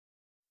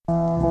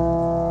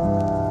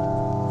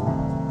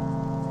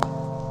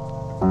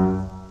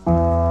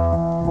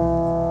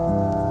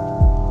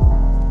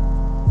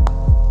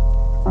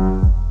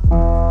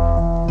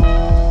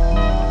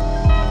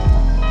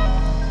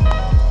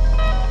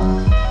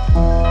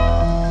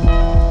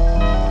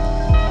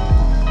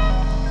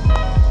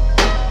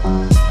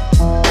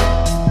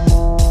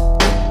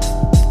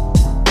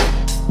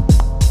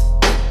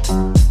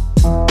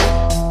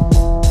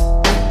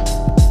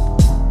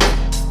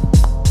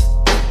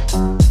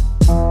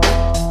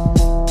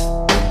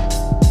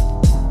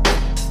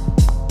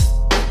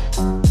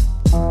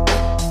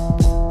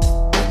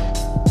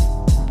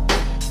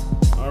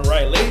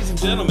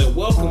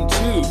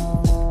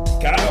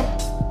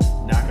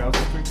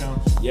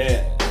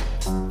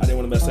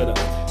mess that up.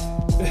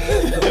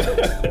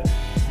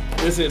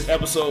 This is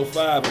episode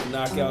 5 of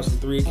Knockouts and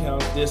 3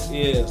 Counts. This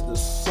is the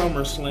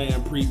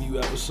Summerslam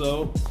preview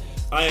episode.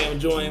 I am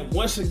joined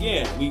once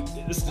again.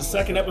 This is the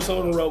second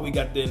episode in a row. We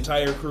got the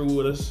entire crew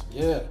with us.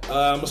 Yeah.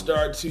 I'm gonna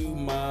start to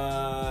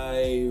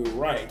my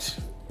right.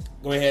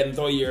 Go ahead and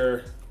throw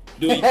your.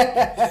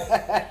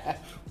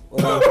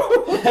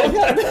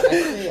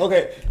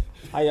 Okay.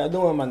 How y'all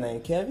doing? My name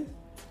Kevin.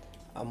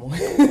 I'm on.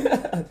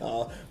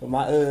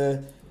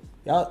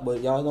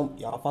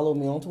 Y'all follow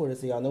me on Twitter,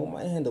 so y'all know what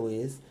my handle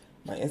is.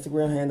 My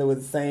Instagram handle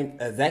is the same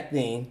exact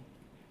thing.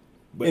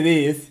 But it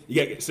is.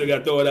 You still got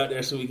to throw it out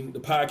there so the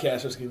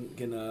podcasters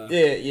can know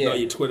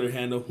your Twitter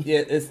handle.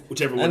 Yeah, it's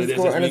whichever one it is.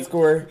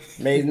 Underscore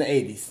made in the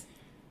 80s.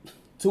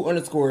 2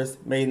 underscores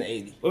made in the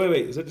 80s.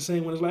 Wait. Is that the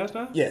same one as last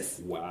time? Yes.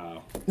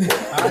 Wow.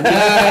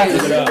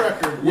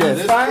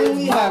 Yes.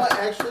 Finally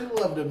actually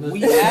loved him.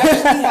 We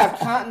actually have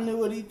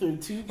continuity through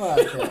 2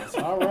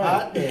 podcasts. All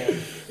right.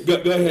 Go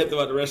ahead and throw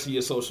out the rest of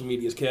your social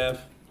medias, Kev.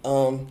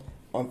 On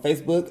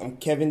Facebook, I'm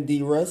Kevin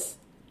D. Russ.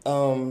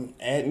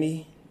 Add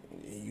me.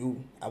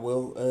 I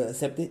will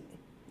accept it.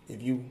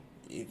 If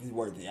it's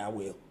worth it, I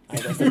will. I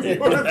ain't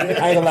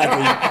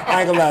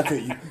gonna lie to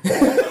you.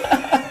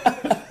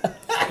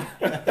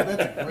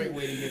 That's a great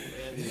way to get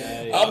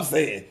the I'm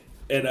saying.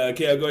 And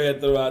Kev, go ahead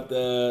and throw out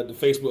the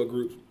Facebook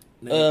group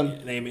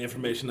name and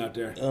information out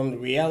there. The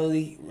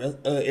Reality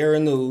Era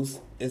News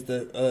is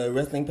the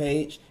wrestling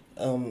page.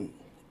 And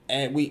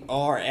we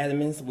are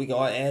admins. We can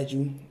all add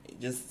you.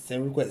 Just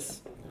send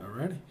requests.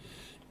 Alrighty.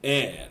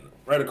 And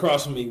right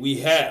across from me,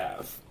 we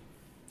have.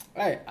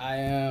 Hi, I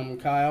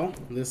am Kyle.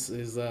 This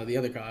is the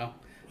other Kyle,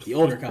 the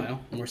older Kyle,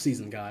 more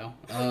seasoned Kyle.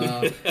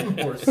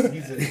 More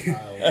seasoned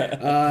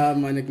Kyle.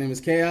 My nickname is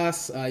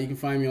Chaos. You can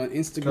find me on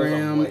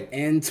Instagram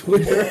and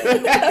Twitter.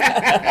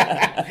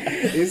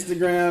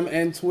 Instagram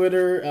and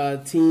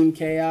Twitter, Team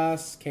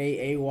Chaos,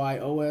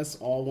 Kayos,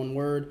 all one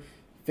word.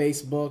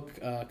 Facebook,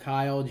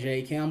 Kyle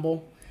J.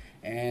 Campbell.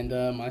 And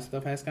my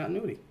stuff has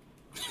continuity.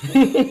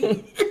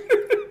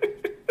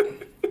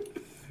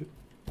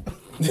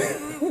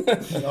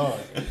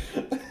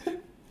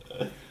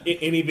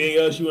 Anything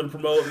else you want to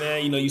promote,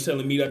 man? You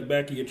selling meat out the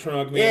back of your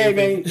trunk, man. Yeah,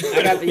 man.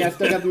 I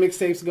still got the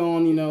mixtapes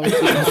going.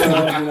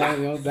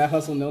 That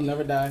hustle will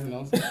never die.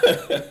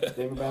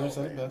 David Banner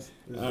said it best.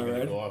 All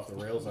right, go off the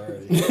rails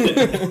already.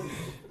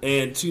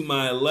 And to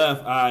my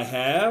left, I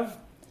have.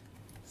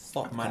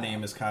 My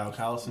name is Kyle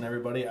Collison,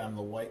 everybody. I'm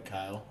the white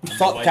Kyle.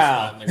 Salt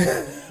Kyle.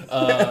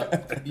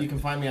 You can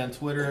find me on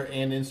Twitter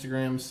and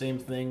Instagram. Same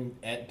thing,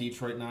 at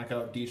Detroit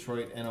Knockout,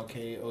 Detroit Knockout,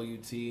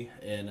 and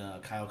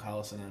Kyle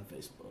Collison on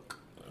Facebook.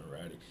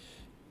 Alrighty.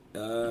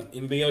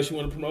 Anything else you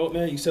want to promote,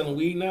 man? You selling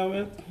weed now,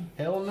 man?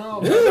 Hell no.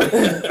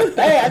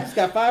 Hey, I just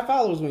got 5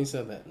 followers when you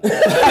said that.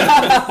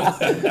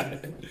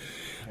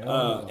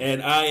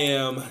 And I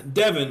am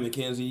Devin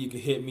McKenzie. You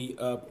can hit me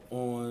up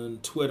on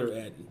Twitter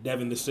at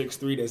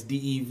Devin63. That's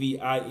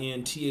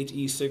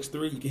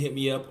DEVINTHE63. You can hit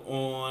me up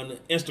on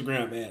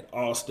Instagram at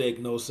All Steak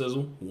No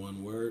Sizzle,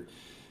 one word.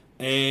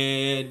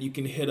 And you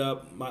can hit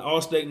up my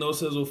All Steak No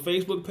Sizzle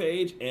Facebook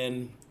page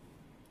and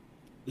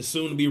the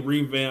soon to be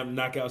revamped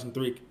Knockouts and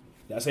 3. Did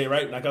I say it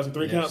right? Knockouts and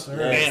 3 counts? Sir.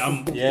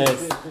 Man,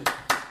 Yes.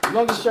 As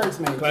long as shirts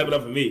made. Clap it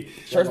up for me.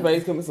 Shirts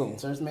made coming soon.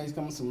 Shirts made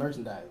coming some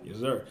merchandise. Yes,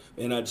 sir.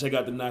 And check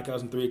out the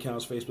Knockouts and 3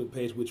 Counts Facebook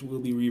page, which will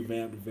be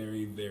revamped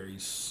very, very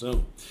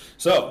soon.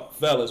 So,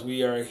 fellas,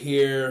 we are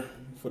here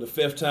for the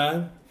 5th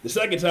time. The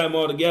 2nd time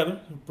altogether.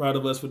 I'm proud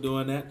of us for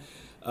doing that.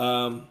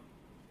 Coming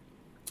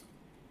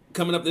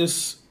up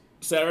this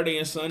Saturday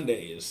and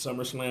Sunday is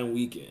SummerSlam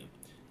weekend.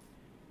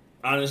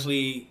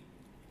 Honestly,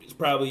 it's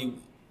probably...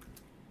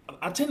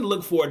 I tend to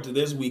look forward to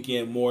this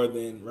weekend more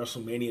than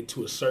WrestleMania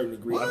to a certain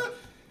degree.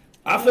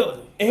 I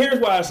feel, and here's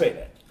why I say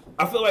that.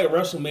 I feel like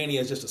WrestleMania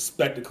is just a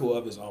spectacle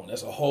of its own.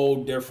 That's a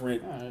whole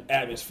different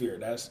atmosphere.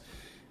 That's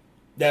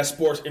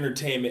sports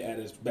entertainment at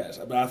its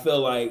best. But I feel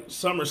like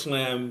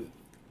SummerSlam,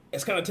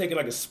 it's kind of taking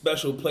like a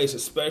special place,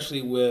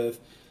 especially with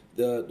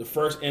the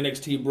first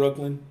NXT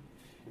Brooklyn.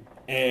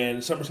 And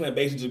SummerSlam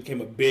basically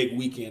became a big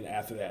weekend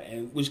after that,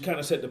 and which kind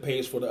of set the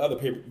pace for the other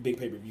big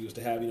pay-per-views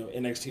to have,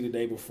 NXT the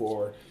day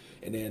before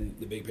and then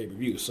the big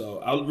pay-per-view. So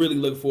I really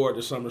look forward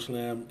to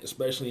SummerSlam,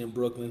 especially in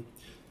Brooklyn.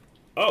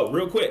 Oh,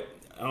 real quick,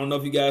 I don't know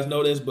if you guys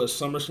know this, but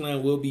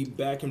SummerSlam will be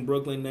back in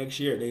Brooklyn next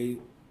year. They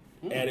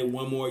added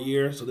one more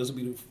year, so this will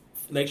be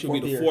next year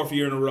will be the 4th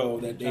year in a row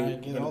that they're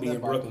going to be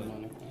in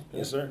Brooklyn.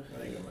 Yes, sir. I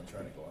think I'm going to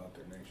try to go out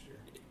there next year.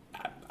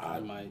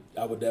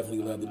 I would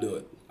definitely love to do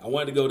it. I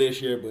wanted to go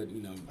this year, but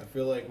I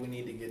feel like we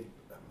need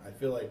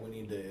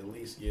to at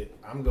least get.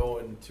 I'm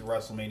going to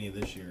WrestleMania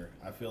this year.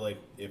 I feel like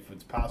if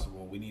it's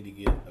possible, we need to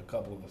get a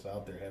couple of us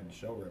out there, have the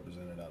show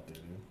represented out there,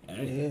 dude.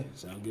 Hey,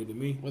 sound good to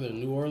me. Were there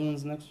New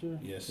Orleans next year?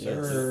 Yes,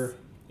 sir.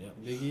 Yep.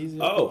 Big Easy.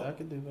 Oh, I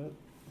could do that.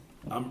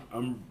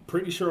 I'm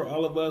pretty sure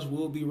all of us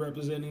will be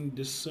representing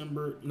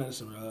October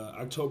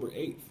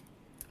 8th.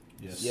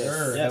 Yes,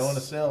 sir. Hell in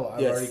a Cell.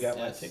 I've already got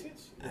my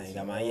tickets. I ain't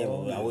got mine yet,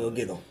 but I will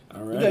get them.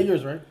 All right. You got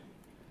yours, right?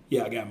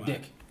 Yeah, I got mine.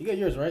 Dick, you got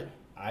yours, right?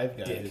 I've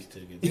got his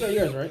tickets. You got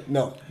yours, right?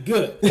 No.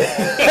 Good.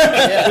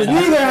 Yeah,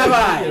 neither have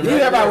I. Neither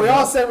have I. We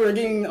all said we were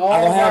getting all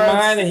I don't have ours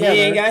mine and he together.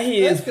 ain't got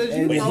his. That's 'cause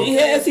you But know he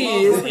has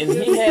his and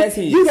he has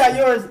his. You got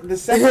yours the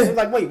second. It was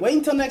like, wait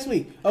until next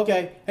week.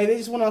 Okay. Hey, they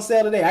just went on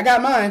sale today. I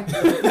got mine.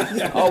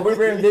 Oh, we've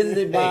been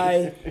visited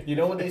by. You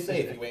know what they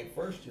say? If you ain't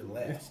first, you're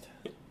last.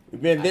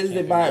 We've been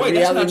visited by Wait,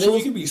 that's not reality true. You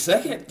news could be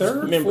second,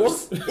 third,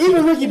 members. fourth.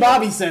 Even Ricky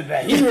Bobby said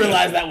that. He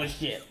realized that was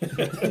shit.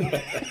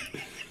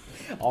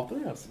 All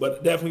three of us.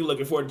 But definitely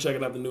looking forward to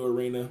checking out the new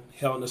arena.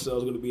 Hell in a Cell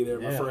is going to be there.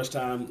 My Yeah. first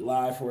time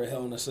live for a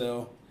Hell in a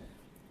Cell.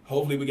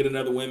 Hopefully we get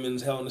another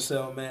women's Hell in a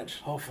Cell match.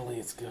 Hopefully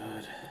it's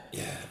good.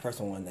 Yeah. The first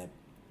one won that.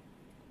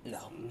 No.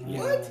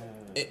 What?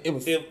 It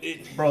was.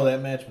 Bro,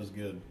 that match was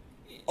good.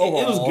 It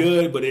was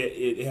good, but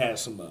it had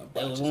some It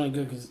bugs. was only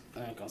good because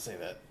I ain't gonna say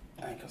that.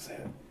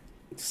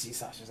 To see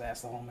Sasha's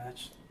ass the whole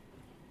match.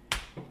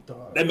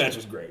 That match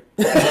was great.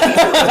 Make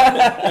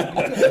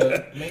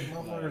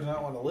motherfuckers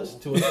not want to listen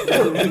to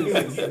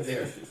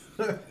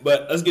it.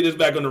 But let's get this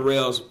back on the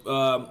rails.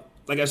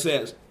 Like I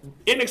said,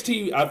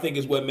 NXT I think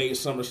is what made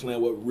SummerSlam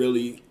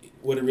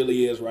what it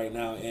really is right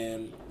now.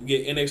 And we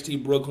get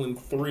NXT Brooklyn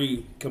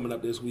 3 coming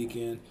up this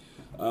weekend.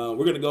 We're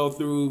going to go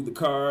through the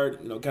card,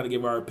 kind of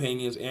give our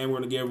opinions, and we're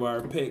going to give our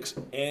picks.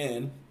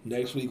 And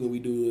next week when we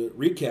do the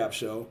recap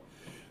show,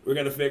 we're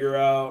going to figure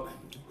out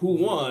who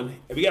won.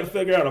 And we got to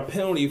figure out a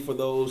penalty for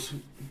those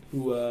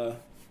who...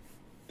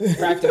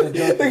 Practical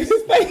Joker.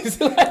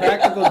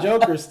 Practical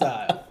Joker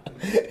style.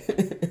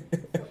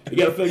 You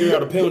got to figure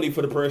out a penalty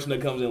for the person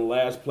that comes in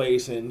last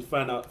place and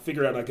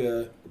figure out like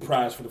a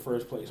prize for the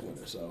first place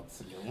winner. So,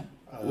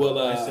 I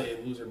say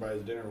loser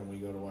buys dinner when we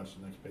go to watch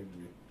the next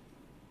pay-per-view.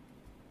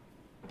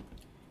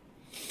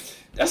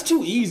 that's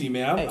too easy,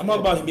 man. I'm all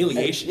about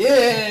humiliation.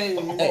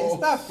 It's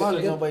not fun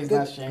if nobody's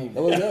not shamed.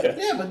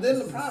 Yeah, but then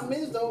the problem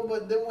is though.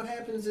 But then what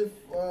happens if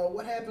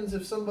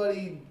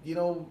somebody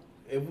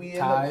if we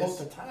end up close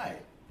to tie?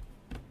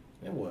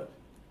 Then what?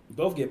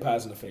 Both get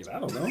pies in the face. I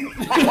don't know.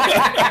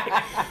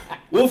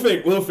 We'll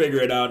figure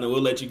it out, and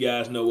we'll let you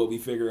guys know what we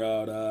figure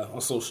out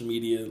on social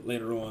media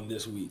later on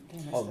this week.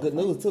 Oh, good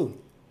news too.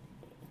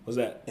 What's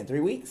that? In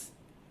 3 weeks,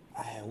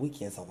 I have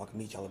weekends so I can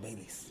meet y'all at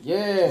Bailey's.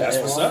 Yeah. That's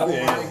what's up. Oh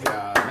my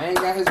god. Man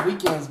got his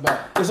weekends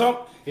back.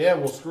 Yeah,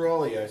 well, screw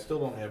all of you. I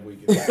still don't have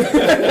weekends.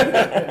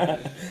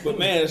 But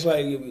man, it's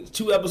like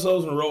 2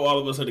 episodes in a row. All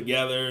of us are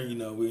together.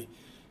 We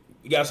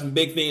got some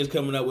big things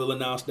coming up. We'll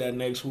announce that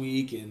next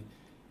week, and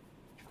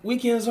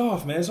weekends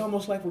off, man. It's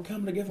almost like we're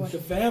coming together like a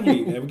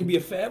family, man. We can be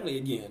a family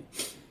again.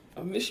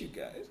 I miss you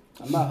guys.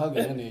 I'm not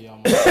hugging any of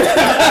y'all. Let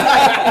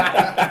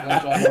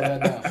y'all know that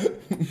now.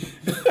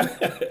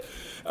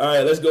 All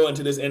right, let's go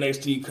into this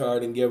NXT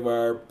card and give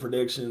our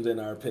predictions and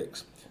our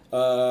picks.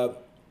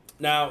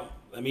 Now,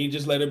 let me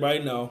just let everybody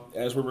know,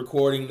 as we're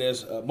recording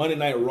this, Monday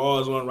Night Raw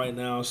is on right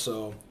now,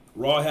 so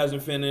Raw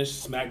hasn't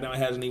finished, SmackDown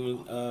hasn't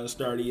even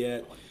started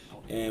yet,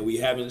 and we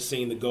haven't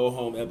seen the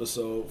go-home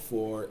episode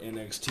for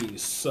NXT.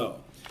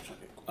 So,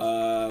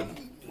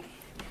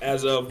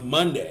 as of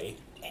Monday,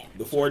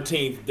 the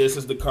 14th, this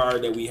is the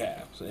card that we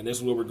have, and this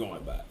is what we're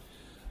going by.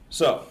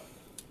 So,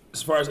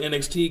 as far as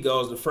NXT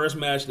goes, the first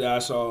match that I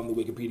saw on the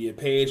Wikipedia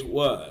page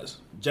was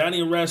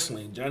Johnny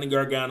Wrestling, Johnny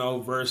Gargano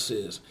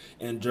versus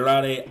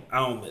Andrade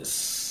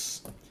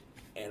Almas.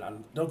 And I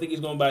don't think he's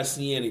going by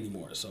CN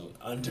anymore, so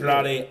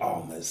Andrade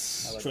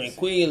Almas.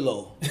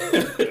 Tranquilo.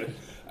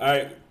 All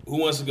right, who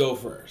wants to go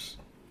first?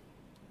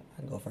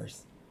 I can go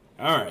first.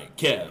 All right,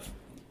 Kev.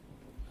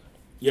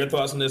 Your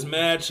thoughts on this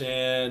match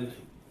and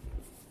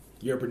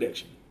your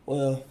prediction.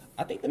 Well,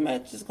 I think the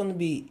match is going to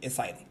be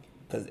exciting.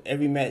 Because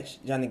every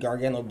match Johnny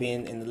Gargano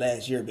been in the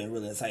last year been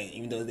really exciting.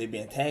 Even though they've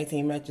been tag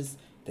team matches,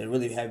 they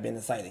really have been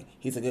exciting.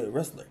 He's a good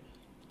wrestler.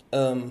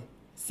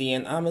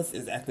 CN Almas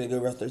is actually a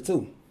good wrestler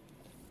too.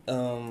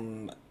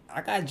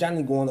 I got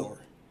Johnny going over.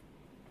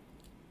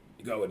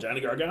 You go with Johnny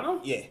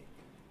Gargano? Yeah.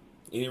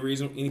 Any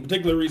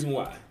particular reason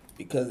why?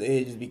 Because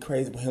it'd just be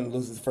crazy for him to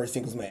lose his first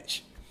singles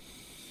match.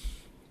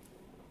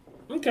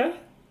 Okay.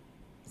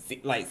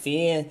 Like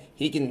CN,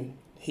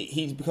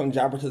 he's become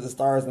jobber to the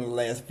stars in the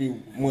last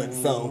few months.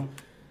 So,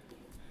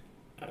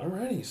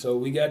 Alrighty, so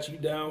we got you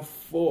down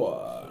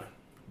for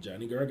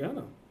Johnny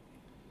Gargano.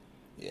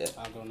 yeah.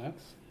 I'll go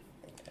next.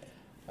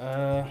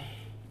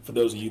 For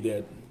those of you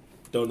that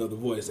don't know the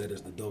voice, that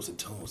is the dulcet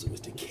tones of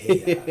Mr.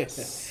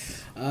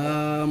 Chaos.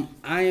 I'm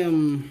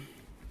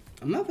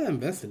not that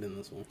invested in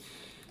this one.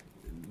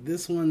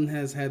 This one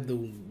has had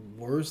the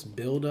worst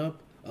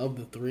build-up of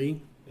the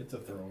 3. It's a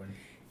throw-in.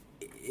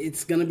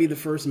 It's gonna be the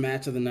first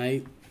match of the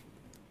night.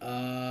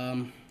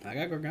 I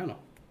got Gargano.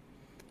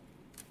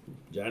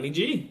 Johnny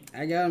G.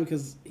 I got him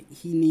because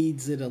he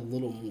needs it a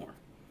little more.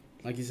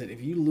 Like you said,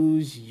 if you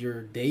lose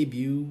your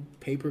debut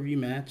pay-per-view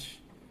match,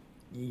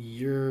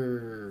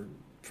 you're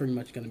pretty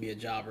much going to be a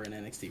jobber in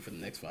NXT for the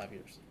next 5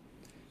 years.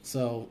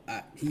 So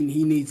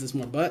he needs this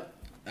more. But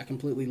I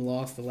completely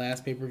lost the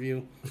last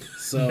pay-per-view,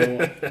 so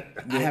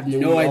I have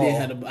no idea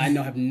how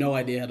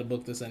to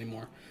book this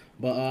anymore.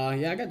 But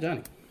yeah, I got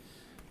Johnny.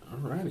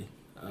 Alrighty.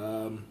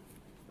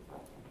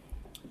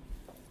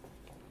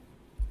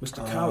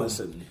 Mr.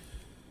 Collison.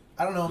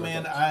 I don't know,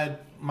 man.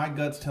 My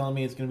gut's telling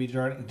me it's going to be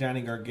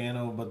Johnny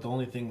Gargano, but the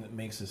only thing that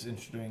makes this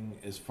interesting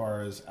as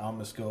far as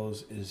Almas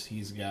goes is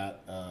he's got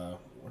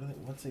what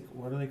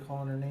are they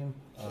calling her name?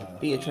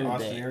 Thea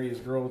Trinidad. Austin Aries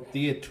girl,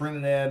 Thea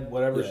Trinidad,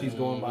 whatever she's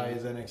going by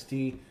as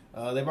NXT.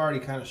 They've already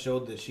kind of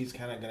showed that she's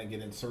kind of going to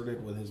get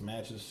inserted with his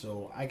matches,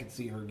 so I could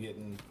see her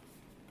getting,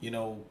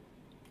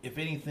 if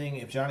anything,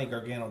 if Johnny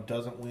Gargano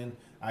doesn't win,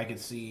 I could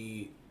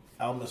see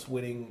Almas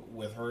winning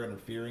with her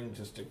interfering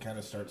just to kind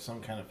of start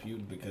some kind of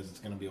feud because it's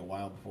going to be a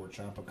while before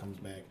Ciampa comes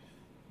back.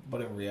 But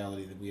in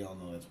reality, we all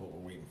know that's what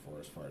we're waiting for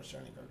as far as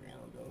Johnny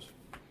Gargano goes.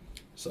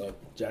 So,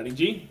 Johnny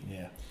G?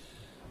 Yeah.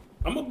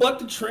 I'm going to buck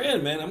the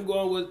trend, man. I'm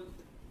going with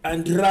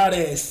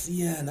Andrade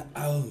Cien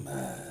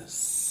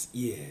Almas.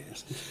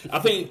 Yes. I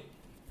think,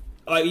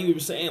 like you were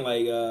saying,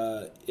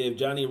 if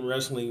Johnny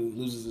Wrestling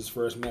loses his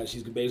first match,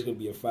 he's basically going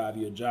to be a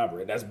 5-year jobber.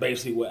 And that's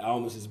basically what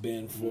Almas has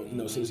been for,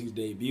 since he's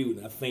debuted.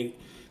 And I think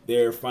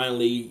they're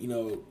finally,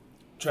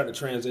 trying to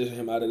transition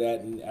him out of that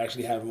and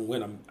actually have him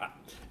win.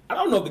 I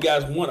don't know if the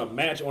guy's won a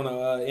match on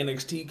a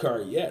NXT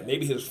card yet.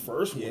 Maybe his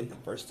first one. Yeah,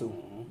 first two.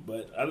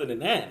 But other than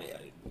that,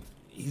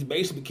 he's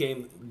basically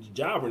became the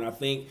jobber. And I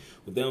think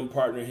with them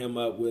partnering him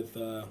up with,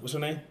 what's her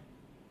name?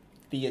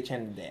 Thea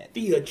Trinidad.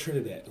 Thea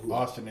Trinidad.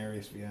 Austin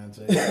Aries'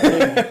 fiance.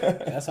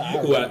 That's how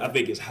Who I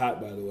think is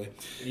hot, by the way.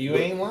 You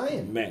ain't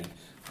lying. Man,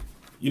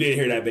 you didn't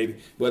hear that, baby.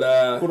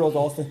 But Kudos,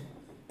 Austin.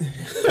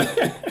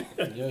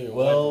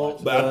 Well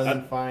But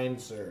done, fine,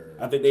 sir.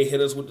 I think they hit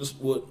us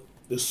with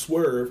the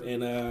swerve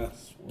and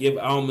give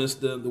Almas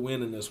the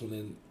win in this one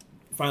and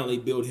finally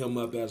build him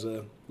up as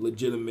a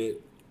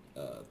legitimate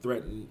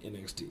threat in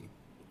NXT.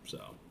 So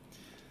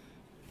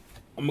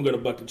I'm going to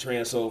buck the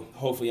trend, so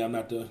hopefully I'm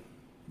not the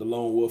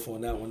lone wolf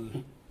on that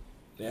one.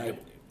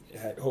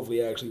 Hopefully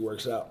it actually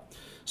works out.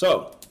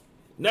 So,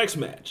 next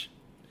match.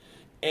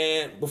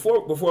 And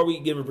before we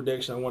give a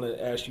prediction, I want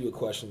to ask you a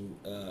question,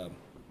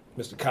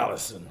 Mr.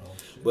 Collison.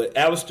 But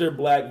Aleister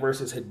Black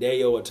versus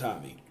Hideo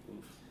Itami.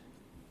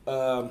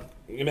 I'm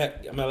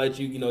gonna let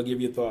you, give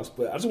your thoughts,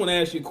 but I just want to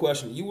ask you a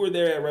question. You were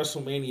there at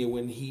WrestleMania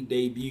when he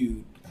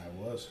debuted. I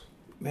was.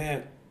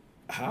 Man,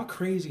 how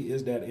crazy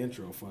is that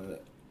intro for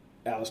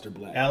Aleister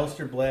Black?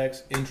 Aleister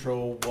Black's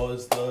intro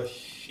was the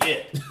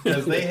shit.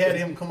 Because they had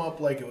him come up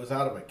like it was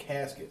out of a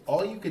casket.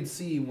 All you could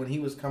see when he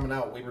was coming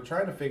out, we were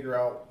trying to figure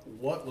out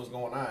what was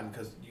going on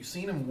because you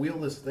seen him wheel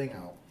this thing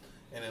out,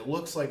 and it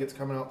looks like it's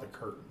coming out the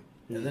curtain.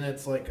 And then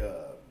it's like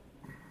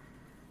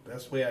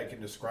best way I can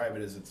describe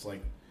it is it's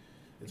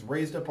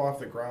raised up off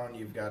the ground.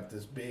 You've got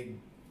this big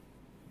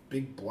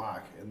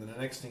block, and then the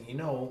next thing you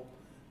know,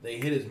 they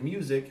hit his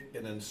music,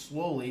 and then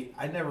slowly,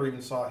 I never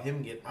even saw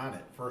him get on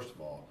it, first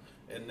of all.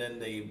 And then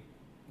they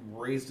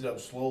raised it up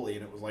slowly,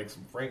 and it was like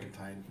some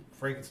Frankenstein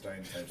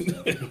type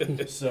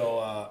stuff.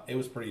 So it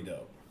was pretty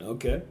dope.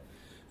 Okay.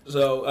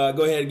 So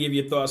go ahead and give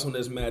your thoughts on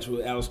this match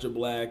with Aleister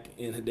Black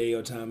and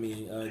Hideo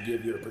Itami, and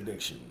give your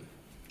prediction.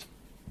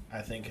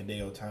 I think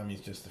Hideo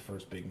Itami's just the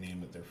first big name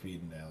that they're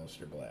feeding to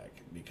Aleister Black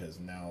because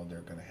now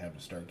they're going to have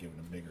to start giving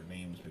him bigger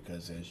names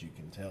because, as you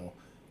can tell,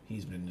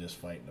 he's been just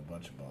fighting a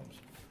bunch of bums.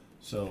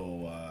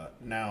 So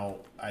now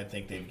I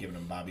think they've given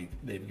him Bobby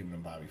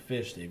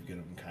Fish, they've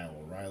given him Kyle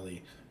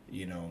O'Reilly.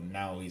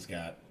 Now he's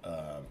got,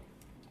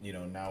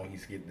 now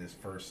he's getting his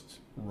first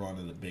run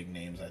of the big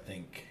names. I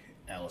think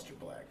Aleister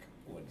Black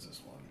wins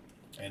this one.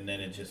 And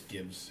then it just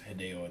gives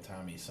Hideo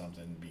Itami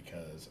something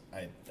because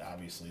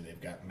obviously they've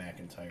got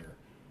McIntyre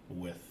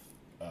with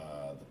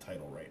the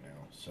title right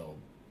now, so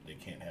they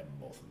can't have them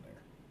both in there.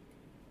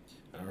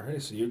 All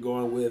right, so you're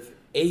going with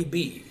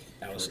AB,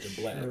 Aleister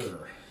Black.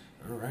 Sure.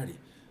 All righty.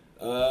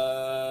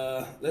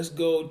 Let's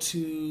go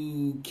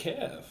to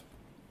Kev.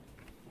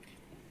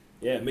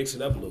 Yeah, mix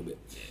it up a little bit.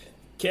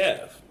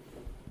 Kev,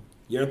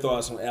 your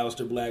thoughts on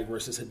Aleister Black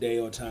versus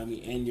Hideo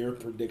Itami and your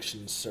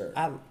predictions, sir.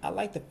 I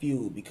like the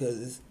feud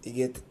because it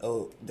gets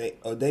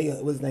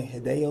Hideo, what's his name?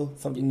 Hideo,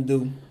 something to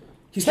do.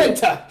 He's still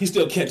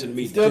Kenta to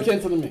me. Still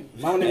Kenta to me.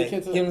 My name is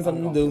Kenta. Give him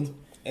something to do,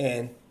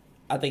 and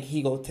I think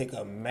he gonna take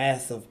a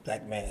massive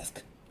black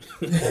mask.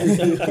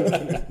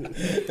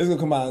 It's gonna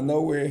come out of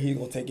nowhere. He's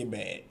gonna take it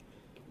bad.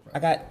 I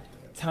got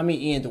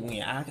Tommy Ian to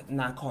win. I'm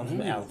not calling him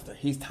Aleister.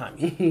 He's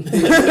Tommy.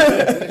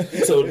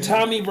 So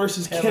Tommy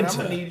versus Kevin, Kenta. I'm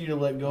gonna need you to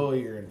let go of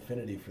your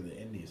infinity for the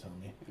indies, homie.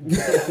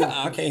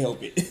 I can't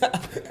help it.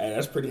 Hey,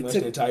 that's pretty much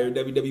the entire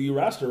WWE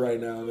roster right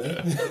now,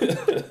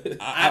 man.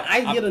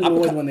 I get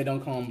annoyed when they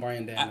don't call him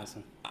Bryan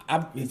Danielson.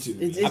 Me too.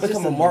 It's I become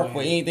just a mark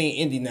for annoying.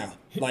 anything indie now.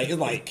 Like it's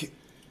like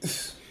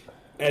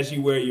As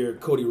you wear your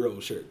Cody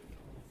Rhodes shirt.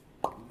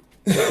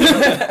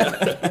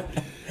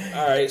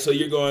 All right, so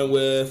you're going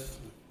with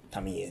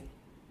Tommy Ian.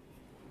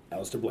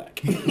 Aleister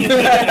Black.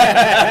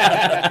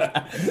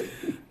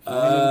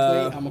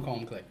 I'm gonna call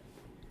him Clay.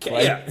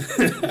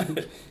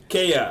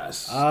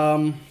 Chaos.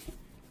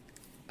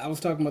 I was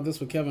talking about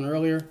this with Kevin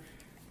earlier.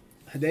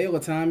 Hideo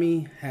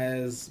Itami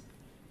has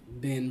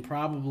been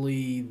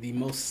probably the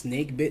most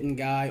snake-bitten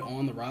guy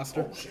on the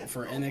roster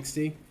for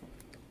NXT.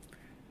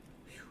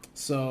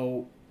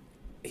 So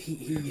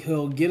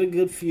he'll get a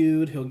good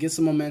feud. He'll get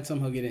some momentum.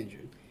 He'll get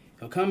injured.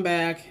 He'll come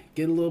back,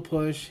 get a little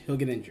push. He'll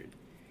get injured.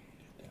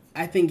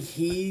 I think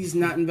he's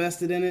not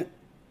invested in it.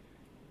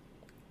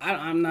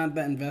 I'm not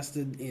that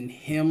invested in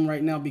him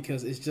right now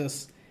because it's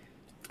just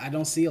I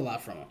don't see a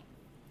lot from him.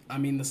 I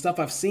mean, the stuff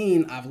I've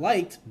seen, I've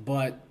liked,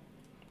 but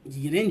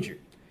you get injured.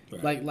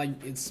 Right.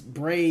 Like it's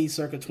Bray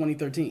circa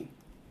 2013.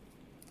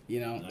 You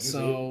know,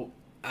 so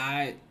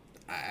I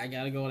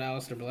gotta go with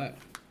Aleister Black.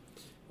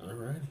 All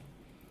right.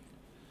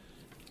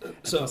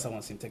 Plus, I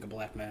want to see him take a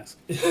black mask.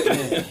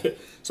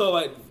 So,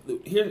 like,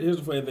 here's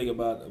the funny thing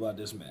about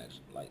this match.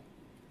 Like,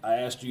 I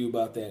asked you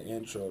about that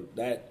intro.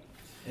 That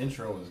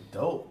intro was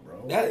dope,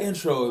 bro. That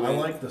intro, man. I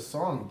like the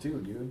song too,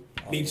 dude.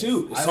 Me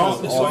too. I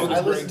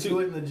listen to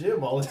it in the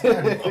gym all the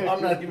time. I'm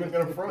not even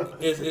gonna front.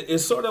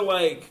 It's sort of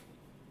like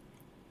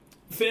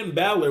Finn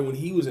Balor when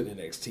he was in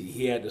NXT.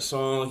 He had the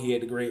song, he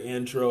had the great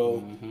intro,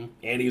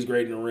 and he was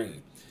great in the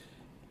ring.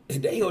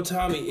 Hideo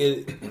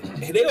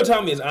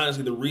Itami is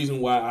honestly the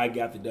reason why I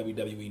got the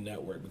WWE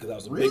Network because I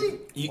was a big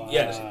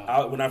yes.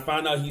 When I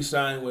found out he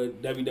signed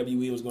with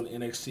WWE and was going to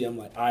NXT, I'm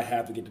like, I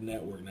have to get the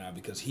network now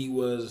because he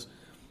was,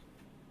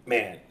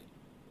 man.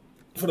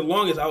 For the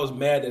longest, I was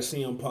mad that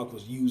CM Punk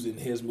was using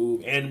his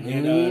move and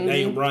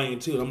Daniel Bryan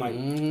too. And I'm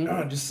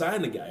like, just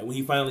sign the guy. And when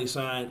he finally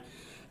signed,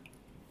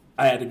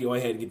 I had to go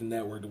ahead and get the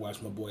network to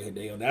watch my boy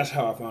Hideo. And that's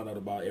how I found out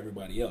about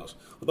everybody else.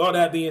 With all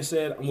that being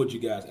said, I'm with you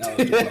guys.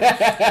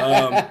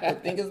 The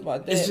thing is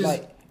about that, just,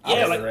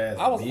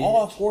 I was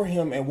all for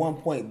him at one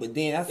point, but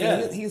then I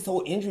said he's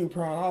so injury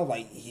prone. I was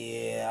like,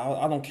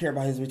 I don't care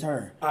about his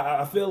return.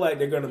 I feel like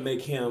they're going to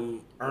make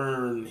him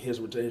earn his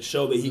return,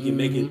 show that he can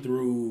make it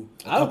through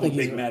a couple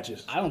big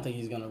matches. I don't think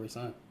he's going to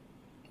resign.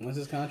 Once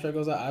his contract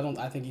goes out,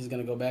 I think he's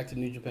going to go back to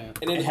New Japan.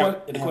 And then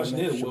the question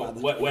is,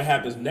 what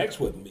happens next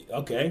with me?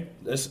 Okay,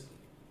 let's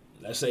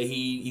say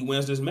he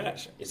wins this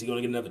match. Is he going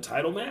to get another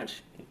title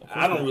match?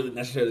 I don't really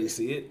necessarily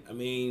see it. I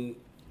mean,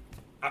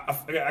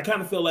 I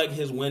kind of feel like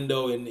his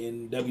window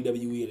in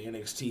WWE and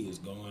NXT is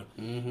gone.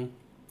 Mm-hmm.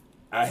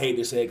 I hate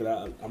to say it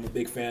because I'm a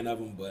big fan of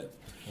him, but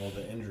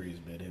the injuries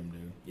bit him,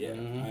 dude. Yeah,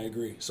 I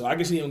agree. So I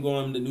can see him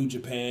going to New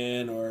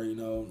Japan or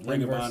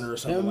Ring of Honor or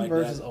something like that.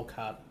 Him versus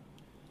Okada.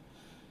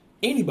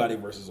 Anybody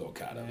versus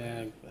Okada.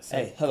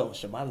 Hey, hello,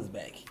 Shibata's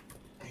back.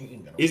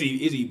 Is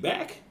he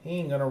back? He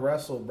ain't gonna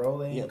wrestle, bro.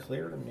 They ain't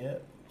cleared him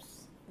yet.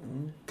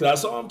 Cause I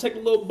saw him take a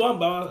little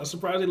bump. I was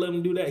surprised they let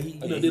him do that. He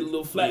did a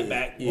little flat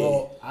back. Yeah.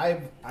 Well,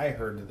 I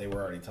heard that they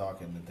were already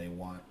talking that they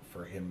want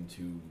for him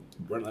to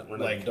run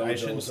I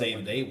shouldn't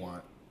say they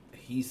want.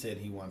 He said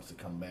he wants to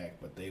come back,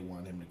 but they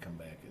want him to come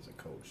back as a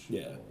coach.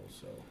 Yeah,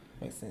 so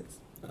makes sense.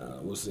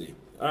 We'll see.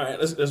 All right,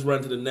 let's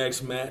run to the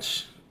next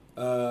match.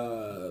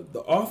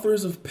 The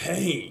Authors of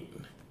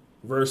Pain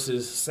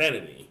versus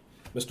Sanity.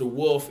 Mr.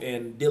 Wolf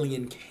and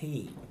Dillian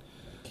Kane.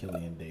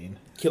 Killian Dane.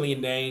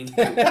 Dane,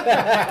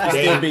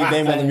 big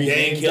name on the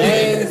music.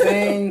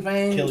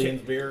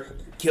 Killian's beer.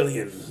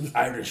 Killian,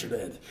 Irish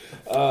red.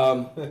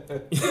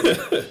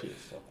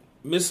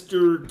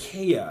 Mr.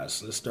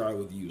 Chaos, let's start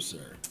with you,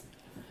 sir.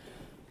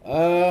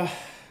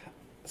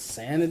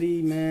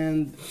 Sanity,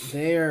 man,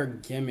 their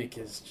gimmick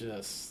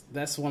is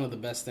that's one of the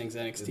best things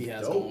NXT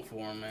has going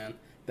for them, man.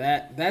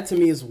 That to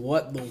me is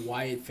what the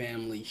Wyatt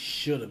family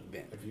should have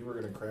been. If you were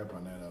gonna crap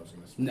on that, I was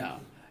gonna say no.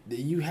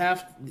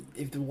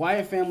 If the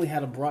Wyatt family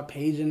had brought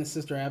Paige and his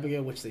sister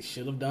Abigail, which they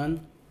should have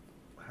done,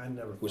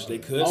 which they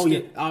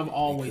could. I've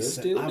always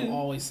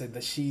said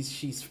that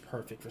she's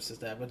perfect for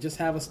Sister Abigail. Just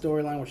have a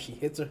storyline where she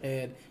hits her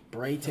head,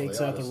 Bray takes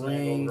her out the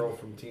ring. Girl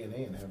from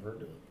TNA and have her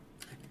do it.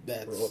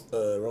 That's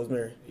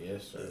Rosemary.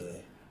 Yes,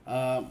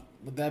 sir.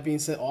 With that being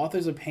said,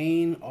 Authors of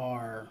Pain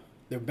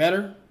they're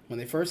better. When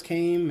they first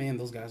came, man,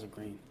 those guys were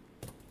green.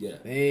 Yeah,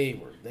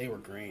 they were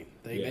green.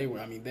 They were.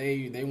 I mean,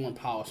 they weren't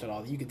polished at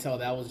all. You could tell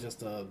that was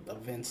just a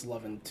Vince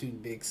loving two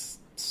big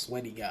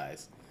sweaty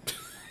guys.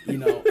 But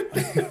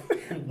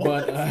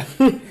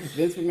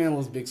Vince McMahon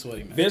was big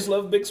sweaty man. Vince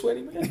loved big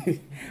sweaty man.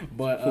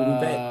 But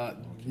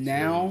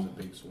now, a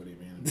big sweaty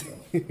man.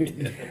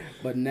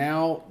 but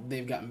now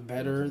they've gotten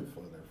better.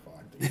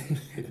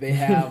 They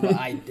have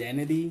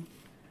identity.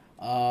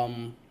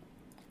 Paul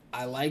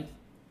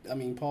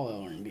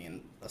Ellering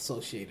being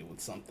associated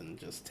with something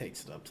just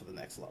takes it up to the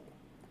next level.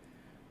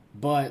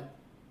 But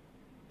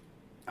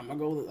I'm gonna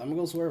go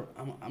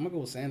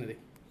with Sanity.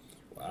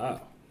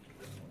 Wow.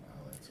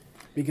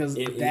 Because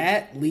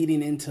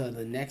leading into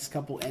the next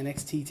couple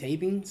NXT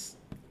tapings,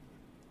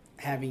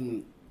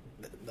 having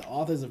the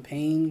Authors of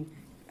Pain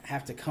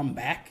have to come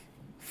back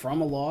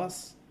from a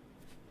loss,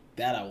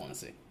 that I want to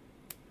see.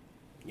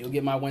 You'll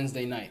get my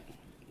Wednesday night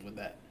with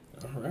that.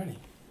 Alrighty.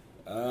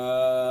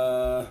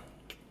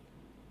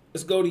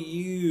 Let's go to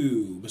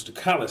you, Mr.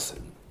 Collison.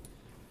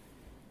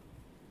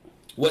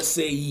 What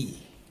say ye?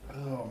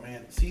 Oh,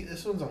 man. See,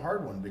 this one's a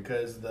hard one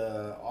because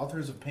the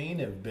Authors of Pain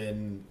have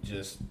been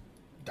just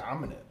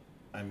dominant.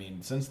 I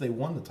mean, since they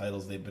won the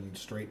titles, they've been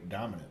straight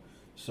dominant.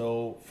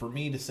 So for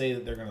me to say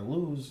that they're going to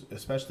lose,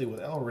 especially with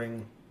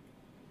Ellering,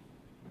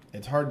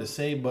 it's hard to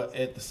say, but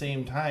at the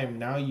same time,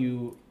 now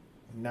you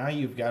now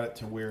you've got it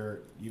to where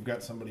you've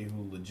got somebody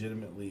who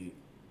legitimately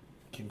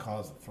can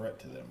cause a threat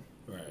to them.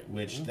 Right.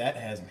 Which that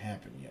hasn't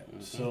happened yet.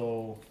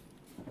 So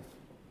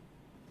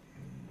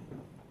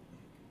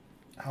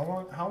how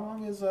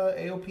long has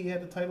AOP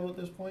had the title at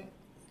this point?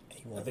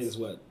 I think it's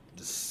what?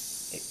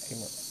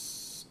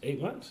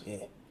 8 months? Yeah.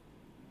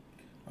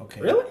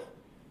 Okay. Really?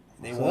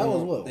 They So won. that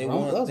was what? They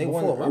Rumble? won. That was they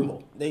won before the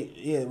Rumble.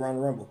 around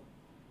the Rumble.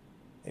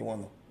 They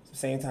won them.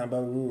 Same time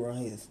Bobby Roode won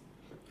his.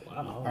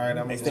 Wow. All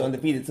right, They still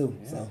undefeated too.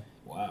 Yeah. So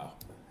Wow.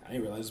 I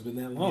didn't realize it's been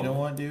that long. You know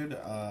what, dude?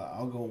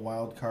 I'll go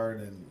wild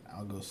card and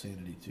I'll go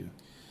Sanity too.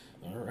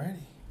 Alrighty.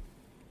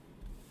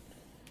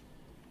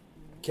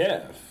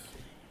 Kev,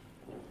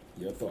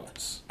 your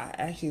thoughts? I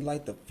actually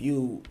like the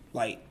feud.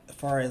 Like as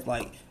far as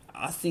like,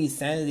 I see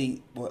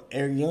Sanity. Well,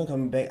 Eric Young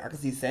coming back. I can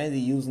see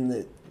Sanity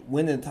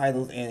winning the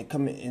titles and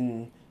coming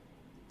in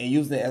and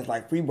using it as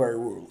like Freebird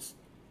rules.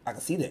 I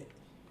can see that.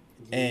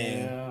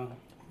 And Yeah.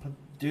 But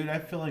dude, I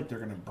feel like they're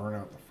gonna burn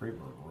out the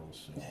Freebird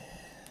rules soon.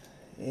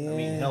 yeah. I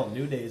mean, hell,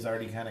 New Day's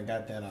already kind of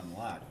got that on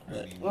lock. I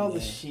mean, Well, the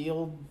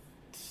Shield.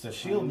 the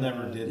Shield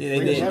never did. Yeah,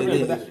 they Freebird.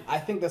 did. But I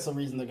think that's the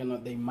reason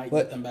they might But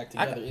get them back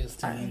together is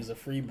to use a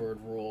Freebird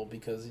rule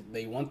because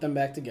they want them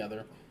back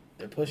together.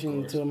 They're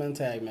pushing to them in a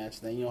tag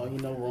match. Then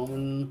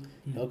Roman,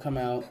 he'll come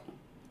out.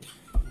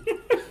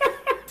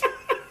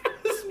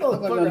 This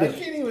motherfucker, I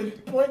can't even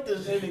point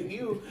this in at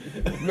you.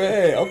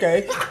 Man,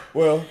 okay.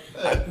 Well,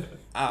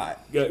 I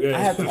Go ahead.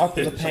 have to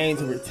offer the pain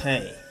to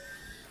retain.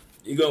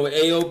 You go with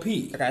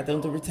AOP. I got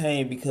them to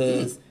retain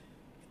because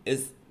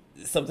it's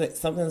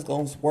something's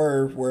gonna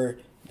swerve where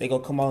they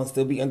gonna come out and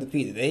still be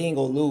undefeated. They ain't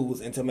gonna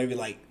lose until maybe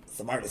like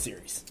Survivor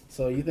Series.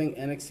 So you think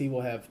NXT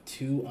will have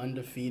two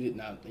undefeated?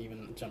 Not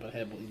even jumping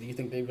ahead, but do you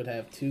think they would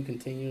have two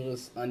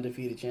continuous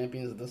undefeated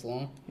champions this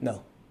long?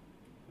 No.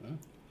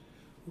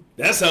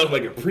 That sounds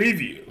like a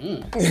preview.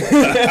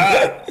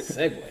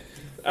 Segue.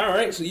 All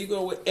right, so you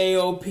go with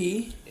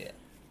AOP.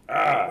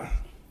 Yeah.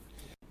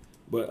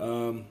 But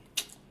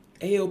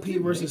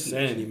AOP versus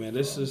Sanity, man.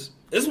 This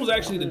was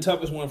actually the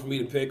toughest one for me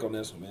to pick on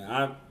this one,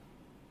 man.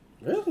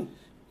 Really?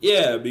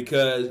 Yeah,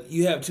 because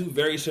you have two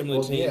very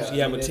similar teams. yeah,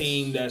 You have I mean, a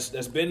team that's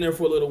been there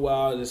for a little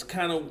while. That's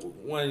kind of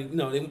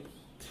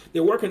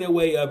they're working their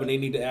way up, and they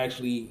need to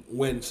actually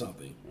win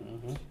something.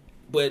 Mm-hmm.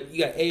 But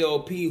you got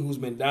AOP, who's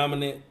been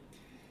dominant.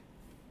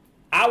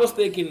 I was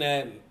thinking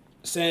that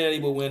Sanity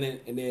would win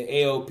it, and then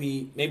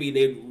AOP maybe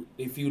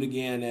they feud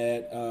again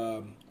at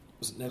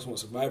what's the next one,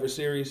 Survivor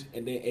Series,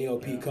 and then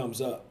AOP comes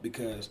up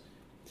because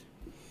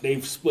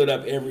they've split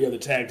up every other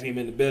tag team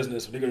in the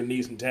business, so they're going to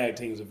need some tag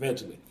teams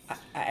eventually. I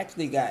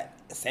actually got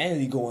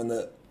Sanity going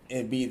up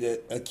and be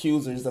the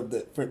accusers of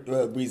the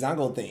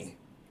Breezango thing.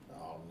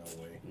 Oh, no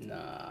way.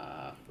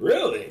 Nah.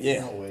 Really?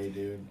 Yeah. No way,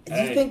 dude. Do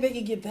you think they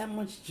could get that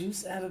much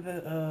juice out of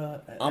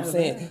that? I'm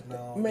saying,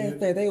 No, man, dude.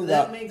 Fandango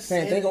That got makes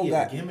Fandango Sanity a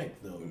got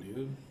gimmick, though,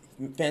 dude.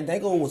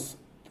 Fandango was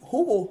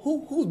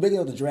who's big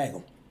enough to drag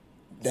him?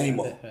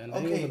 Damo. And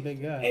Okay. he was a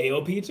big guy.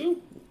 AOP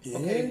too? Yeah,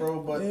 Okay, bro,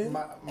 but yeah.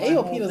 my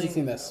AOP whole doesn't thing-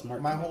 seem that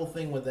smart My to me. whole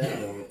thing with that,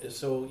 though, is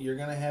so you're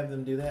going to have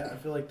them do that. I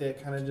feel like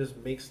that kind of just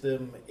makes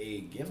them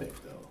a gimmick,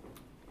 though.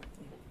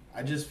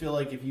 I just feel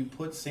like if you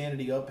put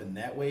Sanity up in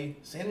that way,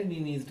 Sanity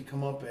needs to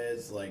come up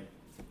as, like,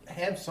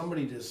 have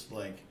somebody just,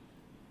 like,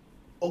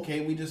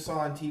 okay, we just saw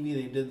on TV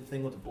they did the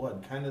thing with the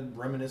blood, kind of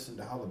reminiscent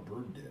to how the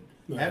Brood did.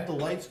 Right. Have the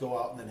lights go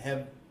out and then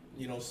have,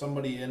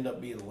 somebody end up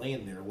being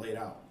laying there, laid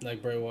out.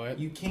 Like Bray Wyatt.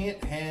 You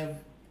can't have.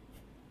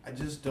 I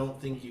just don't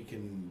think you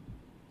can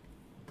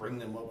bring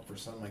them up for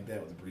something like that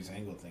with the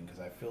Breezango thing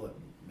because I feel it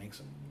makes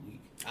them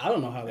weak. I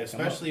don't know how they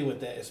Especially with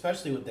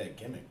that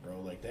gimmick,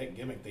 bro. Like that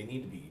gimmick, they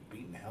need to be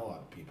beating the hell out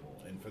of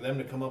people, and for them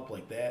to come up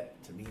like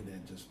that, to me,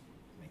 that just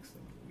makes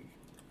them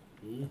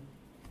weak.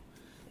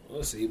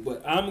 Let's see,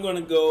 but I'm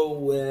gonna go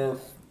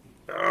with.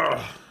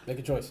 Make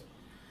a choice.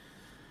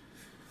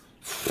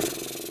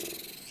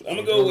 I'm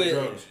gonna go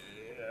with.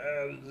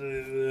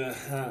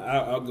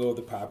 I'll go with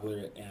the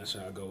popular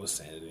answer. I'll go with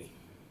Sanity.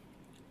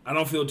 I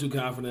don't feel too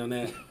confident on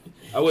that.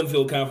 I wouldn't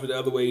feel confident the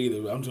other way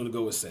either. I'm just gonna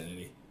go with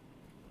Sanity.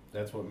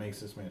 That's what makes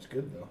this match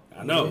good, though.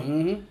 I know.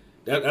 Mm-hmm.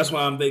 That's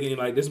why I'm thinking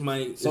like this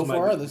might. So might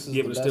far, this is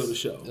give the it best. still the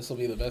show. This will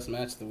be the best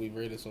match that we've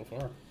rated so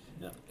far.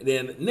 Yeah. And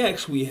then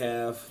next we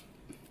have.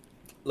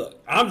 Look,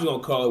 I'm just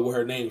gonna call it what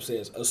her name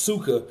says: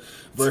 Asuka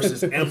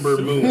versus Ember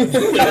Moon.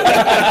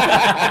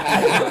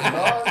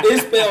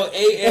 It's spelled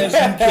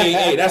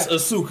ASUKA. That's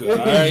Asuka.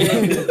 All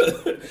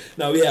right.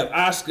 Now we have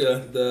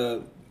Asuka,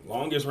 the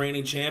longest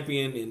reigning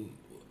champion in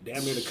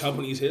damn near the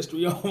company's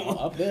history.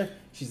 Up there,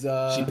 she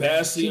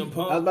passed CM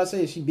Punk. I was about to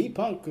say she beat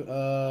Punk.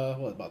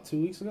 About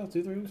 2 weeks ago,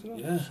 2-3 weeks ago.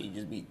 Yeah. She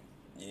just beat.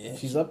 Yeah.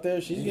 She's up there.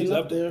 She's She's getting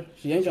up up there.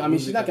 She ain't. I mean,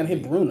 she's not gonna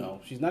hit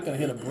Bruno. She's not gonna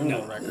hit a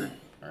Bruno record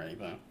or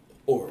anything.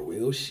 Or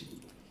will she?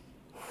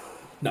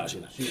 No,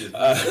 she's not.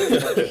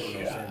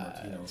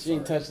 She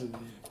ain't touching.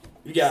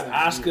 You got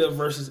Asuka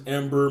versus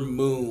Ember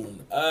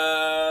Moon.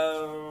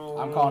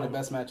 I'm calling it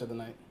best match of the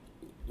night.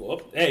 Well,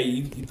 hey,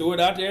 you threw it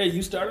out there.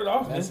 You started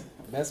off, man.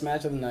 Best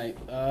match of the night.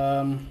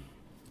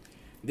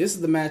 This is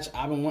the match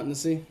I've been wanting to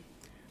see.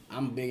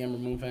 I'm a big Ember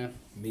Moon fan.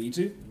 Me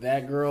too.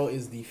 That girl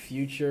is the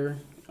future.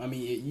 I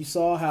mean, you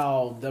saw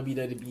how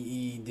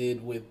WWE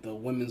did with the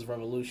Women's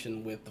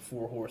Revolution with the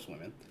 4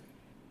 Horsewomen.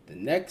 The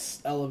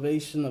next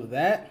elevation of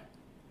that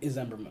is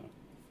Ember Moon.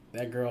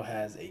 That girl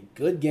has a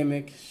good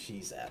gimmick.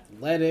 She's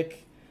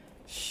athletic.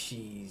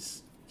 She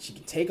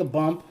can take a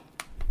bump.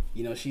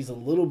 You know, she's a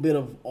little bit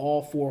of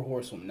all 4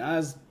 Horsewomen. Not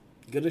as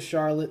good as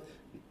Charlotte.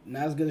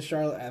 Not as good as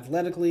Charlotte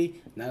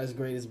athletically. Not as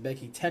great as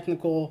Becky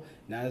technical.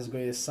 Not as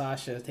great as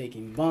Sasha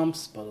taking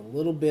bumps. But a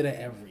little bit of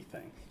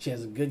everything. She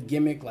has a good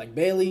gimmick like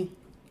Bayley.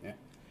 Yeah.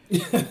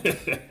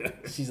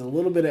 She's a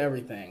little bit of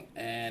everything.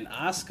 And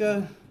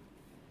Asuka,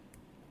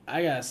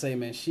 I gotta say,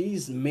 man,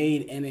 she's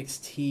made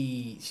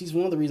NXT. She's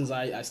one of the reasons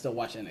I still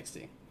watch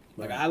NXT.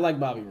 Like, I like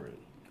Bobby Roode.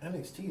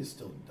 NXT is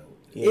still dope.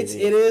 Yeah, It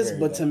is,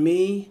 but dope. to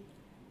me,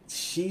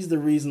 she's the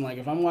reason. Like,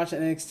 if I'm watching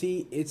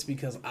NXT, it's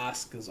because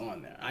Asuka's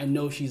on there. I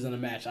know she's in a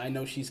match. I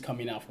know she's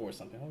coming out for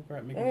something. Oh,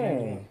 crap, Mickey.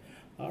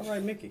 All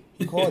right, Mickey.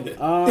 Called it.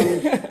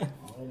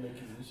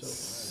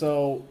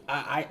 So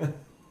I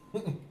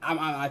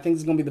think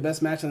it's gonna be the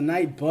best match of the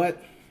night,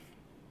 but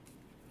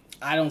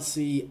I don't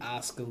see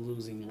Asuka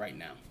losing right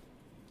now.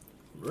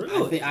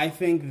 Really? I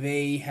think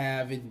they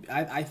have it.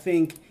 I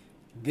think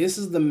this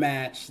is the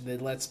match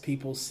that lets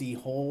people see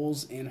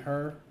holes in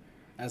her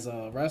as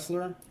a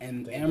wrestler,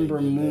 and Ember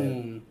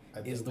Moon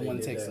is the one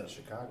that takes it. it.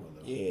 Chicago,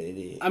 though. Yeah, they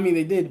did. I mean,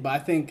 they did, but I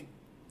think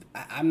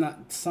I'm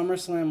not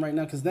SummerSlam right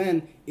now, because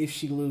then if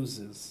she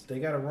loses, They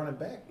got to run it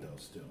back, though,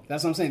 still.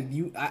 that's what I'm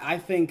saying. I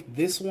think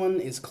this one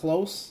is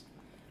close.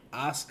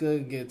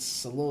 Asuka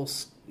gets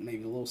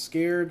maybe a little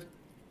scared,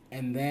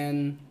 and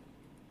then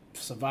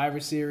Survivor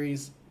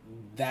Series,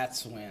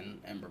 that's when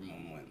Ember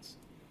Moon wins.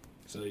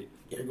 So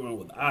you're going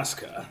with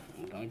Asuka.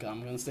 I'm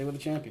gonna stay with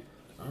the champion.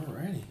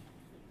 Alrighty.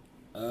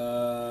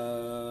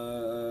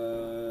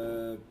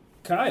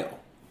 Kyle,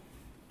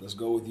 let's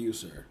go with you,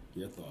 sir.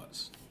 Your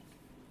thoughts.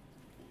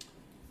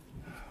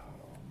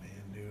 Oh, man,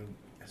 dude.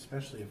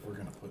 Especially if we're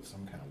going to put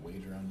some kind of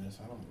wager on this.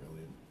 I don't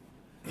really...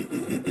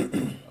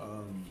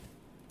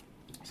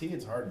 See,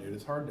 it's hard, dude.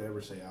 It's hard to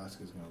ever say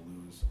Asuka's going to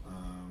lose.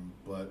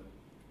 But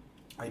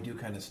I do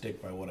kind of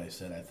stick by what I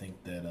said. I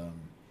think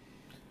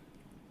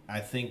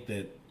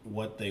that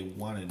what they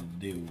wanted to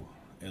do,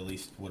 at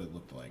least what it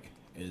looked like,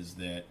 is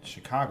that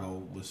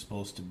Chicago was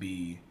supposed to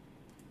be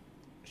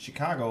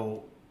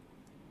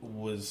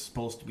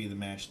the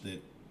match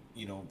that,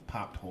 you know,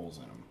 popped holes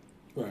in them.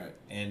 Right.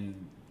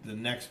 And the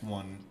next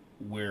one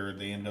where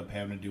they end up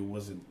having to do,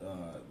 was it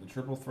the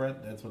triple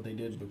threat? That's what they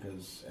did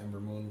because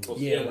Ember Moon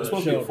was... Yeah, it was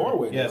supposed to be a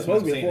 4-way. Yeah, it's that's what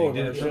I'm supposed to be a saying. four-way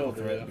They did a triple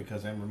shoulder, threat yeah.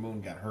 because Ember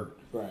Moon got hurt.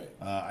 Right.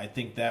 I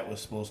think that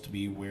was supposed to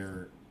be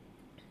where,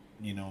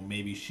 you know,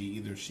 maybe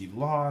she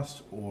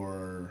lost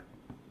or...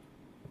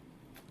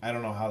 I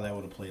don't know how that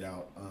would have played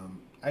out.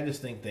 I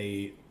just think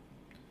I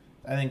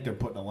think they're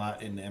putting a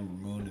lot into Ember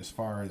Moon. As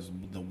far as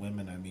the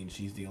women, I mean,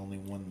 she's the only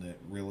one that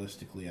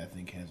realistically I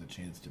think has a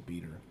chance to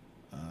beat her.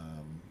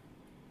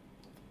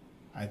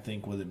 I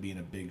think with it being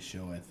a big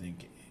show, I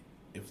think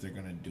if they're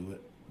going to do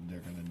it,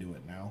 they're going to do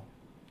it now.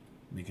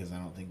 Because I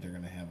don't think they're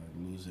going to have her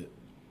lose it.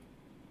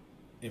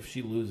 If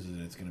she loses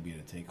it, it's going to be at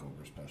a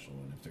TakeOver special.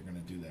 And if they're going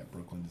to do that,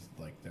 Brooklyn's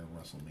like their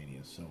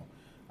WrestleMania. So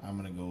I'm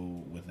going to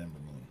go with Ember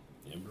Moon.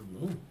 Ember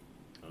Moon.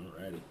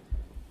 Alrighty.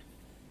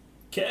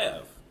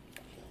 Kev,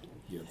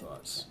 your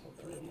thoughts.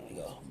 There you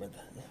go,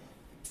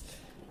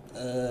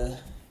 brother.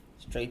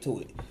 Straight to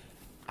it.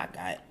 I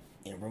got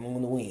Ember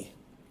Moon to win.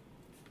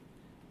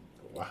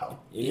 Wow.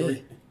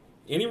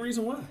 Any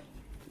reason why?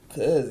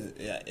 Cause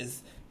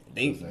it's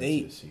they That's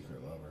your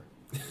secret lover.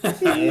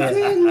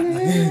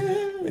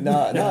 no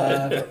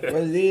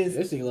what it is?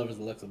 This thing loves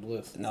Alexa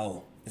Bliss.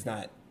 No, it's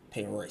not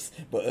Peyton Royce,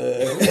 but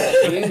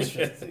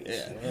Interesting.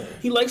 yeah.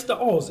 He likes the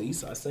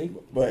Aussies, I say.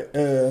 But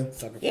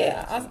Sucker for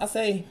yeah, accent. I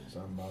say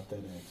Something about that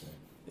accent.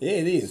 yeah,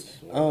 it is.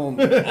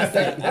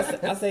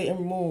 I say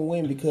Ember Moon will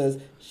win because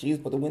she was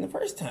supposed to win the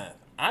first time.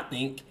 I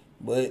think,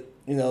 but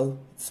you know,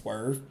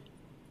 Swerve.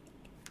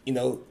 You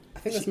know, I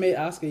think that's made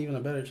Asuka even a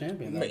better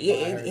champion. Though,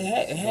 yeah,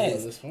 it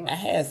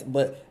has.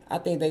 But I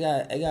think they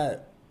got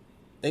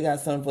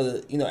something for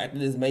the after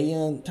this Mae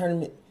Young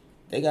tournament,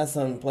 they got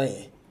something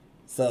planned.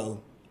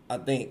 So I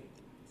think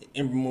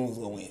Ember Moon's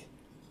gonna win.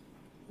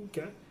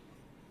 Okay.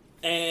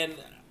 And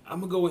I'm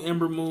gonna go with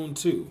Ember Moon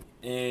too.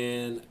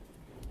 And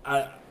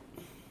I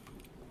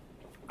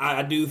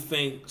do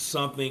think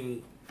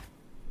something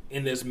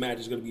in this match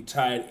is gonna be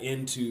tied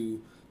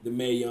into the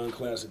Mae Young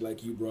Classic,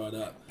 like you brought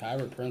up.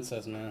 Kyra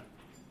Princess, man.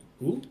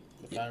 Who?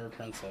 The Kyra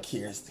Princess.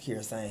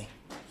 Kira Sane.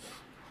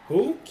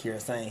 Who? Kira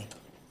Sane.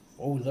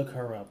 Oh, look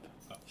her up.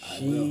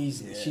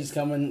 Yes. She's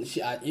coming.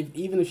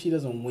 Even if she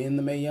doesn't win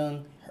the Mae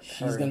Young,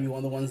 she's gonna be one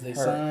of the ones they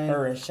sign.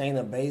 Her and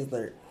Shayna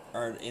Baszler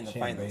are in the Shayna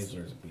finals.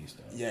 Baszler's a beast.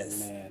 Though. Yes.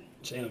 Man,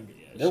 Shayna.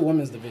 their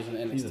women's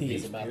division She's a NXT is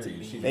beast, about to period.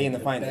 be She's They in the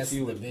best finals.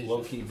 She would division.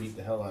 low key beat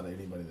the hell out of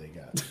anybody they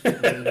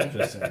got.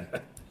 Just saying.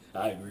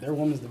 I agree. Their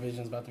women's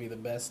division is about to be the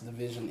best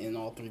division in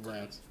all 3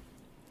 brands.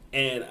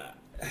 And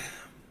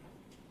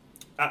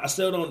I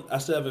still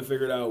haven't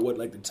figured out what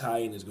like the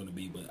tie-in is going to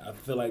be, but I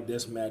feel like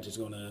this match is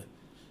going to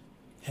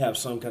have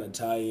some kind of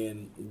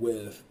tie-in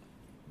with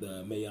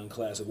the Mae Young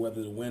Classic,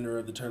 whether the winner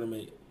of the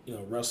tournament,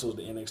 wrestles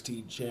the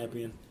NXT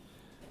champion.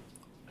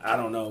 I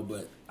don't know,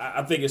 but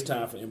I think it's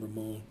time for Ember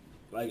Moon.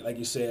 Like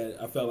you said,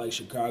 I felt like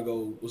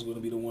Chicago was going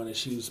to be the one that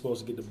she was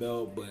supposed to get the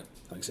belt, but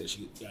like I said,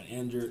 she got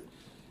injured.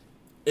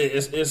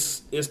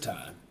 It's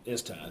time.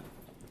 It's time.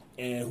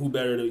 And who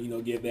better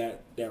to give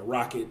that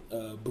rocket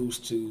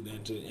boost to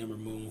than to Ember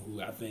Moon,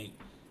 who I think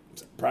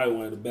is probably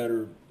one of the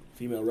better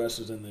female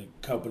wrestlers in the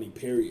company,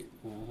 period.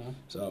 Mm-hmm.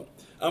 So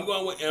I'm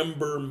going with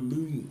Ember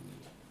Moon.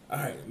 All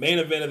right, main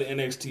event of the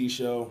NXT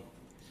show.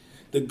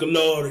 The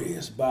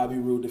glorious Bobby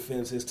Roode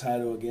defends his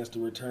title against the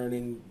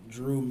returning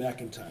Drew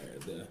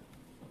McIntyre.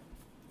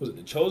 Was it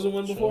the Chosen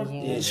One before?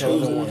 Yeah,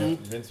 Chosen One.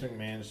 Vince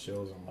McMahon's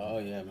Chosen One. Oh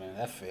yeah, man,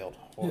 that failed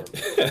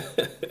horribly.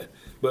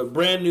 But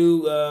brand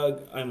new,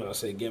 I'm gonna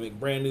say gimmick.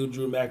 Brand new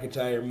Drew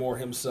McIntyre, more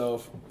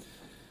himself.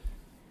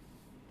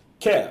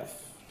 Kev,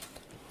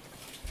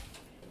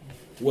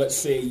 what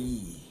say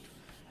ye?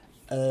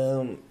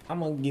 I'm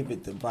gonna give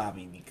it to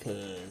Bobby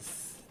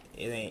because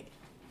it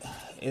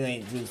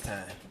ain't Drew's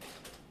time.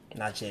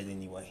 Not yet,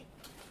 anyway.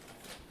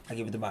 I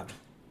give it to Bobby.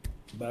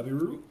 Bobby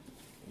Roode?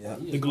 Yeah.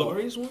 The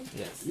glorious one?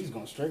 Yes. He's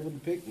going straight with the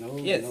pick. No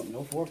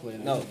foreplay.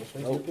 No. Go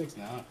straight to the picks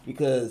now.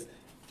 Because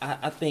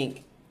I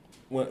think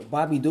when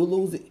Bobby do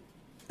lose it,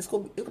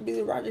 it'll be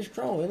the Roger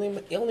Strong.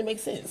 It only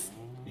makes sense.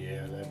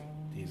 Yeah,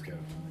 he's got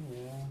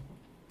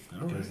a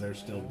point. Because they're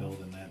still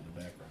building that in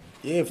the background.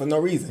 Yeah, for no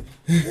reason.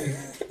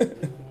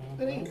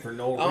 For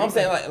no reason. I'm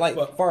saying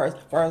like far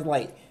as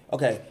like,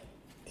 okay,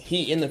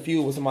 he in the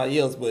feud with somebody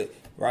else, but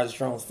Roger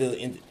Strong still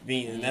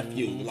intervening in that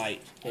feud.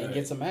 Like, he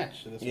gets a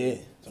match this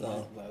week.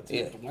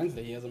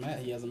 Wednesday he has a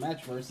match. He has a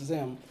match versus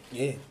him.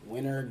 Yeah.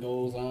 Winner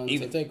goes on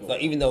to take over. So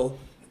even though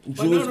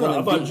Drew's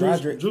going to beat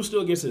Roderick, Drew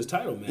still gets his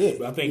title match. Yeah.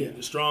 But I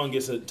think Strong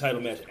gets a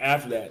title match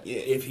after that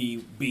if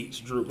he beats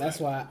Drew. That's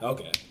why.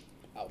 Okay.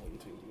 I'll wait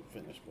until you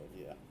finish, but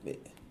yeah.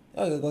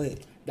 Okay, go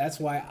ahead. That's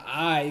why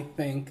I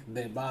think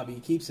that Bobby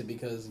keeps it,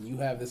 because you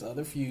have this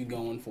other feud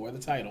going for the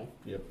title.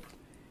 Yep.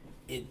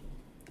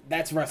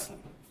 That's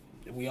wrestling.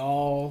 We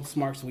all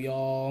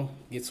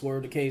get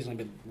swerved occasionally,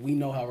 but we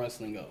know how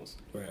wrestling goes.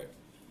 Right.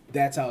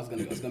 That's how it's going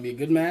to go. It's going to be a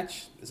good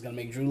match. It's going to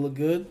make Drew look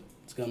good.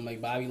 It's going to make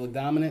Bobby look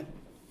dominant.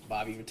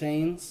 Bobby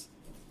retains,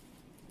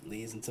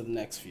 leads into the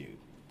next feud.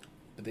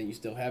 But then you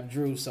still have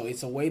Drew, so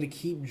it's a way to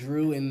keep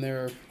Drew in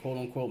their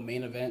quote-unquote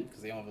main event,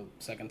 because they don't have a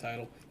second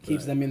title.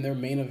 Keeps them in their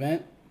main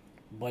event,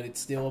 but it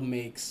still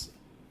makes...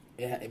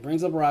 It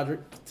brings up Roderick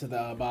to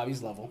the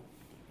Bobby's level.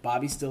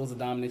 Bobby still is a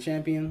dominant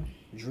champion.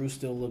 Drew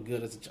still look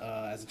good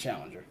as a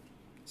challenger.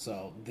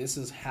 So this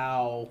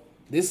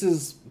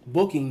is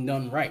booking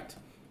done right,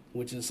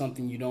 which is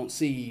something you don't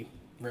see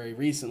very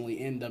recently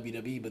in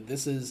WWE. But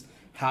this is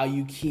how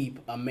you keep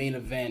a main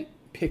event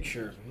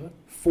picture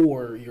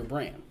for your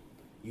brand.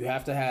 You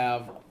have to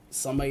have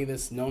somebody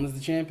that's known as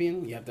the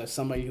champion. You have to have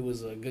somebody who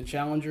is a good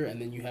challenger,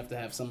 and then you have to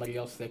have somebody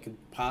else that could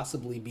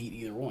possibly beat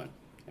either one,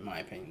 in my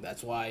opinion.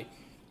 That's why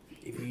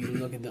if you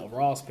look at the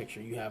Raw's picture,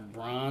 you have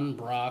Braun,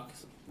 Brock,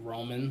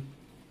 Roman,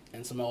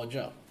 and Samoa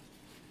Joe.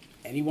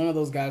 Any one of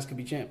those guys could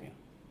be champion.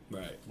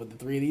 Right. With the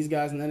three of these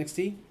guys in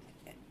NXT,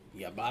 you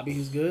got Bobby,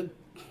 who's good.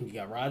 You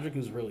got Roderick,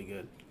 who's really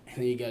good. And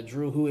then you got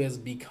Drew, who has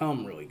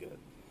become really good.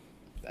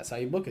 That's how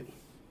you book it.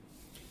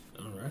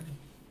 All right.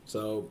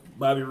 So,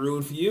 Bobby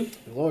Roode for you.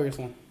 The glorious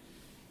one.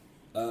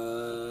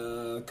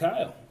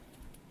 Kyle.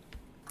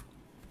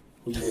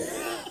 Who you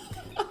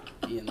got?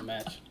 He in the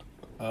match.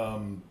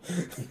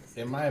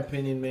 In my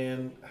opinion,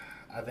 man,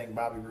 I think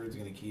Bobby Roode's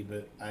going to keep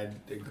it. I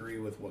agree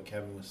with what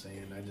Kevin was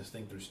saying. I just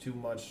think there's too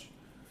much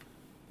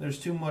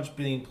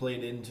being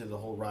played into the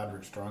whole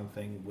Roderick Strong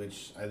thing,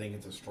 which I think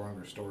it's a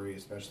stronger story,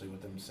 especially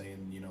with them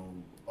saying,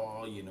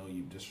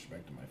 you've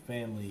disrespected my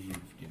family, you've,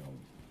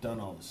 done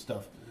all this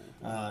stuff.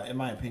 In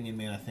my opinion,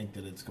 man, I think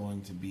that it's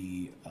going to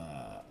be,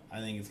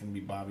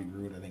 Bobby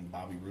Roode. I think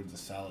Bobby Roode's a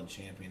solid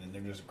champion, and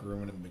they're just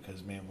grooming him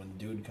because, man, when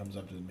dude comes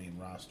up to the main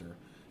roster,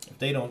 if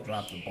they don't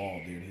drop the ball,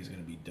 dude, he's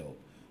going to be dope.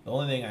 The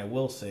only thing I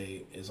will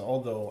say is,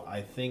 although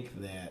I think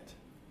that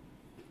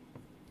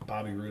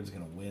Bobby Roode's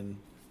going to win,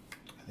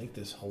 I think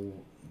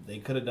they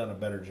could have done a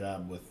better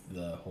job with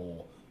the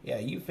whole,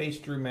 you face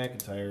Drew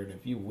McIntyre, and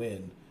if you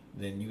win,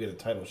 then you get a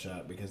title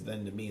shot, because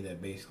then to me that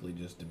basically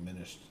just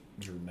diminished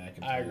Drew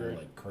McIntyre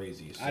like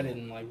crazy. So I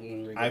didn't like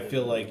when I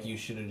feel like you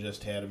should have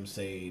just had him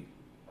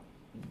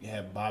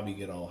have Bobby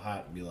get all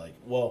hot and be like,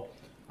 well,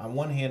 on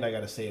one hand I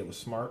got to say it was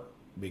smart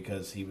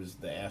because he was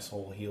the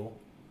asshole heel,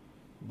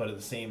 but at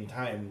the same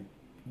time,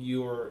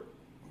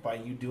 by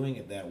you doing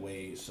it that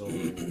way, so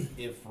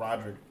if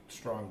Roderick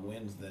Strong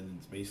wins, then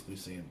it's basically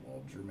saying,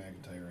 well, Drew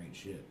McIntyre ain't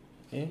shit.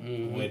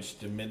 Mm-hmm. Which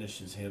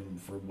diminishes him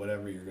for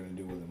whatever you're going to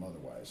do with him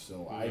otherwise.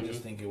 So I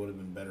just think it would have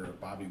been better if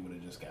Bobby would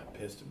have just got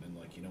pissed and been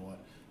like, you know what,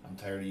 I'm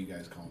tired of you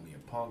guys calling me a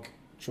punk.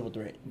 Triple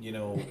threat.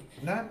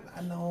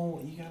 I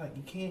know you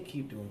can't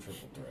keep doing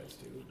triple threats,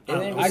 dude.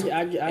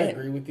 I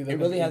agree with you. It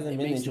really hasn't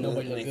been makes into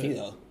nobody look NXT good.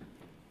 though.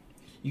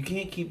 You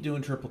can't keep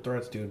doing triple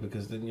threats, dude,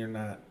 because then you're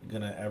not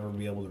gonna ever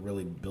be able to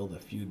really build a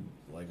feud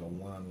like a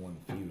one-on-one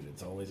feud.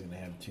 It's always gonna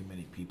have too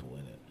many people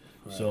in it.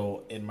 Right.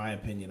 So, in my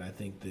opinion, I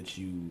think that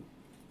you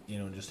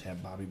just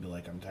have Bobby be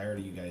like, I'm tired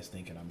of you guys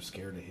thinking I'm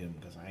scared of him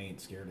because I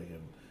ain't scared of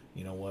him.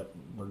 You know what?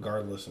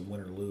 Regardless of win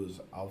or lose,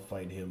 I'll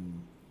fight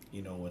him.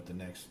 At the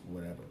next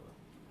whatever.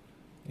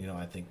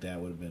 I think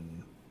that would have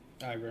been.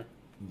 I agree.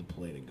 The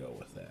play to go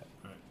with that.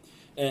 Right.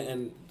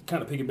 And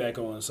kind of piggyback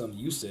on something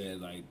you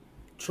said, like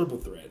triple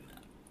threat.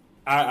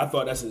 I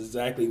thought that's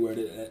exactly where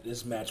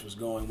this match was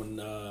going when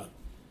you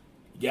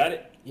got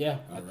it? Yeah.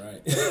 All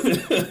right.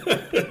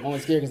 I'm only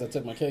scared because I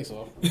took my case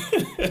off.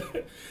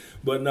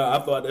 But no, I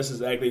thought that's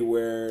exactly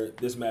where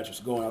this match was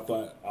going. I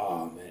thought,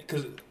 oh, man.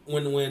 Because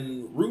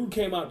when Rude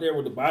came out there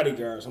with the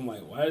bodyguards, I'm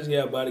like, why does he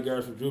have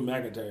bodyguards for Drew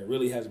McIntyre? It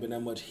really hasn't been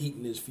that much heat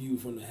in this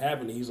feud from the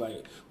happening. He's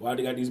like, why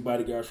they got these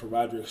bodyguards for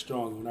Roderick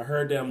Strong? And when I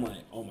heard that, I'm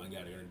like, oh, my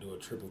God, they're going to do a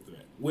triple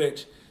threat.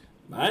 Which,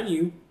 mind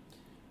you,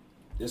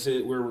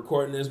 we're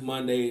recording this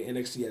Monday.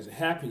 NXT hasn't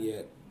happened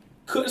yet.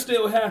 Could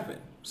still happen.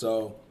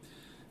 So,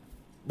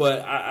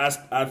 but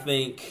I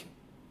think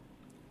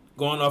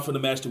going off of the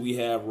match that we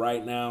have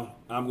right now,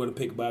 I'm going to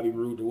pick Bobby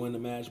Roode to win the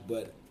match.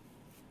 But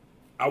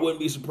I wouldn't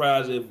be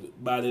surprised if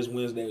by this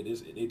Wednesday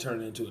they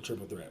turn it into a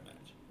triple threat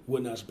match.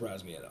 Would not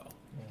surprise me at all.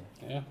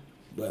 Yeah.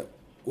 But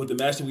with the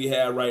match that we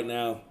have right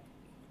now,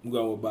 I'm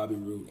going with Bobby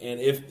Roode.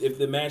 And if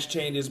the match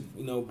changes,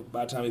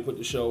 by the time we put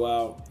the show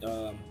out,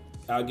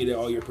 I'll get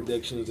all your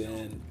predictions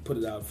and put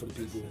it out for the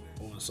people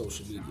on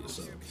social media.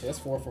 So that's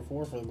 4 for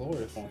 4 for the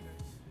glorious one.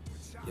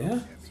 Yeah,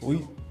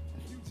 sweet.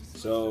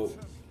 So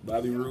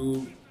Bobby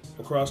Roode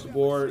across the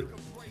board.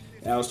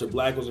 Aleister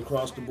Black was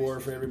across the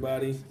board for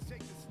everybody.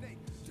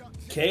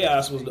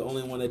 Chaos was the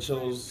only one that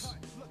chose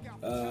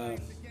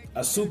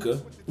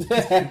Asuka.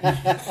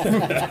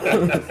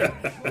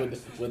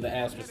 with the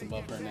asterisk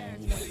above her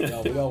name. We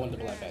all went to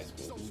Black High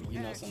School.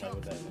 Somebody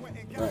with that name.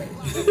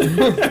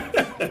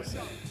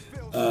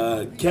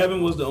 Right.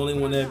 Kevin was the only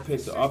one that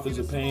picked the Authors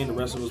of Pain. The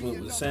rest of us went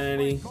with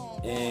Sanity.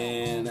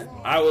 And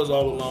I was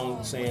all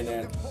along saying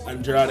that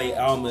Andrade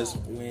Almas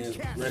wins.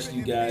 The rest of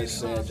you guys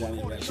said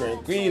Johnny Wrestler.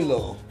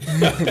 Greenlow.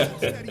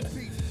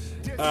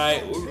 All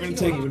right, we're going to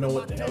take... I don't even know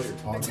what the hell you're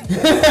talking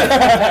about.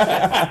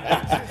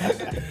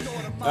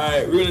 All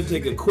right, we're going to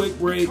take a quick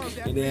break,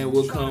 and then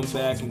we'll come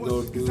back and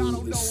go do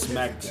the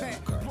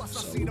SmackDown card.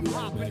 So we'll be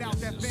right back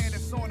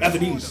after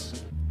these.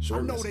 Sure.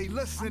 I know they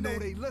listening,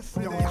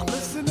 y'all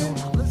listening,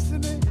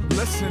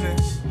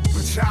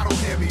 but y'all don't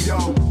hear me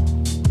though.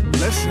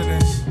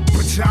 Listening,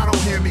 but y'all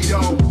don't hear me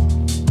though.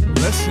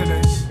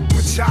 Listening,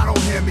 but y'all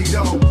don't hear me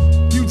though.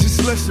 You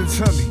just listen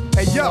to me.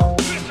 Hey yo,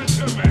 listen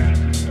to me.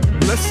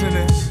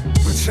 Listening,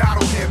 but y'all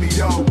don't hear me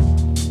though.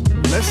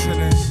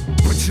 Listening,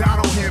 but y'all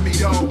don't hear me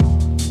though.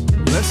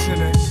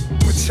 Listening,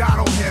 but y'all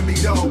don't hear me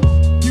though.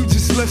 You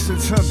just listen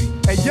to me.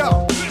 Hey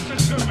yo.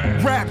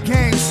 Rap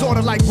game,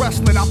 sorta like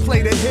wrestling. I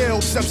play the hill,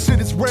 except shit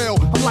is real.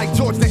 I'm like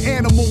George the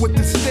Animal with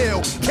the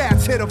steel.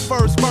 Cats hit the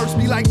first verse,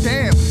 be like,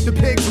 damn, the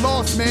pig's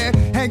lost, man.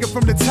 Hanging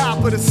from the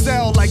top of the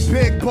cell like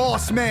Big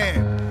Boss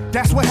Man.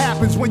 That's what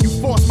happens when you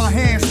force my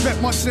hand. Spent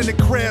months in the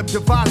crib,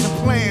 devising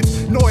plans.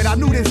 Noid, I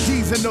knew this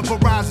G's in the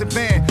Verizon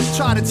van.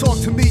 Try to talk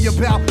to me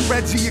about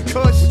Reggie and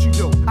Kush. What you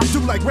do? I do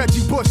like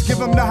Reggie Bush, give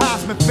him the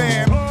Heisman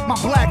fam. My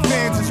black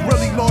fans is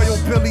really loyal,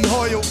 Billy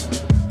Hoyle.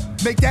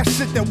 Make that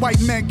shit that white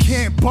men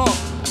can't bump.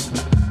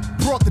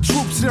 Brought the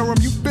troop serum,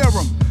 you fear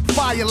him.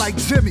 Fire like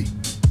Jimmy.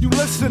 You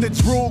listen to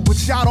Drew, but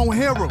y'all don't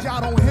hear him.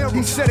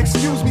 He said,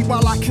 excuse me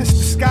while I kiss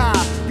the sky.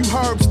 You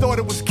herbs thought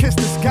it was kiss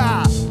the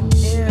sky.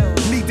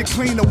 Need to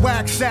clean the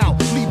wax out,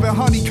 leaving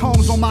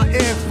honeycombs on my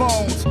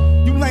earphones.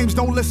 You lames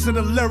don't listen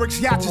to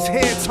lyrics, y'all just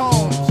hear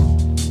tones.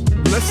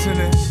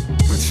 Listening,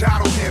 but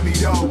y'all don't hear me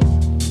though.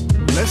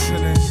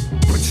 Listening,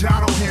 but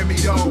y'all don't hear me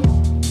though.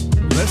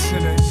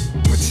 Listening,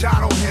 but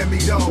y'all don't hear me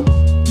though.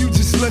 You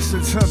just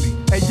listen to me.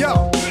 Hey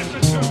yo,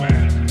 listen to me.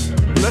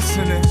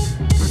 Listening,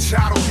 but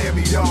y'all don't hear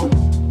me though.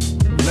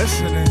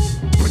 Listening,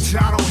 but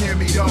y'all don't hear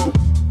me though.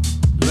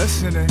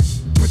 Listening,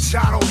 but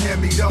y'all don't hear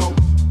me though.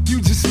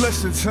 You just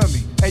listen to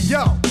me. Hey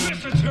yo,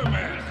 listen to me.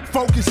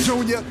 Focus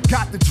Junior,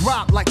 got the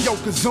drop like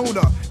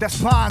Yokozuna. That's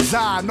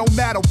bonsai, no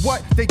matter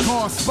what, they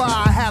gon'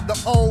 spy. Have the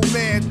old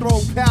man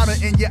throw powder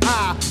in your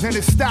eye. Then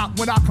it stop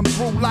when I come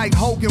through like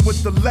Hogan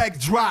with the leg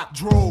drop.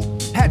 Drew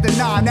had the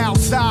 9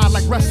 outside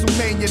like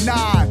WrestleMania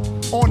 9.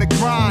 On the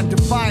grind,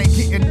 defying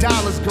getting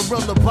dollars.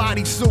 Gorilla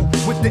bodysuit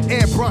with the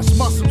airbrush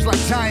muscles like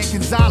Giant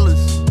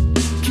Gonzalez.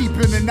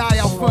 Keeping an eye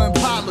out for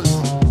impalas.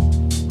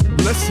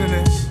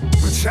 Listening,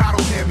 but y'all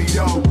don't hear me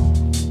though.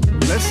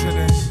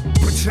 Listening,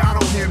 but y'all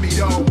don't hear me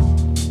though.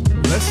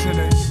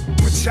 Listening,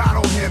 but y'all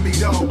don't hear me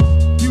though.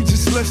 You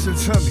just listen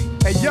to me.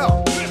 Hey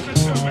yo, listen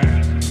to me.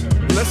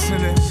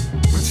 Listening,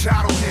 but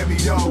y'all don't hear me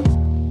though.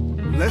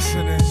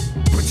 Listening,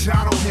 but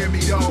y'all don't hear me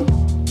though.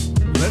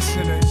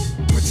 Listening,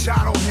 but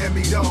y'all don't hear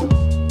me though.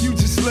 You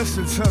just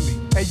listen to me.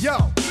 Hey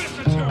yo,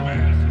 listen to me.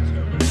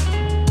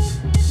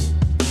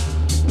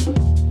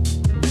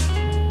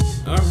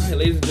 All right,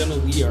 ladies and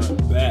gentlemen, we are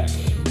back.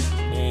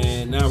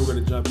 And now we're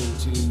going to jump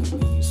into the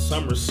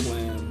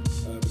SummerSlam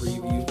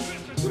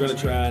preview. We're going to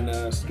try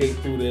and skate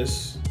through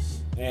this.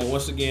 And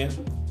once again,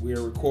 we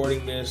are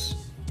recording this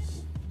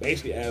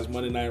basically as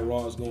Monday Night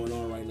Raw is going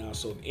on right now.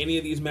 So if any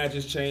of these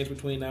matches change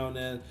between now and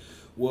then,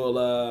 we'll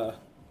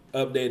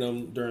update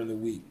them during the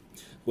week.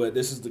 But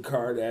this is the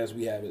card as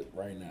we have it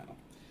right now.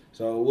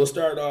 So we'll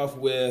start off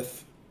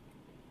with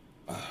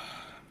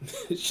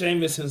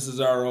Sheamus and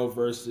Cesaro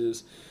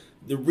versus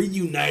the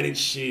Reunited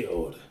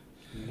Shield.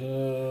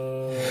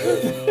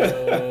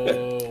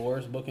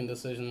 Worst booking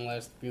decision in the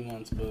last few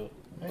months, boo.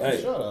 Man,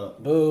 shut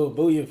up.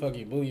 Boo you, fuck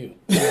you, boo you.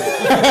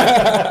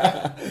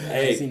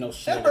 Hey, see no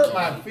shit. That hurt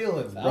my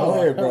feelings, bro. Go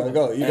ahead, bro.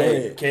 Go. You go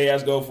ahead.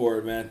 Chaos, go for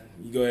it, man.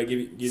 You go ahead,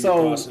 give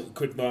your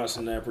quick thoughts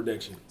on that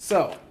prediction.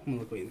 So, I'm gonna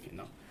look what you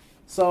know.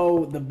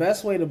 So, the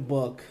best way to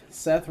book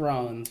Seth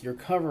Rollins, your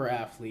cover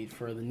athlete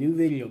for the new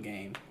video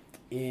game,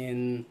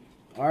 in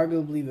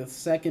arguably the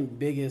second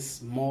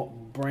biggest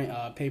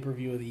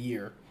pay-per-view of the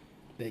year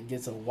that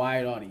gets a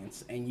wide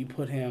audience, and you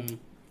put him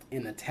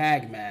in a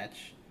tag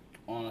match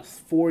on a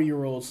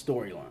 4-year-old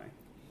storyline.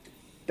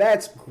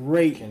 That's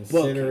great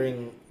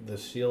Considering booking. the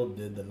Shield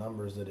did the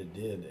numbers that it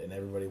did, and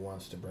everybody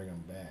wants to bring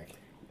them back.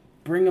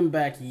 Bring him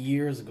back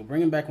years ago.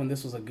 Bring him back when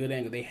this was a good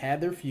angle. They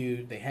had their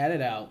feud. They had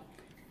it out.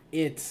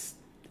 It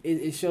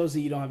shows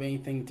that you don't have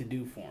anything to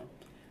do for him.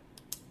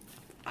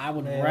 I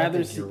would rather I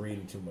think see. you're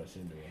reading too much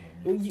into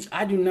it.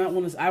 I do not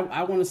want to.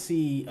 I want to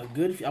see a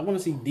good. I want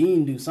to see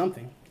Dean do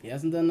something. He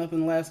hasn't done nothing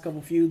in the last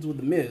couple feuds with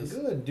the Miz.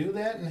 Good, do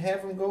that and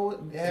have him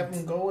go. Have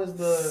him go as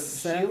the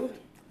Shield.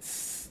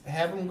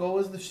 Have him go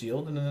as the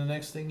Shield, and then the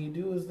next thing you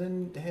do is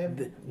then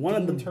have one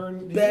of the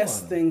turn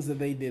best things that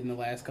they did in the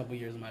last couple of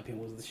years, in my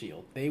opinion, was the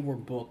Shield. They were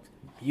booked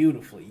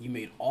beautifully. You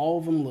made all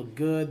of them look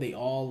good. They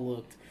all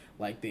looked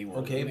like they were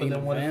okay. But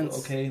then what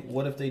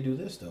if they do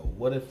this though?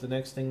 What if the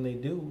next thing they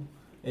do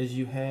is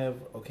you have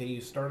you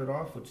started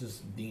off with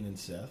just Dean and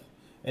Seth,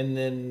 and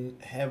then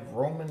have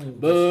Roman just start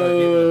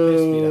getting the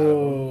piss beat out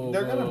of him.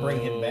 They're gonna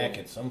bring him back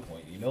at some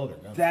point. You know they're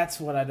gonna. That's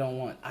what I don't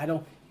want.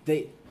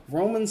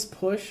 Roman's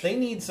push. They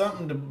need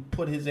something to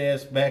put his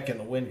ass back in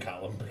the win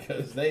column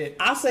because they.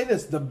 I'll say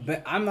this: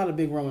 I'm not a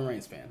big Roman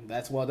Reigns fan.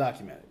 That's well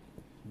documented.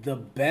 The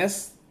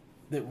best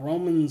that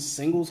Roman's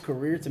singles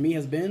career to me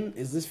has been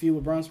is this feud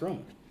with Braun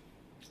Strowman.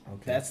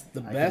 Okay. That's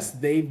the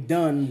best they've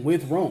done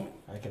with Roman.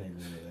 I can agree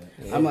with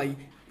that. Yeah.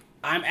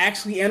 I'm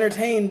actually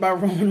entertained by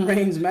Roman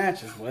Reigns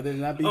matches, whether it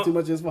not be too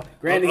much his fault.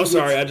 I'm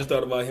sorry, I just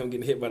thought about him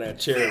getting hit by that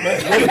chair.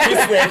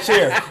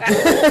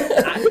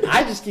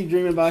 I just keep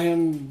dreaming about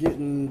him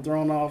getting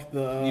thrown off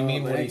the. You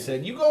mean when he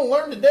said, "You gonna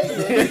learn today,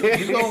 man.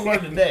 You gonna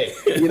learn today."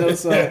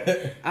 So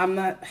I'm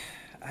not.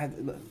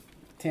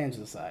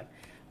 Tangent aside,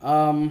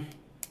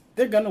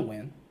 they're gonna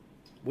win.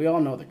 We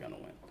all know they're gonna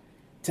win.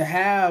 To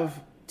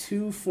have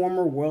two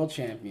former world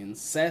champions,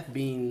 Seth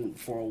being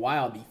for a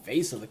while the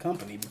face of the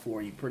company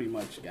before he pretty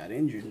much got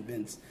injured and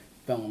Vince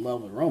fell in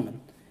love with Roman.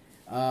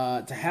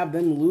 To have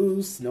them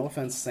lose, no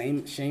offense,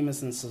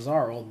 Sheamus and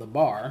Cesaro, the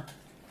Bar,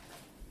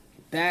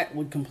 that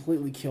would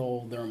completely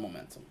kill their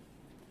momentum.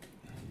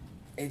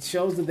 It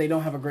shows that they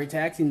don't have a great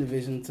tag team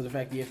division to the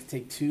fact that you have to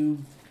take two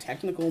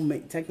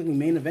technically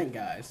main event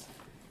guys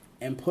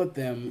and put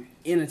them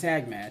in a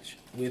tag match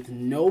with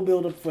no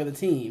build-up for the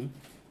team.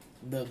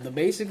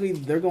 Basically,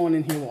 they're going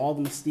in here with all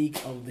the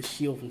mystique of the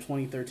Shield from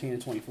 2013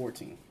 and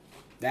 2014.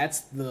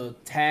 That's the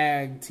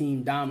tag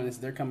team dominance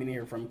they're coming in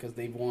here from because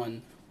they've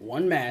won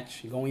one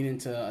match going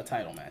into a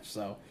title match.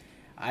 So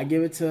I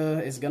give it to,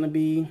 it's going to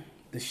be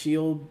the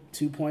Shield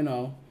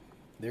 2.0.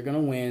 They're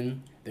going to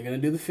win. They're going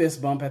to do the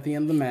fist bump at the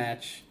end of the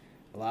match.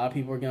 A lot of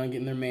people are going to get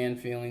in their man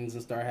feelings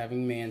and start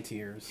having man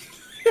tears.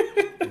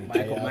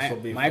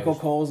 Michael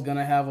Cole's going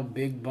to have a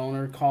big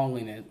boner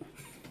calling it.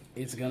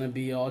 It's going to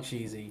be all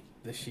cheesy.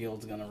 The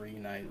Shield's gonna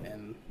reunite,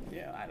 and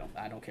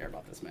I don't care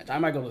about this match. I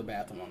might go to the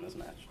bathroom on this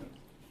match.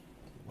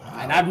 Wow.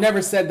 And I've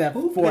never said that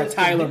for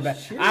Tyler.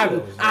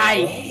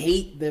 I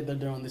hate that they're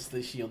doing this to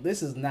the Shield.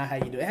 This is not how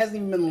you do it. It hasn't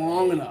even been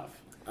long enough.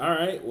 All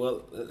right,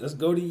 well, let's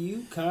go to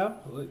you, Kyle.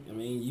 I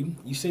mean,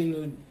 you seem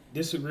to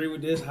disagree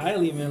with this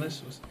highly, man.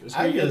 Let's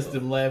I just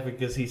am laughing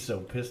because he's so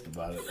pissed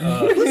about it.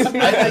 I just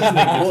think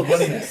it's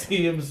funny to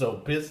see him so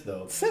pissed,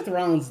 though. Seth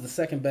Rollins is the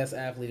second best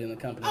athlete in the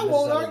company. I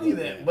won't argue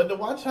that, but to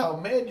watch how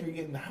mad you're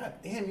getting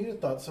hot, damn, you'd have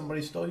thought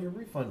somebody stole your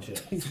refund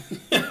check.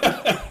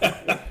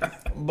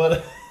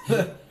 But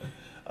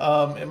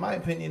in my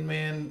opinion,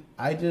 man,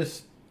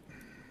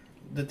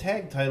 the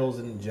tag titles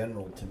in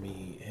general to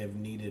me have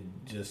needed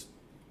just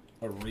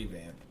a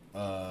revamp.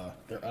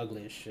 They're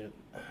ugly as shit.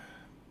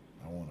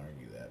 I won't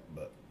argue that,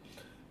 but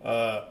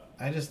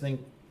I just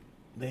think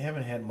they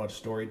haven't had much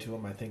story to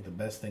them. I think the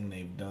best thing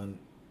they've done,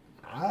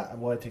 I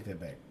take that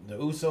back. The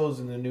Usos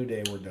and the New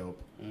Day were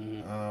dope,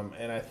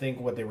 and I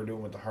think what they were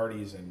doing with the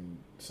Hardys and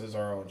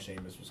Cesaro and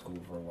Sheamus was cool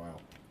for a while.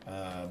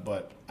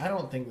 But I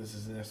don't think this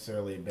is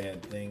necessarily a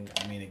bad thing.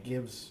 I mean, it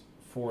gives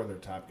 4 of their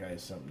top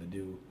guys something to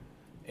do,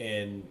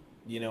 and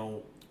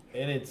and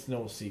it's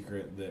no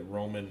secret that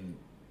Roman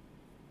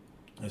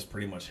is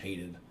pretty much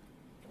hated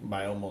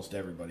by almost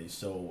everybody.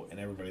 So, and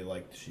everybody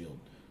liked the Shield.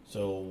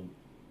 So,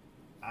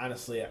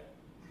 honestly,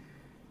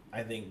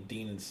 I think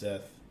Dean and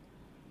Seth,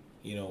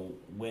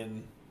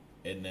 win,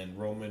 and then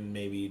Roman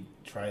maybe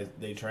try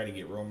to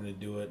get Roman to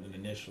do it, and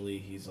initially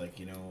he's like,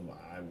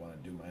 I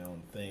want to do my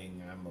own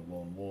thing. I'm a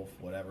lone wolf,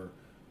 whatever,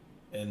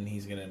 and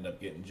he's gonna end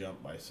up getting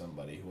jumped by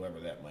somebody, whoever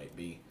that might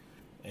be,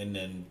 and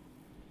then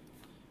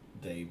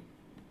they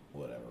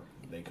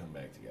come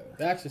back together.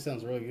 That actually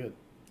sounds really good.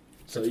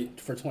 So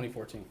for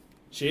 2014.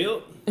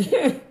 Shield?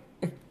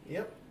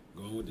 Yep.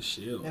 Going with the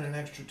Shield. And an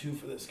extra 2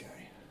 for this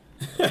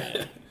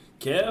guy.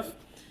 Kev?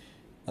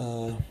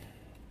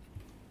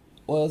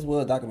 Well, it's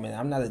well documented.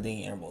 I'm not a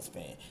Dean Ambrose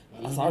fan.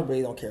 So I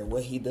really don't care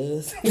what he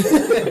does.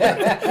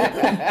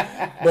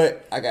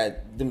 But I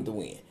got them to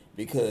win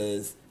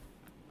because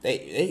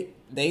they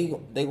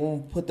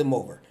gonna put them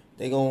over.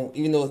 They gonna,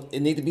 even though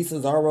it need to be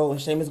Cesaro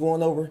and Sheamus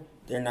going over,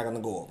 they're not gonna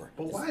go over.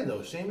 But why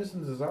though? Sheamus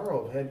and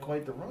Cesaro have had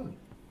quite the run.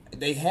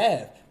 They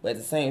have, but at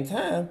the same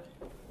time,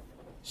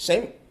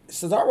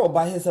 Cesaro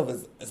by himself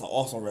is an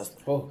awesome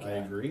wrestler. Oh, God. I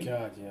agree.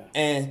 God, yeah.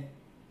 And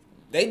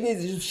they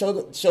need to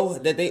just show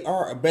that they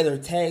are a better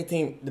tag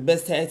team, the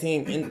best tag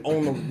team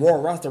on the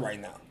Raw roster right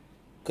now.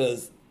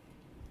 Because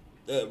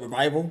the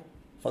Revival,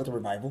 fuck the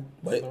Revival.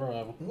 But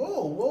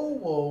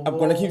Whoa. I'm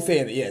going to keep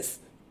saying it, yes.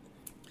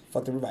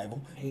 Fuck the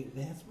Revival. Hey,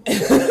 that's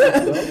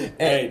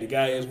Hey, the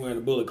guy is wearing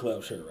a Bullet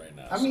Club shirt right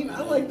now. I mean,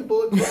 I like the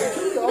Bullet Club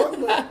too, dog,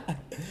 but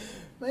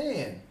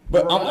man.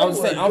 But I'm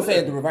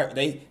saying the Revival,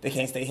 they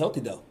can't stay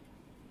healthy though.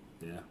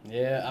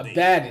 Yeah,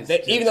 that is.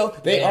 Even though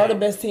they are the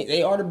best team,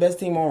 they are the best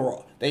team on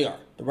Raw. They are.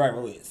 The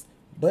Revival is,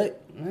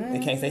 but they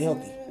can't stay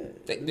healthy.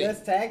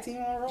 Best tag team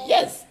on Raw.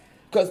 Yes,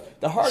 because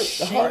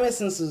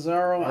Sheamus and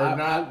Cesaro are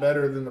not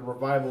better than the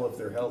Revival if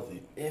they're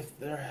healthy. If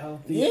they're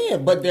healthy. Yeah,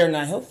 but they're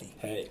not healthy.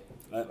 Hey,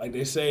 like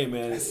they say,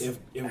 man, if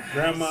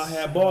Grandma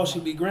had balls,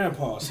 she'd be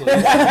Grandpa. So.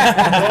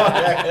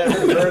 I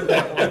haven't heard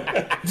that one.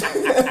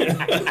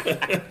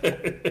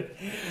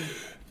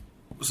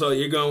 So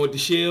you're going with the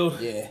Shield?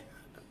 Yeah.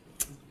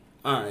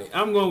 All right,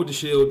 I'm going with the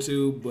Shield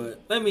too,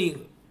 but let me.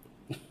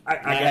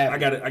 I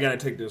gotta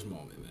take this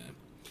moment, man.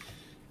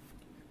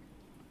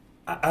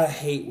 I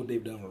hate what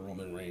they've done with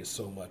Roman Reigns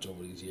so much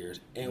over these years,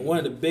 and one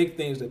of the big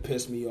things that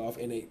pissed me off,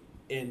 and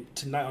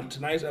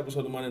tonight's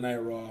episode of Monday Night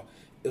Raw,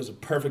 it was a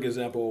perfect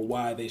example of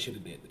why they should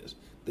have did this.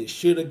 They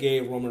should have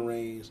gave Roman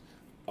Reigns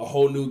a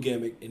whole new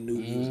gimmick and new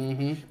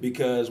music,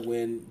 because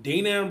when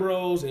Dean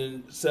Ambrose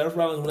and Seth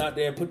Rollins went out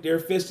there and put their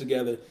fists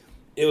together,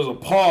 it was a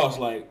pause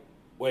like,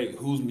 wait,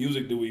 whose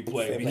music do we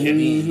play?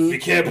 We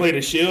can't play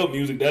the Shield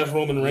music. That's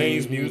Roman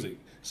Reigns' music.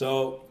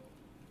 So,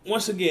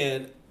 once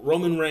again,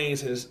 Roman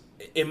Reigns has,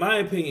 in my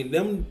opinion,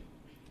 them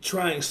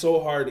trying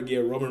so hard to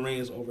get Roman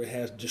Reigns over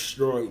has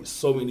destroyed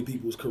so many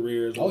people's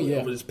careers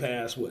over this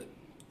past,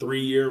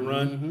 3-year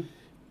run.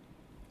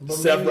 But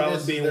Seth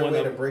Rollins being one way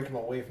of to break him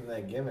away from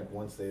that gimmick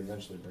once they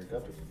eventually break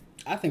up again.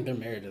 I think they're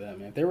married to that,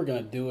 man. If they were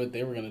going to do it,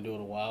 they were going to do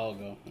it a while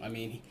ago. I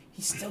mean,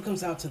 he still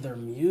comes out to their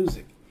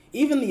music.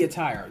 Even the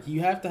attire, he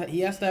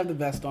has to have the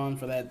vest on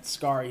for that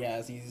scar he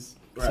has. He's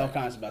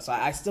self-conscious about. So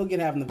I still get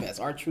having the vest.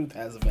 R-Truth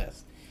has a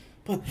vest,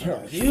 but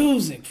the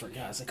music, for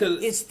God's sake,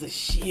 it's the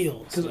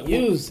Shield's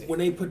music. When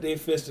they put their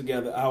fists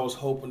together, I was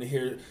hoping to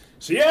hear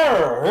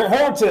Sierra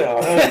Hotel.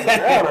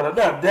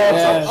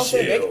 I'm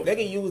saying they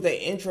can use that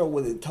intro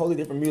with a totally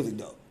different music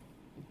though.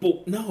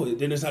 But no,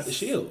 then it's not the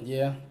Shield.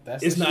 Yeah,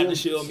 it's not the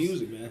Shield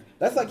music, man.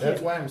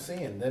 That's why I'm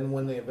saying. Then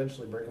when they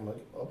eventually break them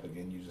up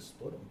again, you just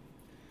split them.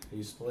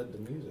 You split the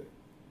music.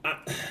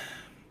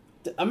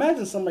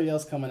 Imagine somebody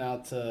else coming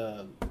out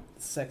to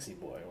Sexy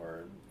Boy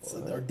or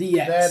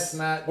DX. That's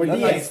not. Or that's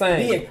DX. not the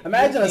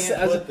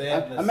same.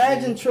 DX.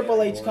 Imagine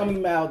Triple H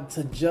coming out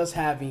to just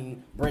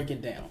having Break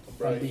It Down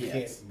from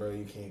DX.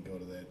 You can't go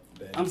to that.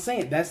 I'm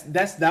saying that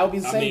would be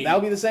the same. That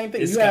would be the same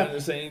thing. It's you have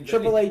the same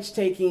Triple thing. H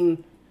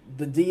taking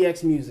the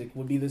DX music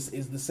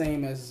is the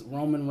same as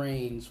Roman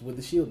Reigns with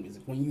the Shield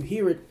music. When you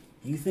hear it,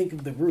 you think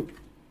of the group.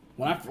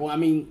 In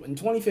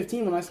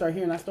 2015, when I start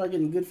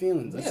getting good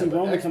feelings. I see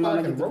Roman come out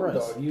and get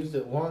depressed. Dog used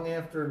it long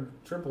after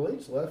Triple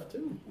H left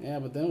too. Yeah,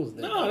 but then was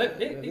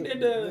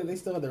they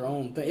still had their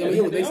own thing. Yeah,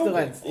 They still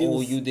had.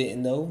 You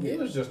didn't know? It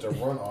was just a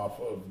runoff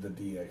of the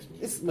DX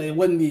music. It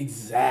wasn't the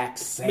exact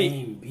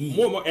same beat.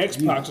 More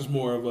X-Pac was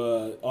more of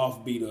a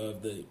offbeat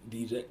of the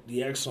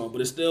DX song,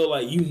 but it's still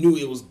like you knew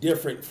it was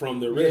different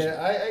from the original.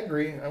 Yeah, I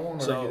agree. I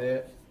won't argue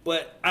that.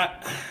 But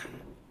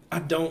I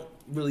don't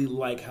really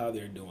like how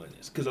they're doing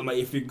this, because I'm like,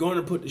 if you're going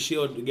to put the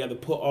Shield together,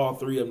 put all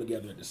three of them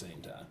together at the same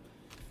time.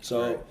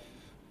 So,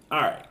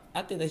 all right.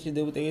 I think they should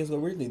do what they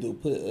originally do.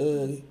 Put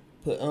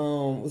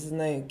what's his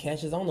name?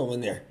 Cassius Ohno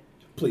in there.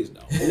 Please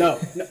don't. No.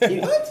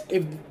 What?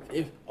 If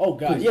oh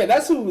god, Please. yeah,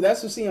 that's who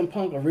CM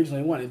Punk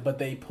originally wanted, but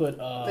they put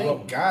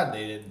Thank God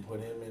they didn't put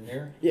him in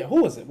there. Yeah,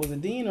 who was it? Was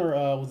it Dean or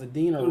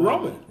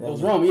Roman? It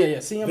was Roman. Yeah.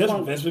 CM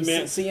Punk.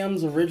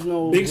 CM's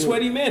original big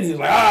sweaty man. He was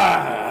like,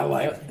 I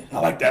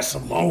like that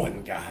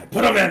Samoan guy.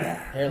 Put him in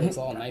there. Hair looks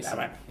all nice.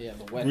 Yeah,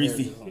 the wet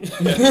Greasy.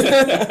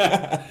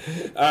 hair.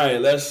 All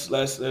right,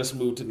 let's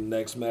move to the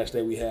next match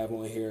that we have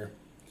on here.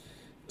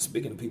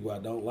 Speaking of people I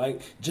don't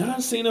like,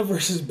 John Cena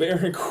versus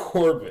Baron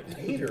Corbin.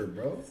 Hater,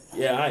 bro.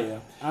 Yeah, I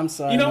am. I'm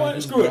sorry. You know man,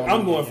 what? Screw it.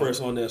 I'm going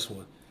first on this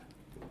one.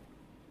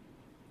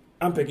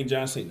 I'm picking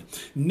John Cena.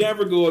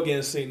 Never go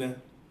against Cena.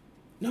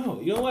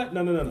 No, you know what?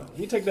 No. Let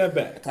me take that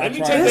back. Let me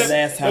take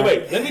that. No,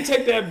 wait. Let me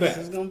take that back.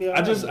 This is gonna be all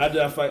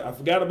I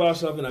forgot about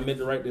something. I meant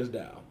to write this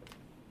down.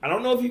 I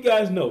don't know if you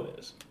guys know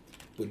this,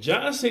 but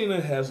John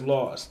Cena has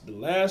lost the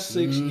last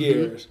 6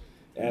 years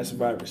at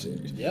Survivor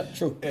Series. Yep.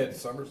 True. At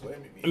SummerSlam, you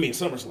mean? I mean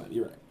SummerSlam.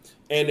 You're right.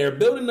 And they're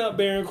building up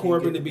Baron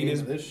Corbin to be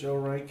this show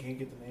right. Can't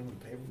get the name of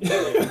the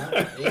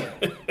paper.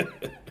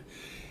 Damn.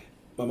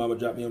 My mama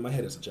dropped me on my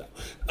head as a child.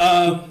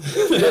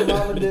 His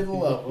mama didn't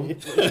love him.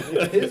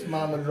 His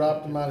mama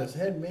dropped him on his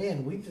head.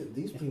 Man,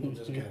 these people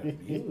just got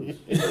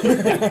abused.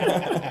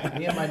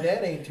 Me and my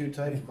dad ain't too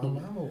tight, but my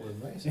mama was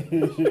nice.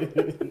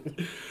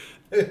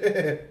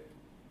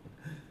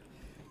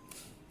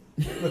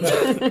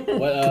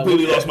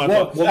 Completely lost my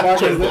thought. What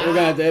mark is this? We're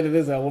gonna have to edit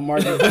this out. What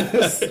mark is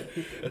this?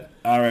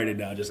 All righty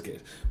now, just in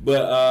case.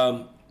 But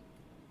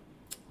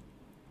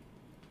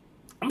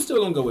I'm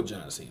still gonna go with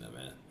John Cena,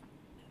 man.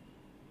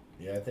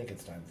 Yeah, I think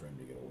it's time for him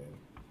to get a win.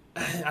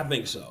 I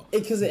think so.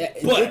 Because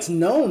it's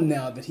known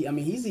now that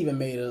he's even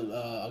made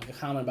a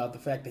comment about the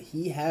fact that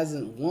he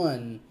hasn't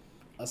won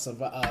a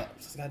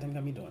goddamn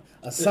got me doing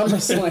a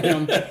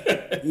SummerSlam.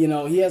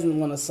 He hasn't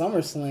won a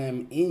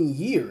SummerSlam in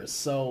years.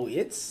 So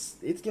it's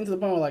getting to the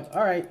point where like,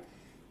 all right,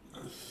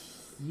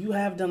 you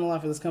have done a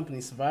lot for this company.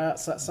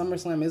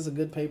 SummerSlam is a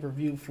good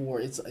pay-per-view for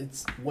it's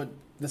what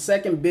the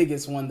second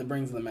biggest one that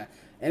brings the match.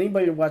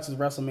 Anybody that watches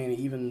WrestleMania,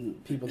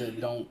 even people that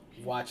don't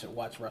watch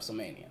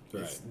WrestleMania.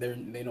 Right.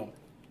 They know.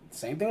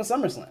 Same thing with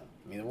SummerSlam.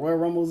 I mean, the Royal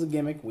Rumble is a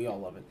gimmick. We all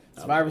love it.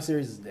 Survivor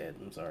Series is dead.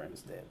 I'm sorry,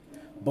 it's dead.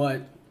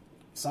 But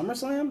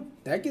SummerSlam,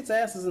 that gets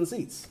asses in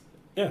seats.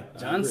 Yeah.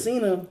 John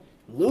Cena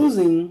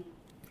losing,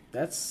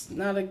 it's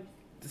not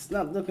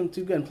looking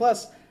too good. And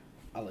plus,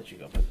 I'll let you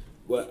go.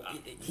 Well,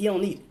 he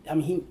don't need it. I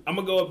mean, I'm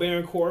gonna go with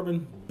Baron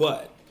Corbin,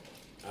 but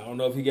I don't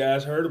know if you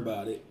guys heard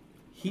about it.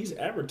 He's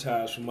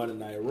advertised for Monday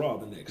Night Raw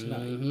the next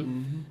night.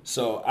 Mm-hmm.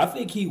 So I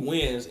think he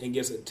wins and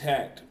gets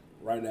attacked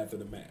right after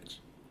the match.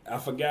 I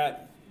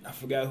forgot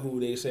who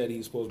they said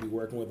he's supposed to be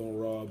working with on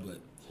Raw, but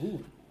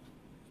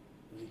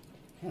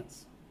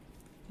yes.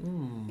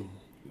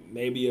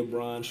 Maybe a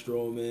Braun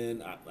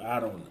Strowman. I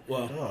don't know.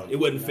 Well, it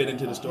wouldn't fit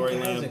into the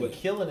storyline, but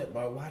killing it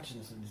by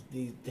watching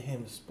these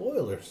damn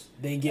spoilers.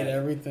 They get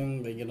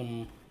everything. They get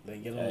them.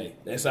 Hey,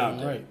 that's out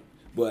there. Right.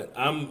 But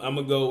I'm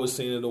gonna go with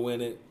Cena to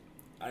win it.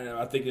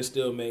 I think it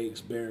still makes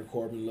Baron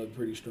Corbin look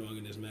pretty strong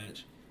in this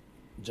match.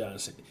 John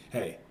Cena.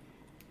 Hey,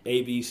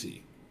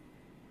 ABC.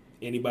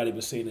 Anybody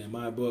but Cena in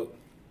my book,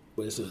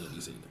 but it's still gonna be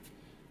Cena.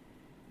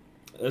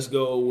 Let's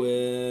go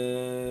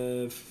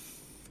with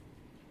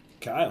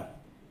Kyle.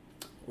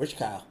 Which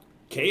Kyle?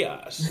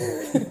 Chaos.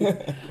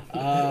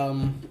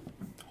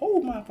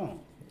 Hold my phone.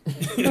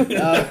 He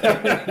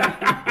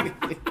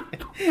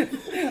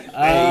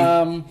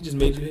just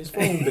made you his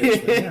phone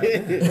bitch.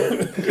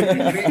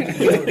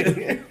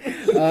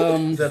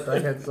 Except I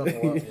had something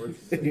a lot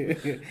worse to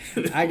say.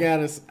 I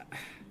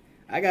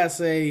gotta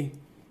say,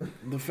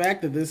 the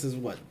fact that this is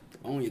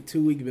only a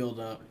 2-week build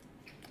up.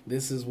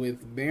 This is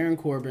with Baron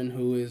Corbin,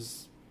 who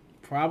is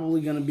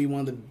probably going to be one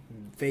of the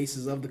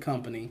faces of the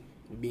company,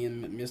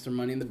 being Mr.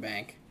 Money in the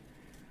Bank.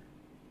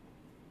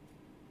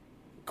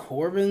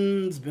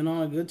 Corbin's been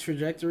on a good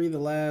trajectory the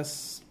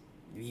last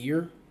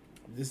year.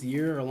 This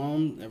year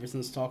alone, ever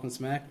since Talking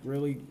Smack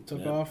really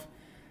took off.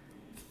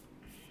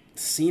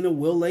 Cena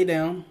will lay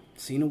down.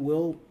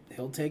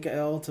 He'll take a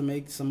L to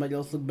make somebody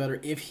else look better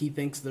if he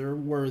thinks they're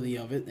worthy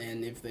of it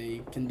and if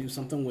they can do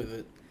something with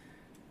it.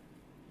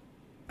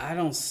 I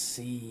don't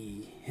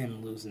see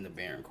him losing to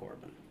Baron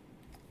Corbin.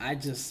 I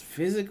just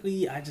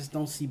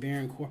don't see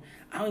Baron Corbin.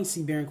 I don't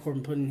see Baron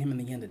Corbin putting him in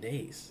the end of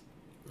days.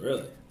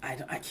 Really?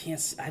 I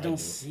can't. I don't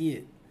see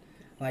it.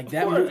 Like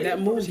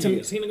that move to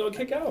me. Cena gonna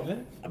kick out,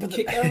 man. But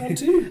kick out on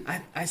too.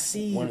 I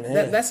see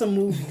that's a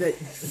move that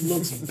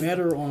looks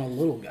better on a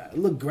little guy. It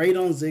looked great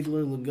on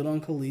Ziggler. Looked good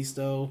on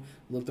Kalisto.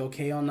 Looked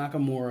okay on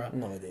Nakamura.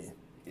 No, it didn't.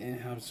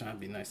 And I was trying to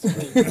be nice to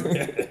him.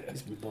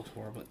 It's been both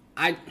for, but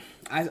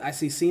I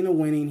see Cena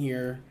winning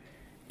here,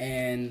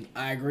 and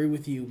I agree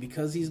with you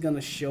because he's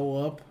gonna show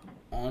up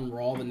on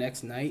Raw the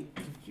next night.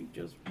 You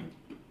just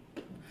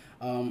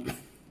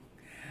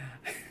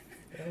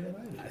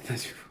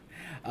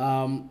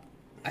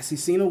I see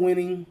Cena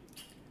winning.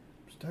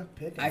 Stop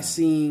picking.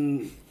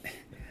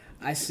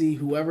 I see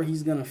whoever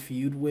he's gonna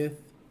feud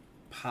with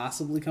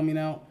possibly coming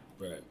out.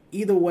 Right.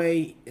 Either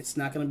way, it's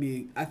not going to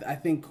be... I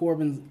think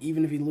Corbin,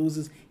 even if he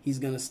loses, he's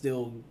going to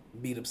still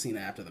beat up Cena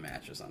after the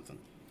match or something.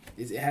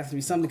 It has to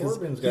be something because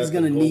he's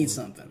going to need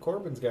something.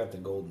 Corbin's got the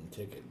golden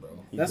ticket, bro.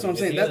 That's what I'm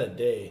saying. At the end of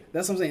the day.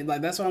 That's what I'm saying.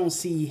 Like, that's why I don't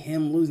see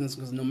him losing this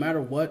because no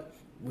matter what,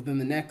 within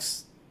the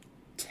next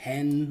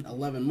 10,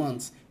 11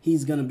 months,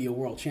 he's going to be a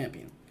world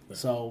champion. Right.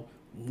 So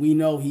we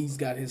know he's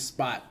got his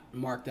spot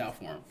marked out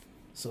for him.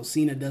 So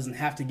Cena doesn't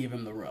have to give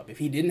him the rub. If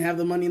he didn't have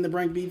the Money in the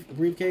Bank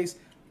briefcase...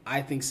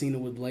 I think Cena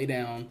would lay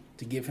down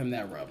to give him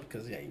that rub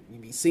because you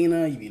beat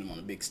Cena, you beat him on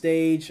a big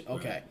stage.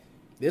 Okay, Right.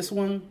 This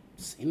one,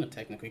 Cena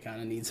technically kind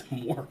of needs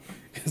him more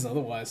because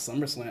otherwise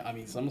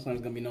SummerSlam's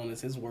going to be known as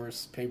his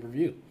worst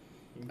pay-per-view.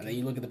 And then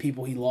you look at the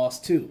people he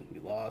lost to. He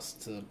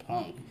lost to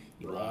Punk.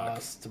 He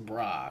lost to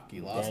Brock.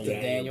 He lost to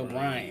Daniel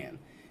Bryan.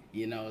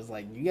 You know, it's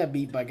like you got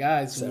beat by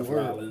guys who Seth were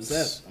Rollins.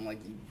 Seth. I'm like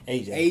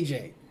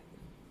AJ.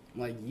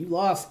 I'm like, you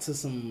lost to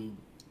some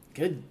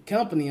good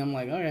company. I'm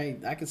like, all right,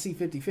 I can see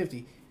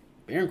 50-50.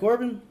 Baron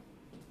Corbin?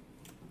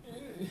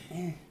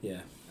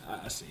 Yeah,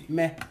 I see.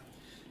 Meh.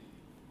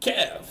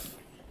 Kev,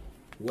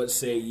 what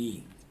say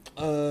ye?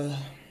 I'm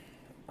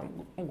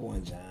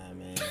going John,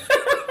 man.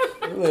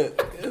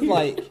 Look, it's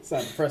like, It's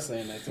not depressed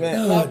saying that. Too.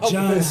 man,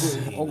 John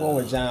I'm going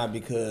with John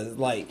because,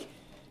 like,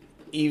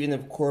 even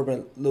if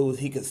Corbin lose,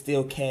 he could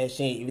still cash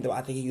in. Even though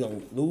I think he's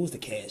gonna lose the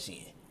cash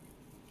in.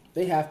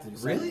 They have to do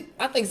something. Really?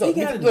 I think so.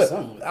 He gotta do Look,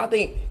 something with I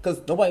think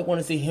because nobody want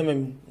to see him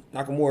and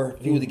Nakamura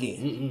feud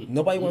again.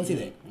 Nobody want to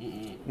see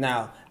that.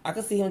 Now, I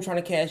can see him trying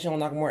to cash in on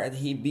Nakamura after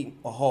he beat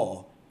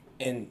Mahal,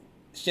 and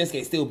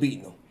Shinsuke still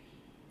beating him.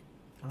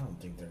 I don't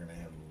think they're gonna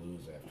have him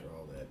lose after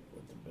all that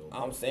with the build.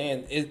 I'm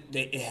saying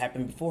it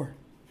happened before.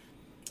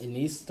 It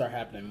needs to start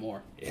happening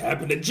more. It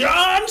happened to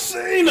John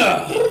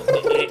Cena.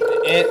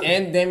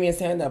 and Damian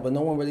Sandow, but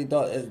no one really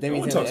thought No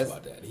Damian one Sandow. talks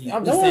about that.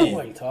 I'm No just one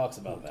saying. talks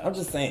about that. I'm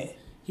just saying.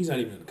 He's not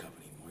even in the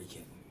company anymore. He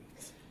can't.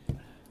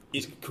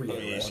 He's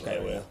creative wrestler.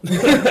 Okay, well.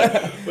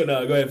 But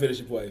no, go ahead and finish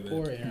your point, man.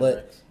 Poor Aaron But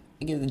Rex.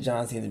 I give it to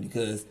John Cena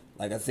because,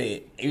 like I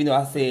said, even though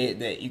I said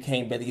that you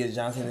can't bet against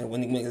John Cena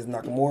winning against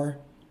Nakamura,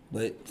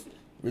 but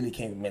really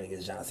can't bet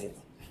against John Cena.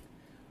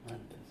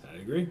 I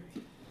agree.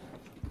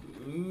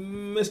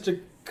 Mr.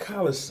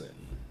 Collison,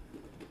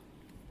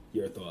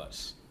 your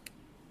thoughts?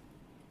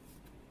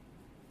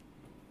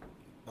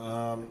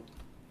 I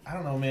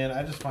don't know, man.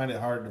 I just find it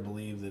hard to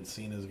believe that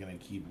Cena's going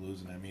to keep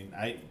losing. I mean,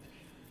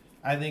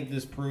 I think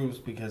this proves,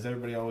 because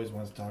everybody always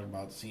wants to talk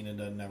about Cena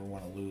doesn't ever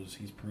want to lose.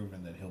 He's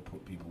proven that he'll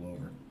put people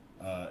over.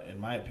 In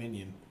my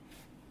opinion,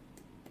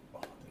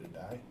 did it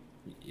die?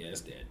 Yeah,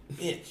 it's dead.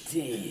 It's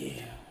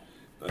dead.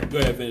 Go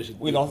ahead and finish it.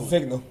 We lost the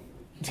signal.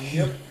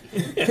 Yep.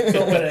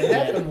 So what had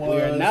happened was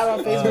We are not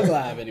on Facebook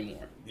Live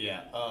anymore.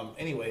 Yeah.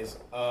 Anyways,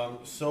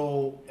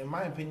 so in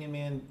my opinion,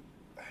 man,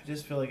 I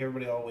just feel like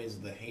everybody always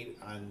the hate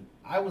on.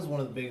 I was one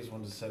of the biggest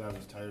ones that said I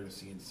was tired of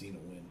seeing Cena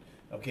win.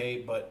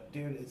 Okay, but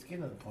dude, it's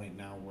getting to the point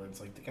now where it's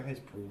like the guy's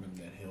proven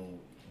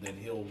that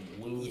he'll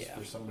lose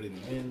for somebody to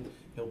win.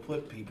 He'll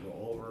put people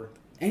over.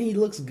 And he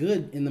looks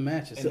good in the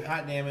matches. And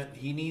hot damn it,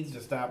 he needs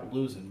to stop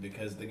losing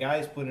because the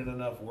guy's put in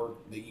enough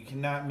work that you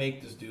cannot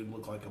make this dude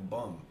look like a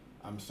bum.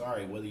 I'm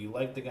sorry, whether you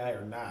like the guy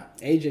or not.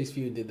 AJ's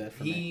feud did that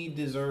for me. He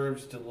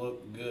deserves to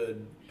look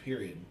good,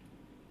 period.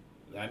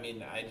 I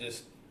mean,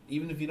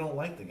 even if you don't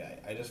like the guy,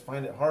 I just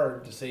find it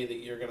hard to say that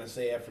you're going to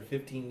say after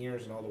 15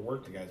 years and all the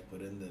work the guy's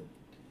put in that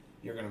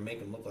you're going to make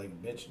him look like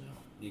a bitch now.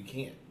 You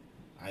can't.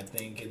 I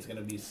think it's going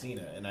to be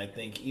Cena. And I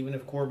think even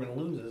if Corbin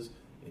loses,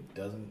 it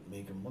doesn't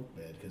make him look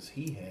bad because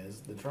he has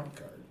the trump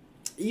card.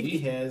 He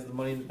has the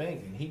money in the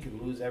bank, and he could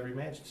lose every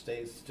match and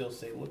still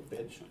say, look,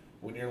 bitch,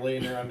 when you're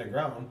laying there on the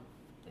ground.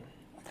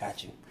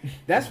 Got you.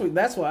 That's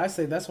why I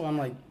say that's why I'm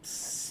like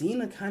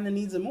Cena kind of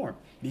needs it more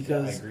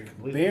because I agree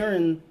completely.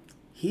 Baron,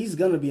 he's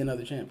gonna be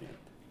another champion.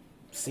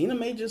 Cena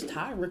may just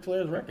tie Ric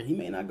Flair's record. He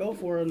may not go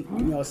for I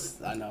know.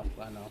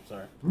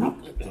 Sorry.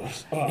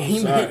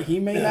 He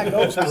may not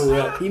go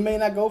for he may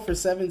not go for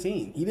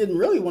 17. He didn't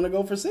really want to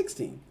go for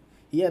 16.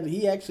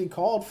 He actually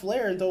called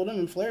Flair and told him,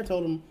 and Flair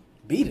told him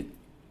beat it.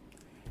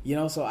 You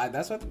know, so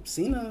that's what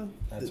Cena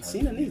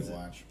needs it.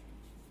 Watch.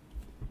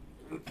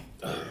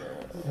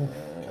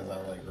 Because I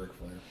like Ric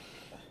Flair.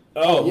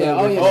 Oh,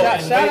 yeah.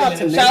 Shout out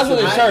to Shout out to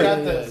the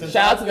Nature. shirt.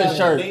 Shout out to the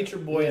shirt. Nature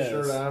Boy Yes.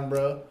 shirt on,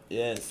 bro.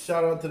 Yes.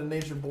 Shout out to the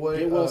Nature Boy.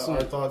 Get well soon.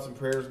 Our thoughts and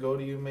prayers go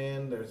to you,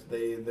 man.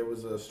 There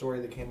was a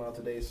story that came out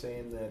today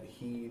saying that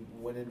he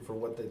went in for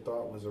what they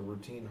thought was a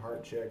routine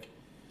heart check,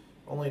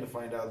 only to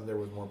find out that there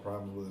was more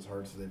problems with his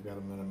heart, so they've got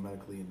him in a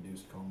medically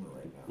induced coma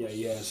right now. Yeah,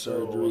 he has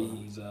surgery.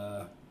 He's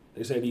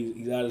they said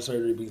he's out of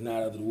surgery, but he's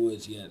not out of the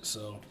woods yet.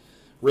 So,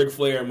 Ric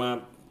Flair, my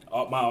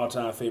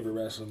all-time favorite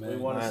wrestler, man. We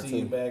want to Mine see too.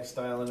 you back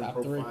styling and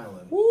Top three.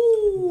 profiling.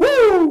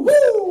 Woo!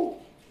 Woo!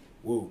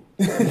 Woo.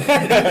 Bastard.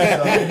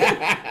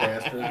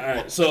 All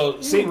right, so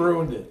He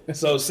ruined it.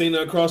 So Cena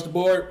across the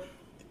board.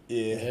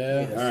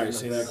 Yeah. All right,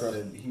 see that across.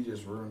 He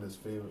just ruined his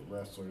favorite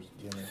wrestler's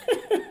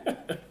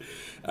gimmick.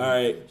 All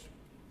right.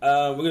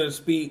 We're gonna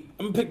speed.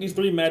 I'm gonna pick these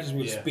three matches. We're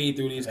gonna Yeah. speed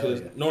through these Hell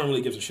because yeah. no one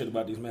really gives a shit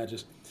about these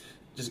matches.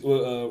 Just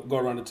go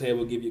around the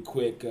table, give you a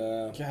quick,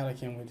 God, I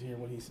can't wait to hear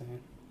what he's saying.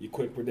 your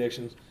quick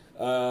predictions.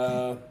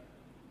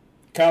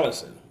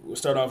 Collison, we'll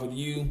start off with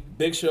you,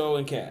 Big Show,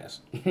 and Cass.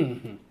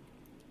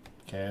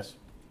 Cass.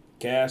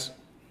 Cass,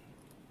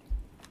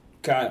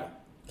 Kyle,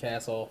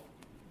 Castle.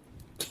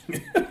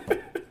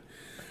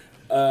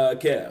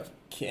 Kev.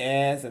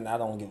 Cass, and I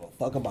don't give a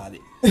fuck about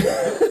it.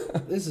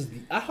 This is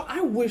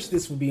I wish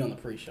this would be on the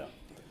pre-show.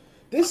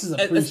 This is a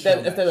pre-show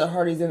instead match. of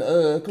Hardy's in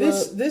club.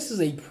 This is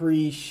a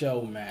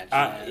pre-show match.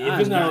 Man. If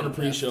it's not on the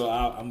pre-show,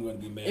 I'm going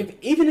to be mad.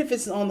 Even if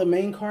it's on the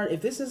main card,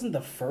 if this isn't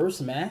the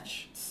first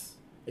match,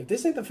 if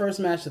this ain't the first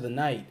match of the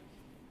night,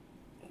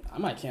 I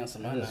might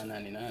cancel my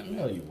 $9.99.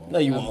 No, you won't. No,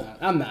 you won't.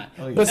 I'm not.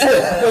 Oh, But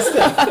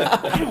still,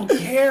 I don't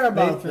care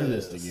about They threw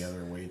this together.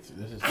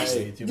 This is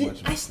way too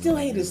much. I still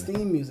hate his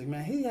theme music,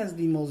 man. He has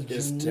the most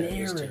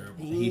generic terrible.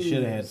 theme. He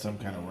should have had some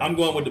kind of. I'm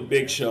going with the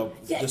Big Show.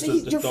 Yeah, just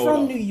you're throw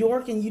from it New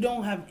York and you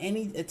don't have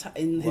any.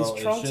 In his Well,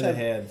 trunks it should have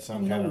had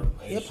some kind of.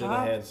 It hip should have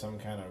hop. had some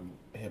kind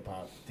of hip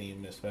hop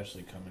theme,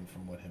 especially coming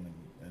from what him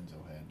and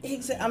Enzo had.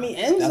 Exactly. I mean,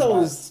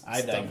 Enzo is.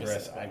 I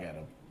digress. I got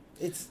him.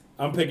 It's.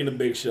 I'm picking the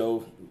Big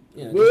Show.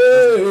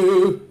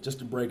 Just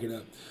to break it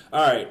up.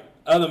 All right.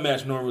 Other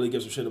match no one really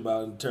gives a shit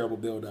about and terrible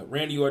build up.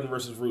 Randy Orton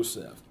versus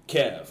Rusev.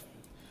 Kev.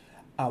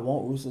 I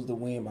want Rusev to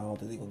win, but I don't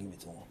think they're gonna give it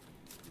to him.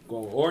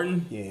 Going with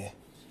Orton. Yeah.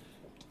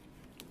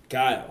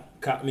 Kyle.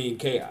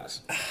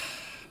 Chaos.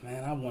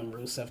 Man, I want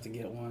Rusev to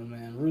get one,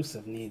 man.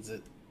 Rusev needs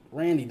it.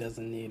 Randy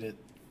doesn't need it.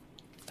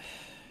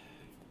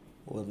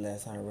 What was the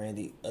last time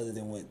Randy, other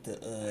than with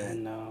the I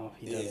know.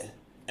 He doesn't.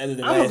 other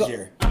than last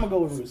year. I'm going to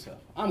go with Rusev.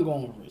 I'm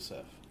going with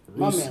Rusev.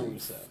 My man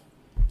Rusev.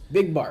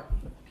 Big Bart.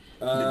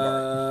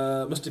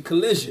 Mr.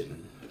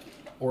 Collision.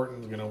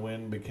 Orton's gonna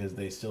win because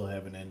they still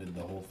haven't ended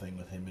the whole thing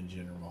with him and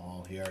Jinder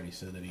Mahal. He already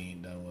said that he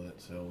ain't done with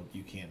it, so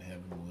you can't have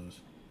him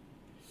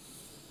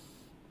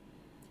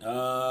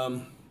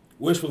lose.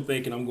 Wishful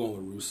thinking. I'm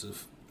going with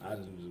Rusev.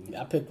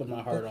 I picked with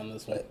my heart on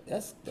this one.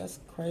 That's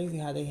crazy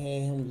how they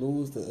had him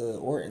lose to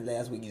Orton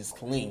last week just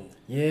clean.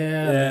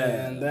 Yeah,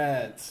 man.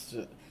 That's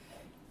just...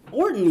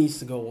 Orton needs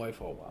to go away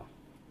for a while.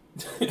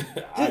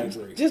 I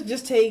agree.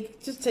 Just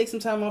take some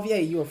time off. Yeah,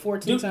 you're a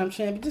 14-time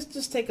champion.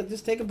 Just take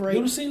a break.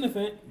 Do the Cena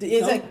thing.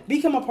 Exactly.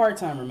 Become a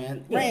part-timer,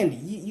 man. Yeah. Randy,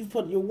 you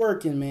put your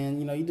work in, man.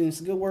 You know, you're doing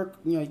some good work.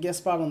 You know, you guest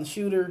spot on the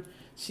Shooter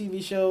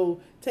TV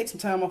show. Take some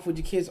time off with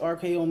your kids.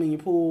 RKO me in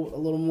your pool a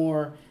little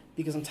more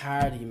because I'm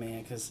tired of you,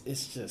 man. Because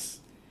it's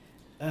just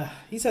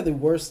he's had the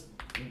worst.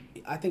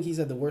 I think he's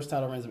had the worst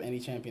title reigns of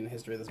any champion in the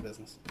history of this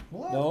business.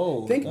 What?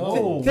 No. Think-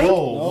 no.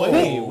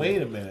 think-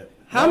 Wait a minute.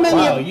 How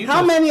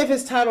many of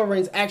his title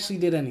reigns actually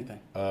did anything?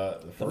 The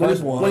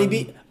first one. When he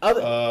beat other.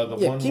 The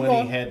one keep when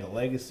going. he had the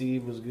legacy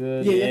was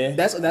good. Yeah.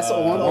 That's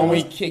the one. When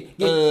we kicked.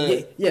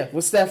 Yeah,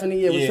 with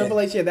Stephanie, with yeah. Triple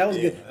H, that was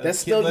good. That's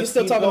still you're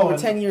still talking over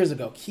 10 years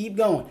ago. Keep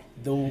going.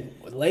 The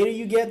later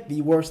you get,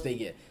 the worse they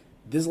get.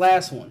 This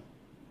last one,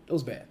 it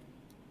was bad.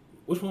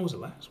 Which one was the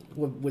last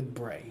one? With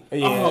Bray.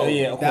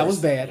 Yeah, that was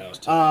bad. That was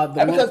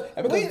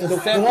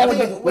The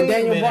one with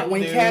Daniel Bryan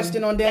when he cashed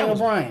in on Daniel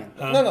Bryan.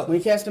 No. When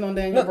he cashed in on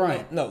Daniel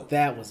Bryan. No.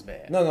 That was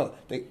bad. No.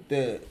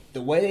 The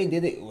way they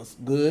did it was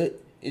good.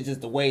 It's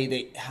just the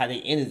way how they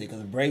ended it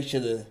because Bray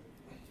should have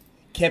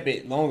kept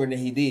it longer than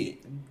he did.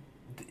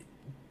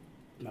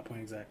 My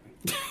point exactly.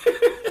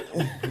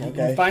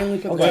 Okay. Finally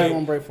put the title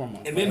on Bray for him.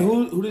 And then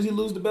who does he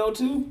lose the belt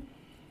to?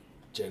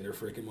 Jinder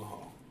freaking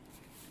Mahal.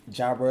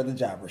 Jobber of the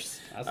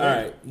jobbers. All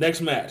right,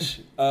 next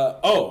match. By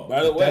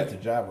the way, That's a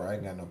jobber. I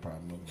ain't got no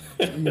problem with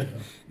that.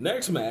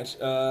 next match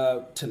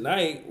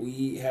tonight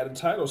we had a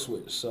title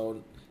switch,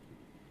 so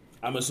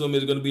I'm assuming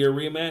it's going to be a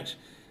rematch.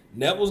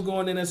 Neville's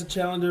going in as a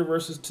challenger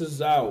versus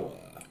Tozawa.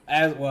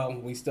 As well,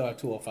 we still have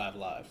 205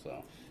 live,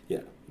 so Yeah,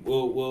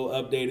 we'll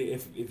update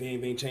it if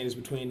anything changes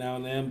between now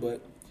and then.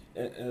 But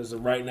as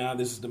of right now,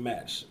 this is the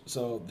match.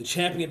 So the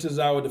champion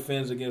Tozawa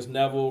defends against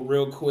Neville.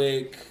 Real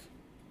quick,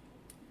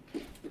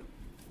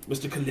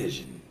 Mr.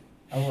 Collision.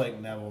 I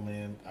like Neville,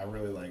 man. I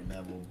really like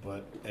Neville,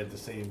 but at the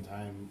same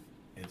time,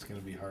 it's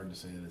going to be hard to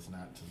say that it's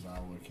not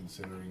Tozawa,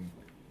 considering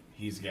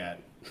he's got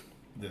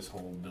this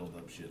whole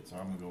build-up shit. So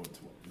I'm going to go with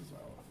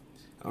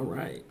Tozawa. All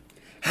right.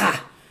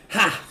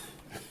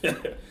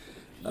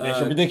 That's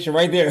your prediction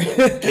right there.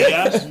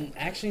 Chaos?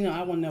 actually, no,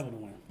 I want Neville to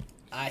win.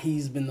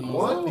 He's been the most.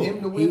 Want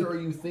him to win, or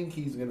you think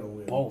he's going to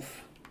win?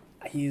 Both.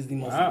 He's the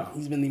most. Wow.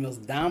 He's been the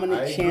most I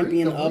dominant agree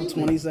champion of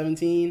completely.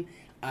 2017.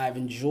 I've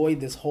enjoyed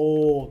this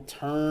whole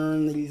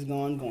turn that he's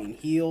going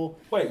heel.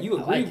 Wait, you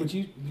I agree, like but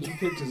you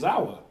picked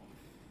Tozawa.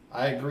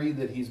 I agree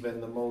that he's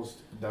been the most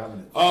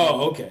dominant.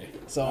 Oh, okay.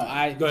 So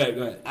Go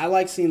ahead. I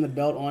like seeing the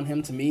belt on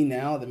him. To me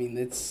now, I mean,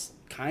 it's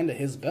kind of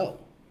his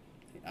belt.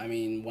 I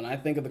mean, when I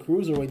think of the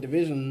cruiserweight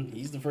division,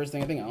 he's the first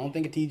thing I think. I don't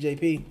think of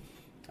TJP.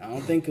 I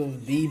don't think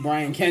of the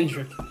Brian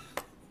Kendrick.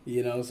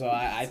 You know, so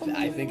I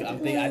think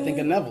of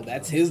Neville.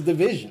 That's his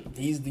division.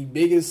 He's the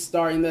biggest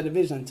star in that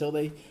division until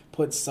they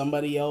put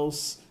somebody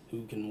else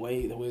who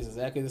is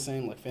exactly the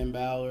same, like Finn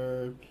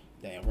Balor,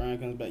 Daniel Bryan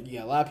comes back. You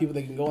got a lot of people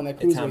that can go in that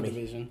cruiserweight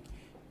division.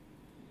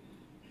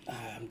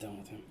 I'm done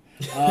with him.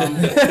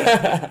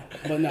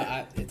 But no,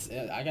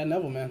 I got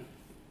Neville, man.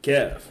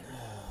 Kev.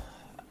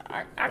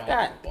 I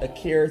got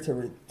Akira to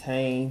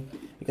retain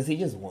because he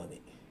just won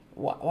it.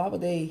 Why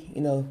would they,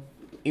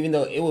 even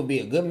though it would be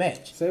a good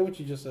match? Say what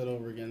you just said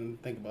over again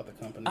and think about the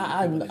company.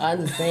 I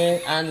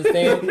understand,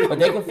 but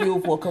they can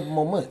feud for a couple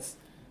more months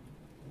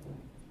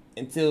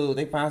until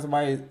they find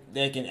somebody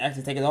that can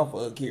actually take it off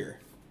of Akira.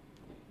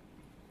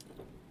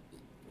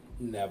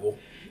 Neville.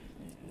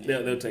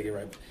 They'll take it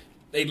right.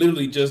 They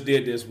literally just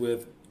did this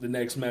with the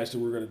next match that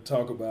we're going to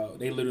talk about.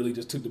 They literally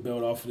just took the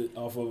belt off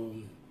of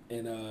them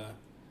and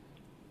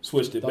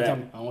switched it Don't back. tell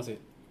me. I don't want to see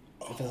it.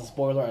 If it's a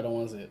spoiler, I don't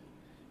want to see it.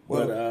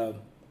 But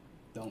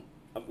Don't.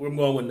 we're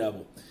going with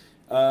Neville.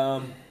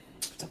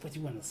 What's up with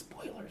you and the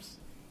spoilers?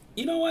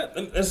 You know what?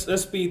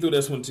 Let's speed through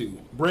this one too.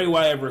 Bray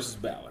Wyatt versus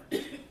Balor.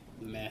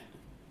 Meh.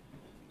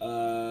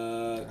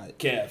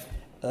 Kev.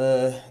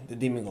 The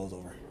demon goes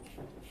over.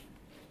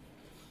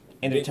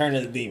 And the return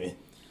of the demon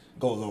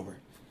goes over.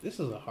 This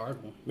is a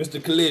hard one.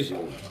 Mr.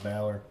 Collision.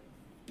 Balor.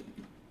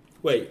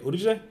 Wait, what did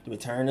you say? The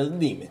return of the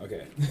demon.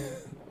 Okay.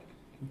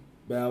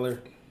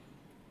 Balor.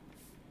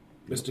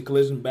 Mr.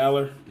 Collision,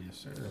 Balor. Yes,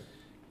 sir.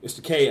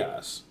 Mr.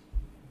 Chaos.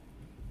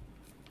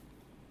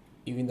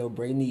 Even though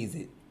Bray needs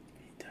it.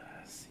 He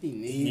does. He He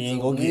needs ain't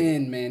a gonna get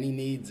win, man. He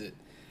needs it.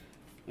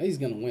 Well, he's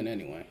going to win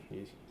anyway.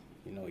 You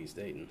know he's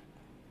dating.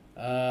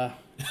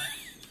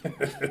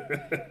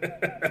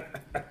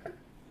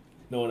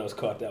 No one else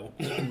caught that one.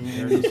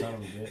 Dirty son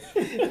of a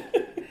bitch.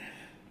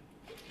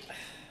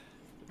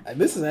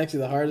 This is actually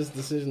the hardest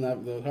decision,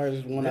 the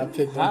hardest one I've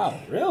picked. How?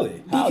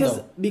 Really? How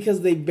though?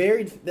 Because they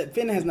buried that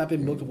Finn has not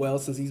been booked well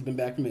since he's been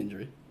back from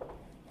injury.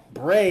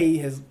 Bray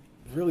has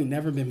really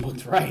never been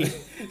booked right,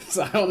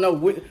 so I don't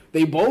know.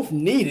 They both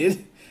need it.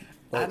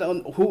 I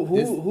don't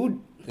who.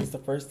 This is the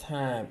first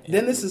time.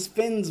 Then this is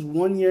Finn's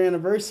 1 year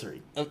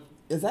anniversary.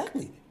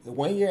 Exactly. The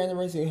 1 year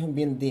anniversary of him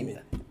being a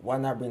demon. Why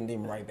not bring the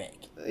demon right back?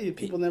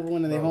 People never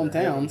win in their Bro,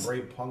 they're having hometowns.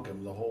 Bray punk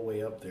him the whole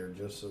way up there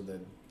just so that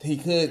He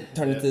could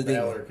turn into the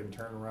Balor demon. can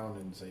turn around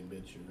and say,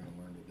 "Bitch, you're gonna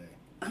learn today."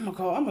 I'm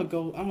gonna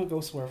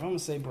go swerve. I'm gonna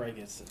say Bray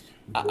gets it.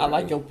 I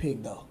like your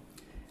pick though.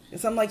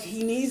 It's I'm like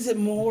he needs it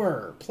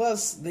more.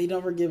 Plus, they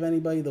never give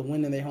anybody the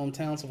win in their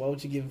hometown. So why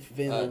would you give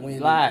Finn a win?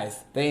 Lies.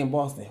 They in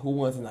Boston. Who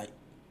won tonight?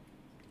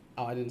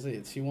 Oh, I didn't see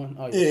it. She won.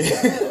 Oh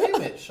Yeah.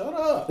 Damn it! Shut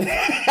up.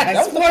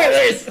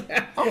 Spoilers.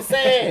 I'm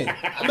saying.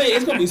 I mean,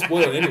 it's gonna be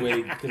spoiled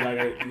anyway because you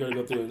gotta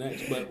go through the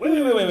next. But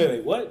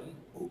wait. What?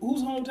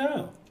 Whose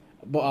hometown?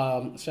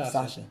 But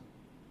Sasha.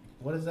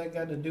 What does that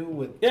got to do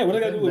with? Yeah, what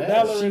does that got to do with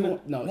Balor?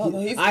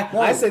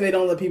 I said they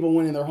don't let people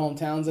win in their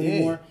hometowns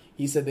anymore. Yeah.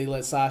 He said they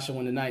let Sasha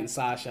win tonight, and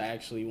Sasha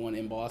actually won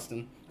in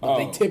Boston. But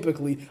they Oh.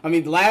 typically, I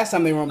mean, the last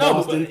time they were in No,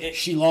 Boston, but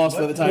she lost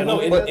for the title.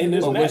 in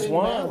this But match. which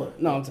one?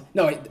 No,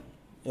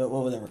 Yeah,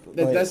 whatever.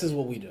 that's just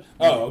what we do.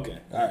 Oh, okay.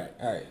 All right.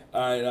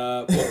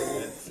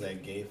 That's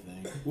that gay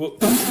thing. Well,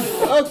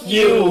 Fuck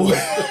you.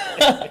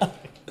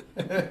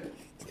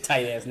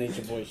 Tight ass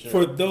Nature Boy shirt.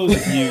 for those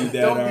of you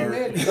that Don't be are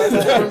mad. 'Cause that's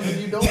the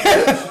person you don't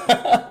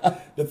bitch.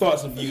 the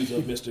thoughts and views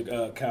of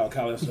Mr. Kyle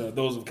Collison,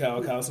 those of Kyle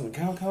Collison and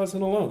Kyle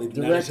Collison alone, they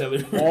do not Direct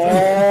necessarily.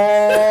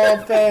 all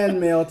fan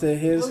mail to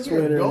his Look here,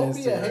 Twitter. don't and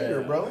be a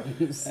hater, Instagram. bro.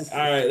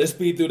 All right, let's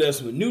speed through this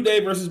one. New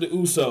Day versus the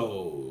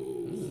Usos.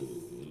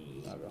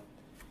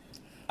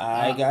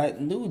 I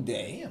got New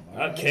Day.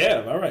 Damn.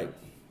 Kev, all right.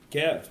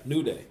 Kev,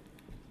 New Day.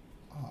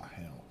 Oh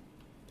hell.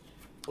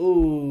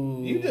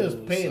 Ooh, You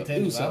just pay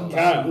attention. I'm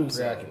Usos.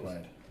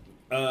 preoccupied.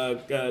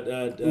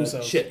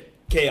 Usos. Shit.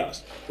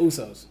 Chaos.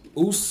 Usos.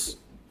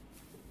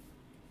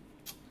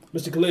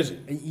 Mr.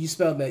 Collision. You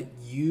spelled that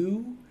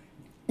U.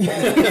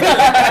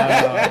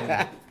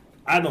 I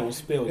don't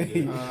spell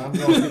good. I'm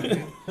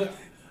going.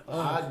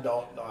 I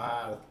don't know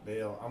how to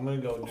spell. I'm gonna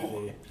go New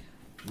Day.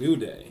 New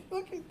Day.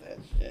 Look at that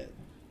shit.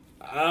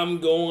 I'm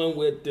going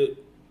with the.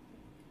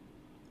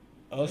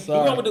 Oh, I'm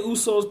sorry. going with the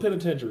Usos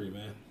Penitentiary,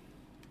 man.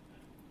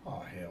 Oh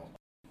hell.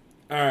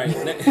 All right.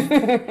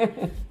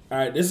 All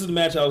right. This is the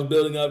match I was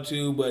building up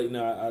to, but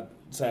I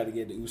decided to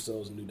get the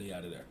Usos and New Day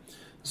out of there.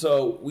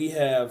 So we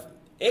have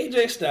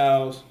AJ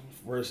Styles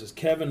versus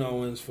Kevin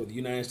Owens for the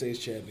United States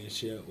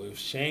Championship with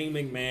Shane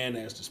McMahon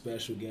as the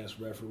special guest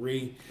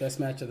referee. Best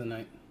match of the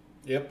night.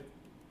 Yep.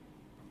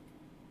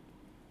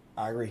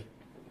 I agree.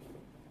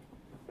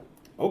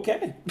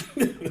 Okay.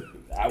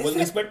 I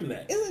wasn't expecting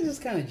that. Isn't it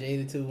just kind of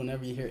jaded too?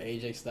 Whenever you hear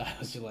AJ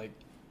Styles, you're like,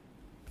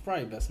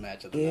 probably best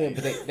match of the Yeah, night.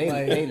 but they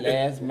Like,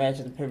 last match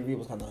of the pay-per-view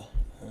was kind of...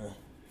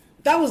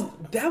 that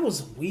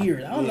was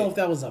weird. I don't know if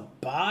that was a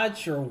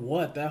botch or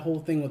what. That whole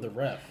thing with the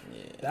ref.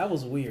 Yeah. That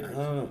was weird.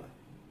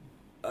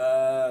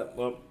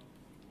 Well,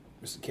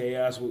 Mr.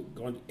 Chaos, we'll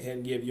go ahead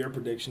and give your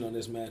prediction on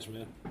this match,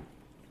 man.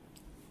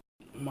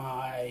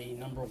 My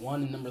number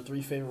 1 and number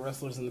 3 favorite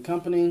wrestlers in the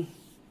company,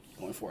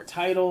 going for a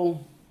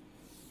title,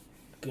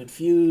 good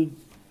feud.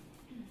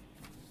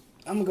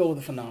 I'm gonna go with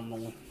a phenomenal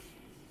one.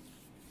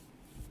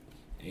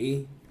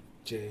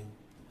 AJ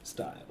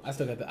Styles. I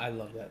still got that. I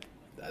love that.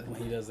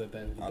 When he does that,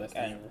 that's the best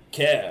thing ever.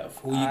 Kev,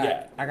 who you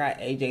got? I got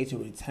AJ to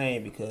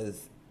retain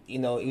because,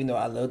 even though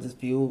I love this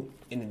feud,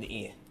 in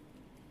the end.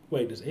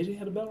 Wait, does AJ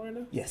have a belt right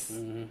now? Yes.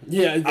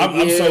 Yeah,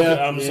 I'm so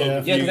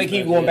confused. Yeah, because they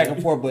keep man. going back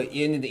and forth, but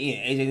in the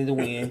end, AJ need to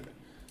win.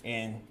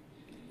 And,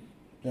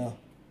 no.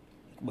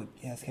 But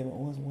has Kevin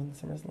Owens won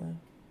the SummerSlam?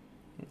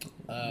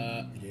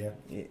 Yeah.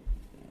 Yeah.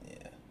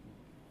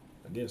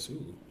 I guess who?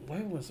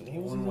 Where was it? He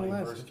What was won he when he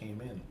last? first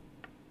came in.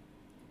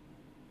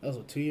 That was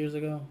what, 2 years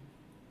ago.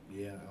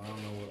 Yeah, I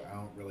don't know. I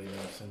don't really know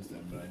since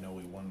then, but I know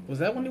we won. Was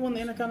that when he won the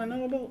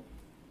Intercontinental belt?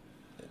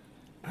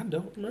 I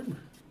don't remember.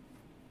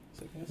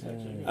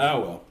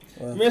 Well.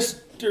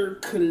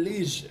 Mr.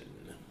 Collision.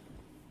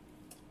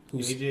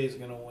 AJ's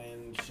gonna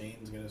win.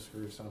 Shane's gonna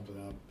screw something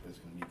up. It's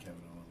gonna be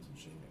Kevin Owens and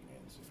Shane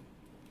McMahon soon.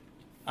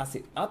 I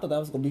see. I thought that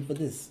was gonna be for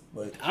this,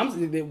 but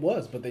It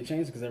was, but they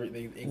changed it because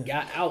it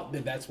got out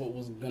that that's what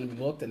was going to be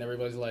booked, and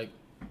everybody's like,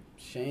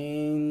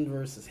 Shane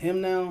versus him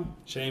now.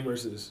 Shane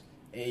versus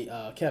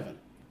Kevin.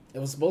 It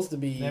was supposed to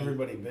be. And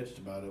everybody bitched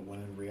about it when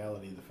in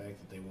reality the fact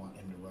that they want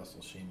him to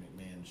wrestle Shane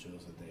McMahon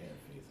shows that they have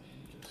faith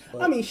in him.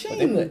 but, I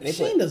mean, they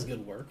Shane does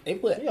good work. They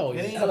put. He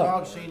always It ain't does.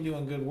 about Shane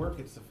doing good work.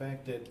 It's the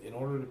fact that in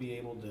order to be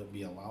able to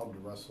be allowed to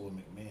wrestle a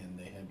McMahon,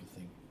 they had to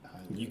think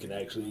highly. you can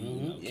actually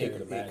Yeah, carry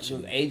the match. it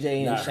was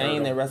AJ and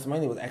Shane at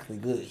WrestleMania was actually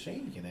good.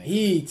 Shane can actually.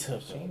 He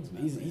took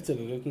Shane's he took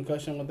a good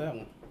concussion with that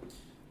one.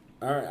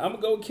 All right, I'm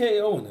gonna go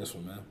KO in this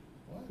one, man.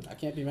 I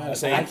can't be mad at I that.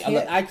 say- I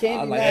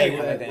can't be like mad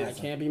that. at that. I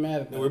can't be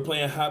mad at And we're that.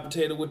 playing hot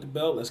potato with the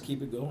belt. Let's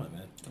keep it going,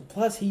 man.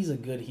 Plus, he's a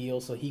good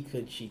heel, so he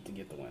could cheat to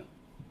get the win.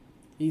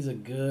 He's a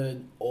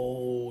good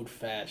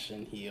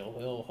old-fashioned heel.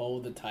 He'll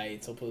hold the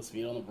tights. He'll put his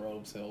feet on the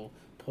ropes. He'll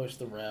push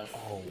the ref.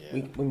 Oh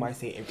yeah. We might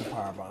say April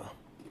Powerbomb.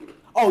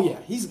 Oh yeah.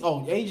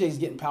 AJ's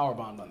getting power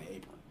bombed on the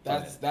apron.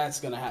 That's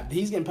gonna happen.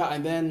 He's getting power,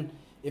 and then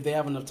if they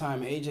have enough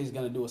time, AJ's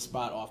gonna do a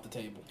spot off the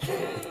table.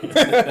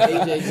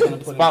 AJ's gonna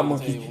put Spot him on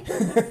the monkey.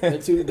 table. They're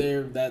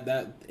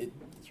two.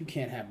 You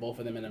can't have both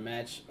of them in a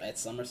match at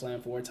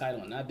SummerSlam for a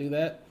title and not do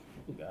that.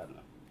 Oh God no.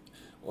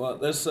 Well,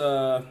 let's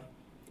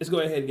go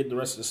ahead and get the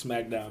rest of the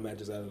SmackDown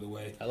matches out of the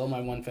way. Hello,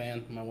 my one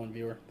fan, my one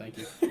viewer. Thank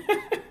you.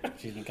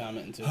 She's been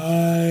commenting too.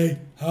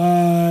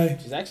 Hi.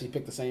 She's actually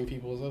picked the same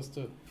people as us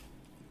too.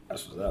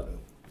 That's what's up.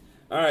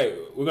 All right,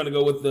 we're gonna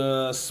go with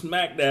the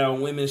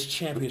SmackDown Women's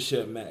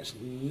Championship match: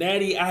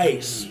 Natty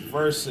Ice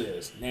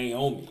versus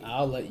Naomi.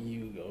 I'll let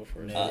you go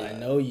first. I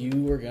know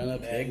you were gonna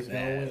pick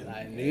that. win.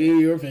 I knew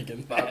you were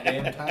picking. About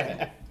damn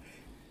time.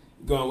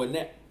 Going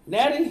with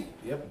Natty.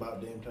 Yep, about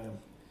damn time.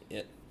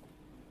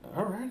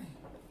 All right,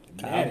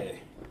 Natty.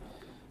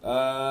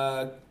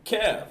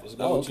 Kev, let's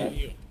go with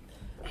you.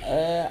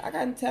 I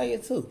gotta tell you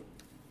too.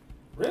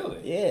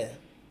 Really? Yeah,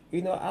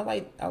 you know I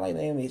like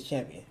Naomi as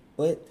champion,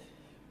 but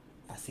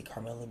I see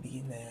Carmella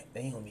beating that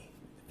Naomi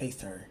face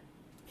turn.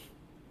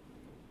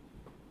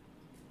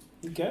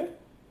 Okay.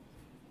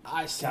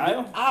 I see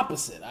Kyle? the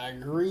opposite. I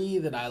agree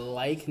that I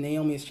like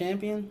Naomi as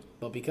champion,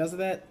 but because of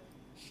that,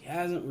 she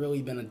hasn't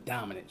really been a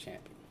dominant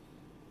champion.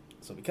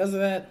 So because of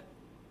that,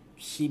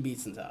 she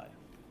beats Natalya.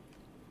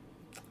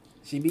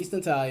 She beats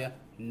Natalya.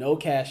 No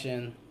cash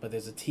in, but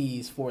there's a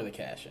tease for the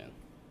cash in.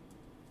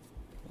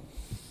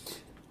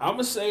 I'm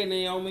gonna say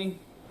Naomi.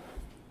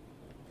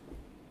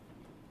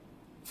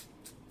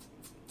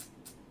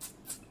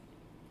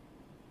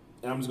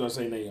 And I'm just gonna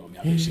say Naomi.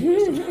 I think she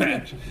wins the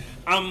match.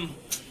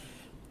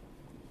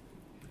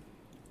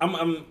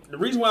 The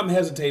reason why I'm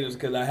hesitating is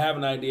because I have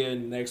an idea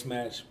in the next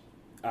match.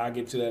 I'll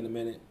get to that in a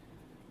minute.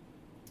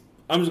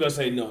 I'm just gonna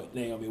say no,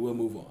 Naomi. We'll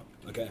move on.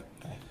 Okay.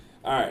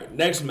 All right.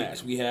 Next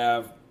match we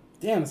have.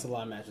 Damn, it's a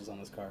lot of matches on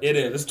this card. It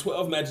is. There's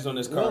 12 matches on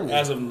this card Really?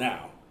 as of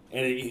now,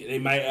 and they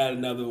might add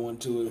another one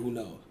to it. Who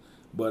knows?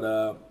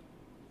 But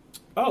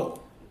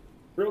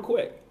real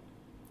quick,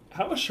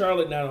 how is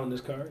Charlotte not on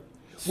this card?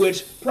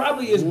 Which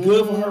probably is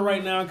good for her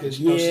right now because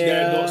she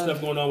got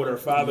stuff going on with her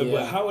father. Yeah.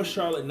 But how is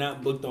Charlotte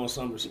not booked on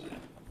SummerSlam?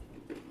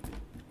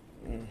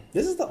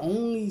 This is the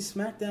only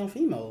SmackDown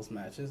females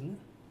match, isn't it?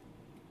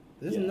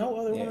 There's no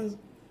other Yeah. ones.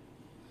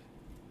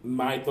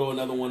 Might throw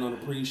another one on the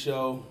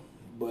pre-show,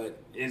 but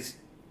it's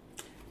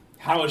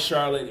how is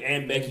Charlotte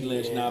and Becky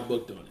Lynch not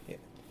booked on it?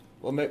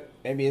 Well,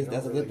 maybe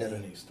that's a good Got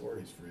thing. any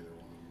stories for either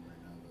one of them right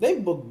now? They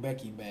booked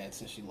Becky bad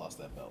since she lost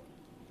that belt.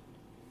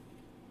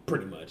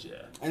 Pretty much,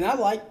 yeah. And I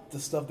liked the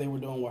stuff they were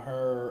doing with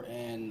her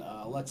and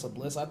Alexa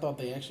Bliss. I thought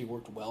they actually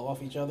worked well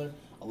off each other.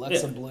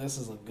 Alexa Bliss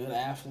is a good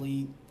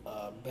athlete.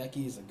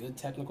 Becky is a good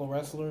technical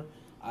wrestler.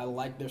 I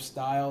like their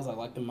styles. I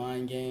like the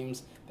mind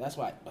games. That's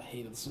why I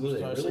hated the Who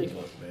they Superstar really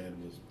Shake-Up. looked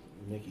bad was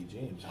Mickey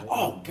James.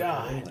 Oh,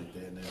 God. Like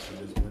that, and then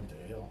she just went to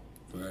hell.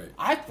 Right.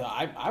 I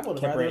thought I would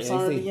have Kept her rather in saw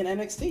her NXT. be in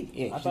NXT.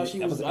 Yeah, I thought she- she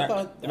that was. was- I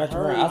thought the match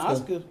her with and her and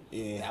Asuka.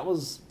 Yeah. That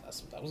was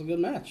a good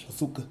match.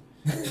 Asuka.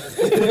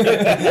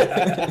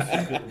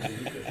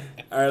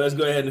 All right, let's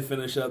go ahead and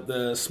finish up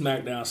the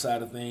SmackDown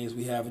side of things.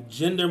 We have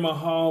Jinder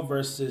Mahal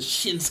versus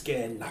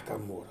Shinsuke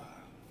Nakamura.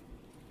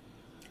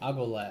 I'll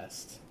go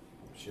last.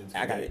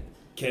 I got it.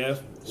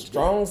 Kev?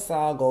 Strong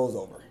style goes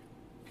over.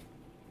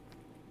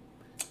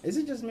 Is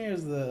it just me or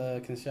does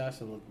the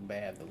Kinshasa look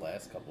bad the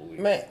last couple of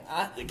weeks? Man,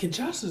 The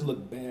Kinshasas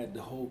look bad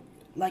the whole...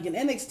 Like in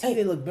NXT,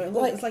 they look bad.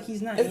 It's like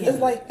he's not. It's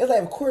like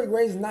if Corey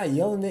Graves is not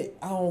yelling it,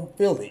 I don't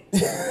feel it.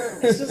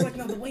 It's just like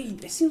no, the way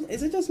it seems.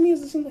 Is it just me? Or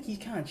does it seem like he's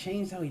kind of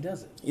changed how he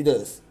does it? He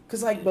does.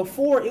 Because like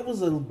before, it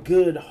was a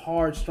good,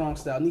 hard, strong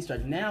style knee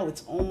strike. Now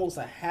it's almost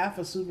a half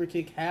a super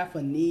kick, half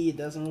a knee. It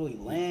doesn't really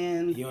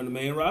land. He on the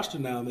main roster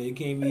now, man. You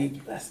can't be...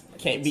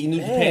 Can't be New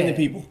Japan to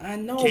people. I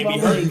know. Can't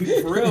be but hurting like,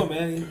 people for real,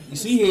 man. You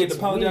see, he had to It's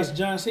apologize weird.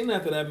 to John Cena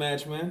after that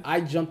match, man.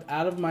 I jumped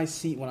out of my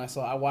seat when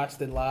I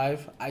watched it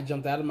live. I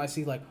jumped out of my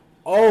seat like,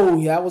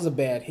 Oh, that was a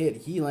bad hit.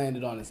 He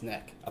landed on his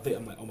neck.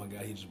 I'm like, oh my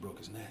god, he just broke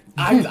his neck.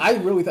 I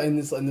really thought in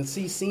the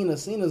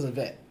Cena's a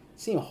vet.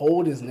 See him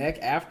hold his neck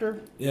after.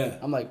 Yeah.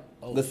 I'm like,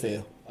 oh, Good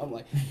sale. I'm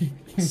like,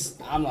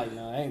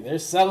 no,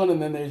 there's selling,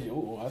 and then there's,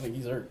 I think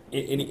he's hurt.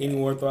 Any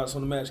more thoughts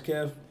on the match,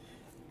 Kev?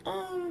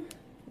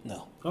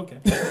 No. Okay.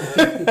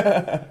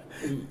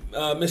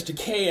 Mr.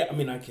 K, I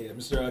mean not K,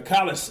 Mr.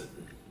 Collison.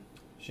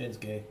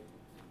 Shinsuke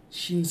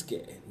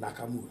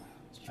Nakamura.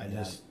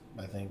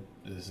 I think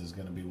this is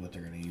going to be what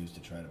they're going to use to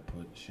try to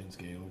put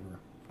Shinsuke over.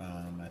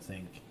 I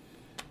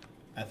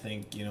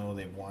think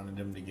they've wanted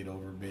him to get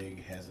over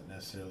big, hasn't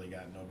necessarily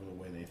gotten over the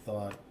way they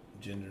thought.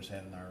 Jinder's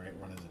had an alright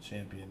run as a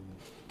champion.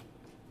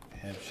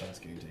 Have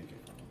Shinsuke take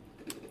it from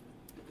him.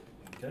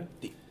 Okay.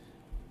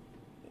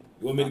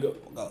 You want me to go?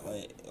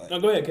 No,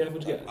 go ahead, Kev.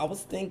 What you got? I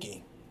was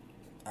thinking.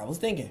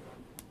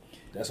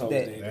 That's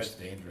always dangerous. That's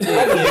dangerous.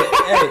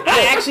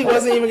 I actually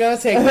wasn't even gonna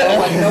take that. I'm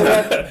like, you know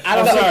what? I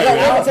don't know. sorry, I'm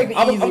gonna take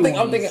the easy ones.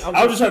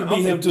 I was just trying to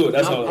beat him to it.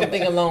 That's all. I'm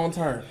thinking long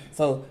term.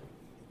 So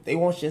they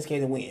want Shinsuke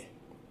to win.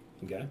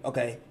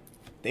 Okay.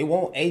 They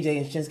want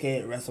AJ and Shinsuke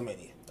at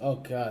WrestleMania. Oh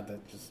God,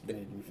 that just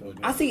made me feel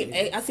good. I see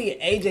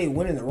AJ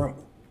winning the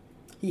Rumble.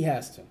 He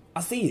has to.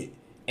 I see it,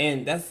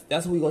 and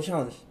that's who we gonna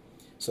challenge.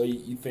 So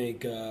you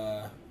think?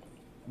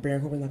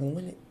 Baron Corbin's not gonna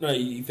win it. No,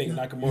 you think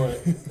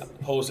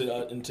Nakamura holds it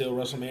until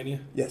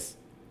WrestleMania? Yes.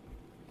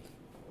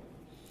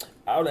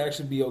 I would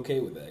actually be okay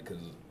with that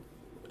because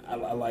I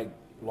like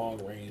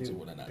long reigns and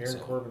whatnot. Baron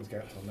Corbin's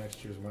got till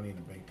next year's Money in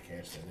the Bank to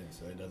cash that in,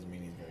 so that doesn't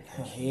mean he's gonna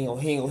cash. He ain't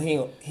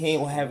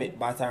gonna have it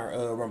by the time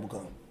Rumble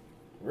come.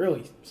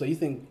 Really? So you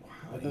think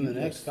within the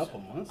next couple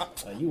months?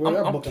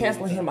 I'm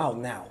canceling him out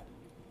now.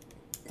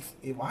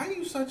 Why are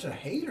you such a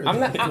hater? I'm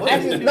not.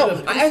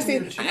 I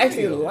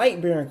actually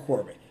like Baron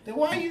Corbin. Then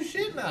why are you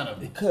shitting on him?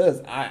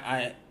 Because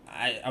I'm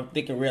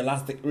thinking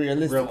realistically.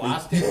 That's the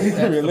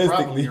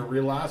problem. You're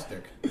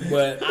realistic.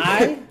 But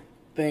I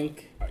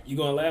think you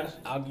going last?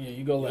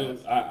 You go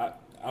last.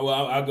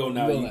 I'll go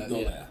now. You go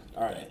yeah. last.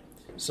 All right.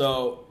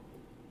 So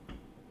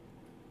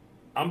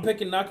I'm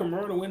picking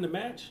Nakamura to win the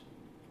match,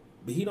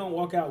 but he don't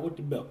walk out with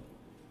the belt.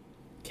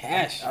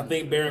 Cash. I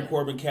think Baron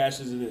Corbin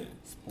cashes it in.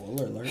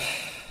 Spoiler alert.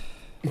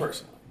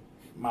 Personally,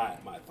 my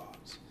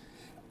thoughts.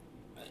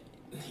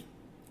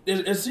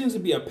 There seems to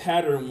be a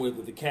pattern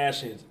with the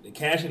cash-ins. They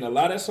cash in a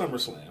lot at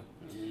SummerSlam.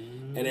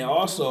 And then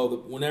also,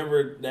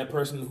 whenever that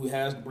person who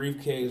has the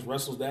briefcase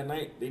wrestles that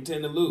night, they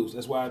tend to lose.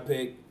 That's why I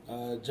picked,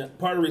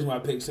 part of the reason why I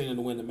picked Cena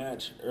to win the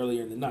match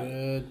earlier in the night.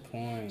 Good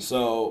point.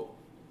 So,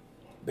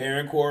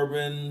 Baron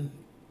Corbin,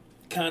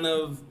 kind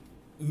of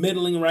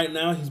middling right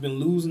now. He's been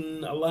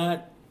losing a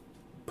lot.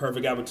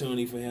 Perfect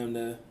opportunity for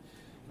him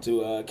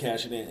to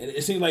cash it in. And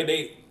it seems like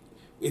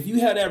if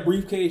you have that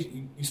briefcase,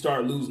 you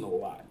start losing a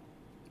lot.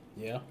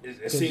 Yeah.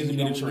 It seems to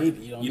be the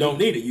trend. You don't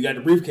need it. You got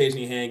the briefcase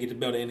in your hand, get the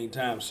belt at any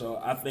time. So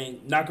I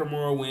think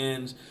Nakamura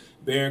wins,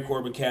 Baron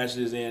Corbin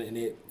cashes in, and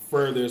it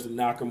furthers the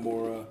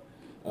Nakamura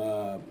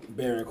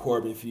Baron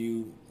Corbin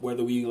feud.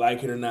 Whether we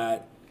like it or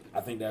not, I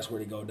think that's where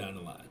they go down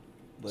the line.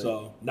 But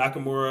so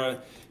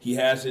Nakamura, he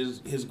has his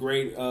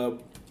great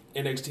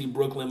NXT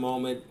Brooklyn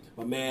moment.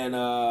 My man,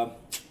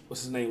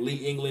 what's his name? Lee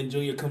England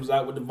Jr. comes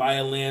out with the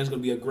violin. It's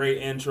going to be a great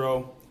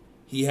intro.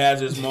 He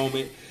has his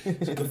moment.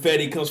 Some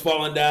confetti comes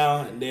falling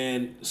down, and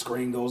then the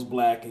screen goes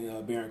black,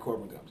 and Baron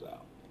Corbin comes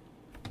out.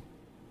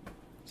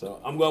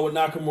 So I'm going with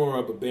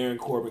Nakamura, but Baron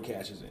Corbin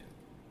cashes in.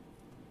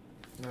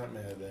 Not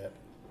mad at that.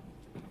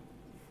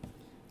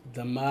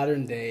 The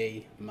modern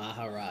day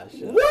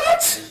Maharaja.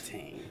 What?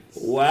 Retains.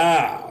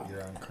 Wow.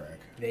 You're on crack.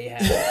 They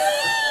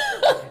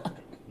have.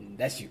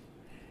 That's you.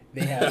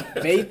 They have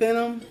faith in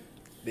him.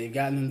 They've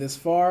gotten him this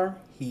far.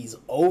 He's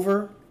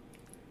over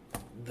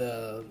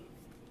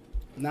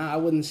I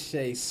wouldn't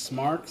say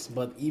smarks,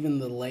 but even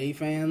the lay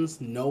fans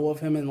know of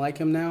him and like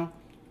him now.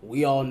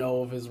 We all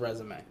know of his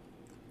resume.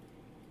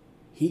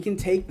 He can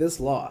take this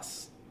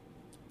loss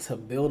to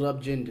build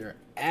up Jinder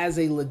as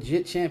a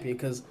legit champion,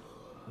 because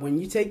when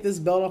you take this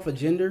belt off of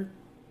Jinder,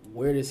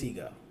 where does he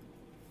go?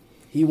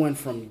 He went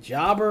from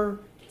jobber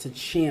to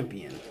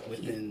champion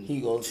within 3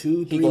 months. He goes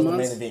to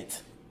main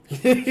event.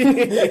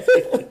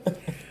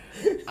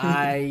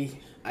 I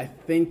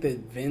think that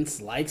Vince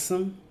likes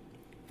him.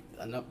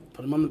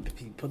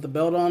 He put the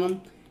belt on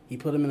him. He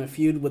put him in a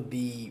feud with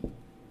the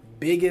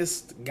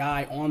biggest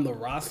guy on the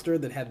roster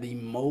that had the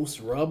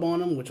most rub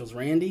on him, which was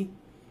Randy.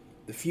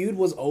 The feud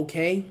was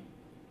okay.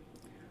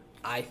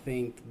 I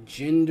think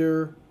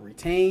Jinder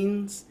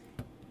retains,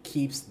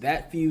 keeps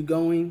that feud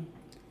going.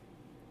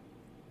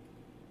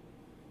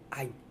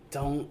 I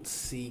don't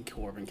see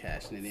Corbin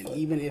cashing it in,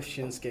 even if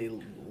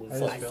Shinsuke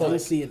was. I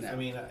don't see it now. I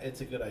mean,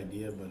 it's a good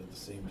idea, but at the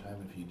same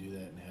time, if you do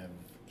that and have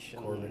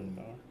Corbin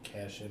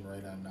cash in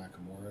right on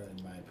Nakamura,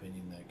 in my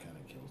opinion, that kind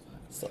of kills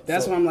Nakamura.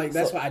 That's why I'm like.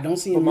 That's why I don't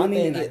see him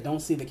winning, and I don't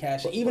see the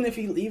cash. Even if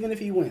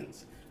he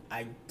wins,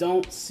 I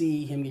don't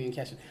see him getting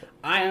cash in.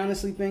 I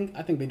honestly think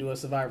they do a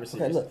Survivor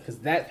Series because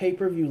that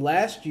pay-per-view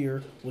last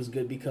year was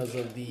good because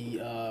of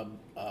the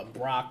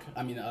Brock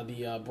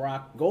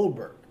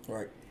Goldberg.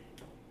 Right.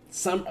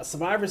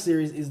 Survivor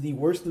Series is the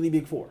worst of the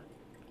Big Four.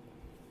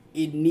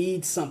 It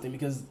needs something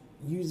because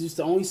you used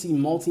to only see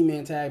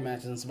multi-man tag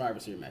matches and Survivor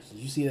Series matches.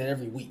 You see that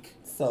every week.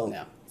 So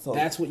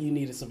that's what you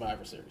need at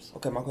Survivor Series.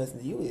 Okay, my question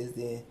to you is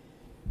then,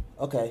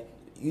 okay,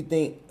 you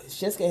think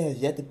Shinsuke has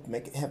yet to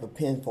have a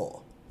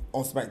pinfall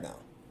on SmackDown?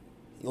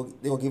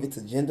 They gonna give it to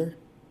Jinder?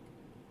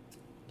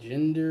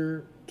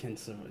 Jinder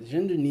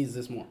needs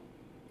this more.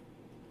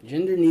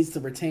 Jinder needs to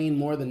retain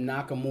more than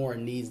Nakamura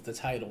needs the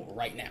title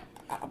right now.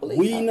 I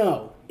believe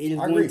know it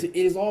is it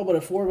is all but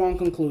a foregone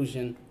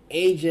conclusion.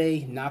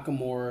 AJ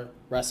Nakamura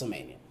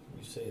WrestleMania.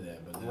 You say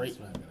that, but that's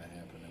not going to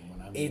happen. And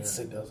when I'm it's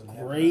there, a it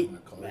great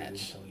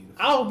match.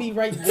 I'll be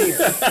right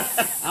there.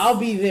 I'll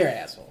be there,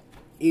 asshole.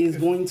 It is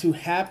going to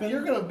happen.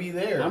 You're going to be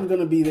there. I'm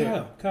going to be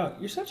there. Kyle,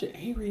 you're such an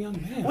angry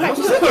young man. Why? You're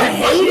such a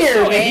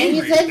hater, man.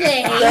 You're such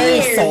a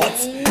hater.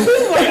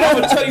 Like, I'm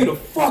going to tell you to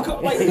fuck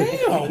up. Like,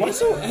 damn, why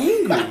so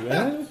angry,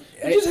 man?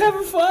 You're just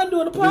having fun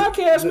doing a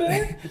podcast,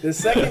 man. The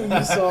second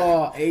you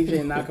saw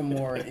AJ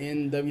Nakamura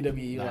in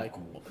WWE, like,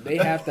 they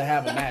have to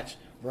have a match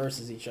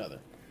versus each other.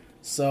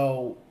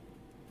 So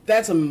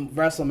that's a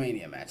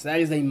WrestleMania match.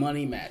 That is a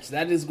money match.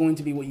 That is going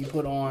to be what you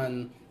put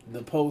on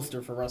the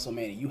poster for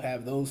WrestleMania. You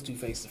have those two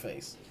face to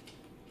face.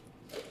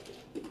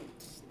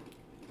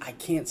 I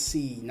can't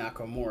see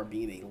Nakamura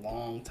being a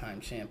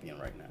long-time champion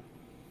right now.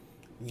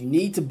 You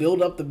need to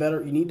build up the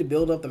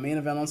main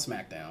event on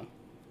SmackDown.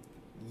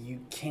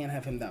 You can't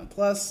have him down.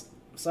 Plus,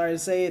 sorry to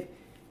say it,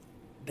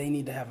 they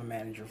need to have a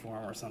manager for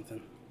him or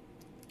something.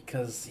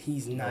 Because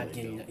he's not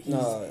getting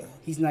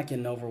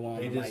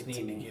overwhelmed. They just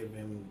need to give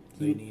him.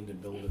 They need to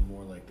build him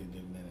more like they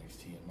did in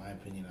NXT. In my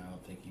opinion, I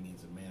don't think he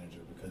needs a manager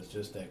because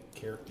just that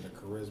character, the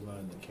charisma,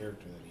 and the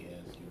character that he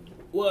has.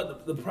 Well,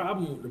 the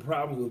problem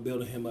with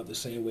building him up the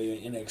same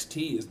way in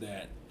NXT is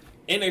that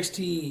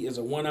NXT is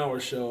a 1 hour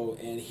show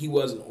and he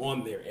wasn't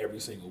on there every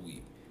single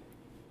week.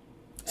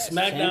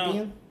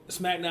 SmackDown,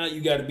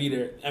 you got to be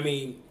there. I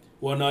mean,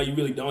 well, no, you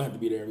really don't have to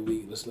be there every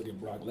week. Let's look at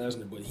Brock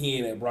Lesnar, but he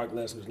ain't at Brock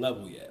Lesnar's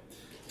level yet.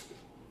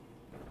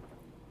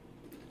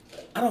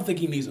 I don't think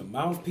he needs a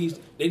mouthpiece.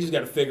 They just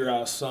got to figure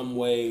out some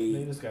way.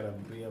 They just got to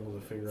be able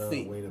to figure out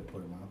a way to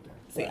put him out there.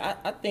 See,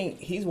 I think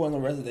he's one of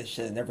the wrestlers that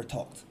should have never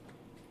talked.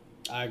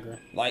 I agree.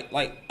 Like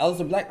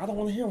Aleister Black, I don't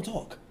want to hear him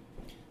talk.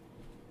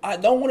 I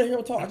don't want to hear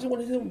him talk. I just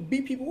want to hear him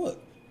beat people up.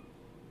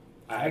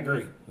 I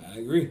agree.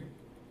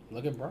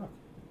 Look at Brock.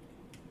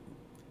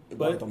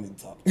 But don't need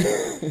to talk.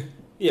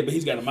 Yeah, but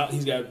he's got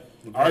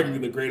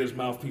arguably the greatest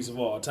mouthpiece of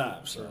all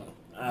time. So,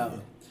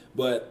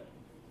 but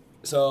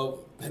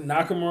so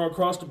Nakamura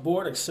across the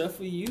board, except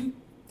for you.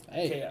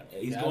 Hey,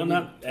 he's going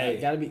up. Hey,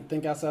 got to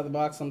think outside the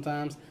box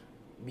sometimes.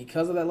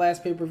 Because of that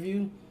last pay per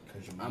view,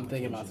 I'm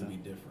thinking about that. Be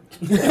different.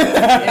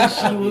 And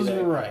she was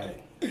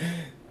right.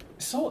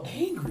 So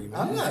angry, man.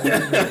 I'm not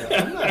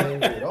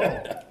angry at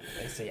all.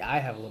 They say I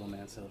have little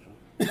man syndrome.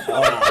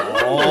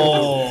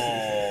 Oh.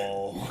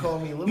 You call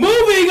me little.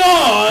 Moving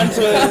on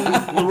to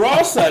the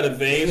Raw side of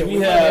things, we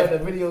have to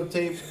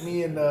videotape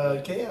me and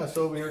Chaos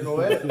over here.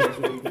 Go ahead next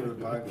week for the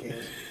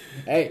podcast.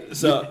 Hey,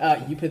 so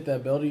you put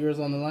that belt of yours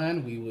on the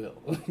line, we will.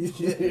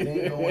 Shit, it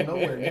ain't going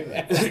nowhere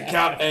neither.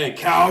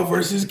 Cow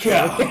versus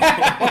cow.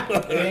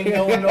 It ain't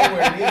going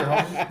nowhere neither,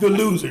 homie. The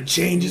loser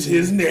changes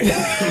his name.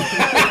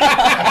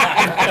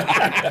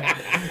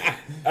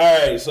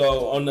 All right,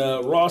 so on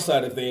the Raw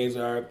side of things,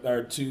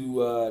 our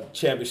two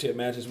championship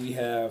matches we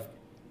have.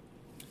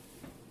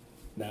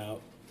 Now,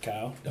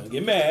 Kyle, don't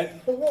get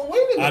mad. Well,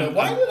 wait a minute.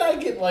 Why did I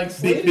get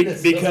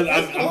slated? Because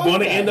I'm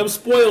going to end up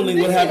spoiling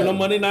what happened on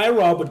Monday Night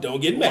Raw, but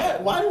don't get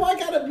mad. Why do I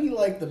gotta be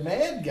like the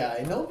mad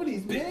guy?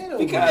 Nobody's mad over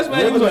because me.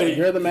 man,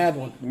 you're the mad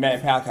one.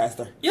 Mad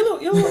Palcaster.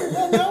 Well,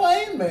 no,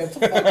 I ain't mad.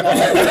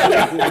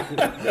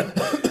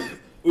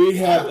 We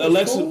have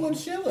Alexa. Cool and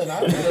chilling.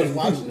 I was just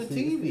watching the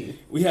TV.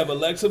 We have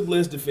Alexa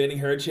Bliss defending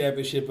her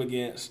championship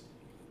against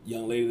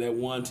young lady that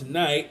won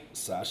tonight,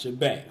 Sasha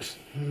Banks.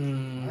 I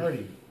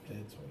already.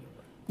 That's whatever.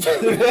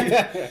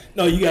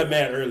 No, you got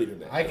mad earlier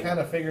today. I kind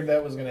of figured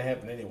that was going to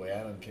happen anyway.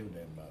 I don't give a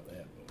damn about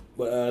that.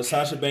 But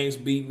Sasha Banks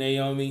beat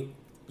Naomi.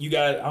 I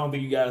don't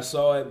think you guys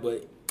saw it,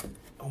 but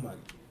oh my.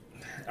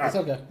 It's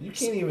okay. You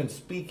can't even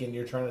speak, and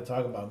you're trying to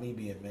talk about me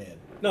being mad.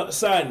 No,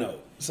 side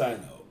note. Oh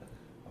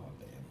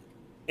damn.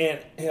 And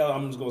hell,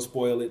 I'm just gonna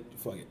spoil it.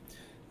 Fuck it.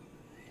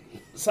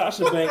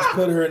 Sasha Banks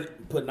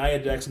put Nia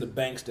Jax in the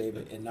bank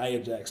statement, and Nia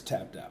Jax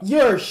tapped out.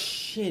 You're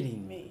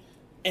shitting me.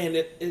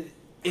 And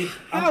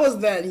how is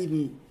that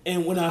even?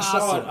 And when I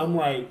saw it, I'm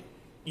like,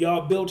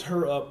 y'all built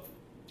her up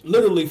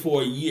literally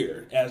for a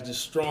year as this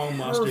strong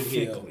monster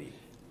heel.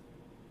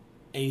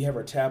 And you have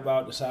her tap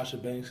out to Sasha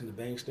Banks in the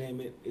bank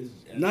statement.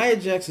 Nia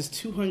Jax is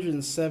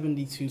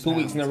 272 pounds. 2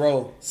 weeks in a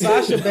row.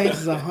 Sasha Banks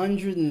is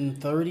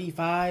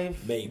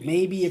 135.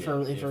 Maybe if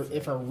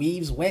her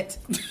weave's wet.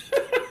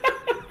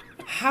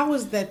 How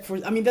is that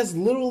for? I mean, that's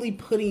literally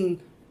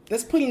putting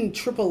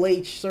Triple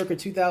H circa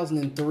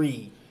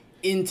 2003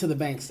 into the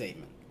bank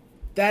statement.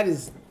 That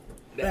is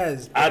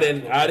I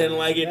didn't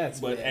like it, That's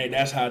but bad. hey,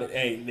 that's how.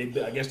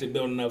 I guess they're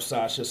building up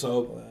Sasha.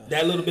 So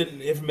that little bit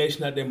of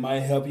information out there might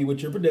help you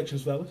with your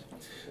predictions, fellas.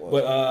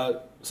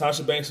 But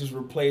Sasha Banks is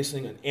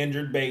replacing an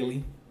injured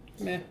Bayley.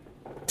 Meh.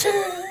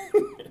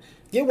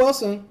 Get well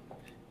soon.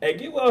 Hey,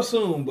 get well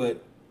soon,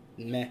 but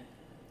Meh.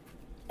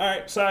 all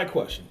right. Side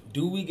question: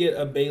 do we get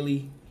a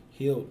Bayley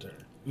heel turn?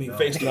 I mean,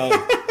 face turn.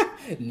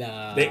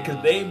 Nah.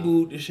 Because they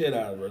booed the shit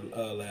out of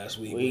her last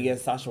week. We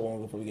get Sasha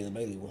one before we get the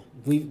Bayley one.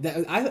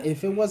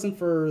 If it wasn't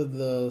for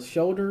the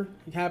shoulder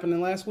happening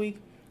last week,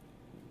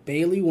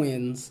 Bayley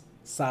wins.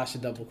 Sasha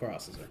double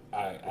crosses her.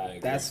 I agree.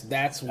 That's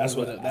what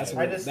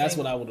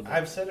I would have.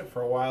 I've said it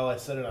for a while. I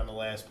said it on the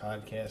last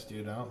podcast,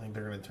 dude. I don't think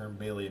they're going to turn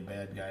Bayley a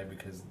bad guy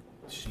because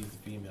she's the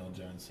female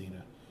John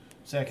Cena.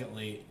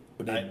 Secondly,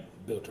 But they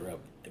built her up.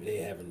 They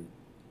haven't.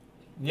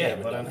 Yeah,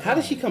 but How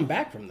does she come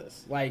back from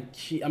this? Like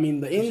the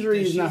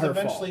injury is not her fault.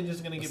 She's eventually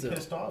just going to get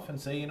pissed off and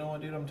say, you know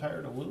what, dude, I'm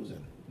tired of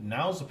losing.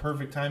 Now's the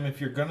perfect time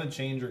if you're going to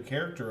change her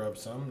character up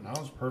some.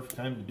 Now's the perfect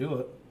time to do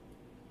it.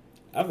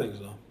 I think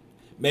so.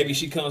 Maybe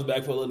she comes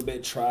back for a little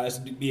bit, tries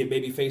to be a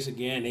baby face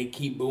again. They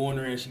keep booing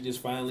her, and she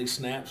just finally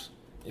snaps.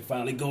 It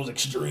finally goes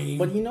extreme.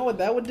 But you know what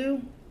that would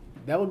do?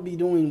 That would be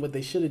doing what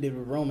they should have did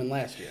with Roman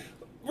last year.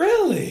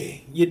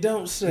 Really? You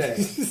don't say.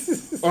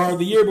 Or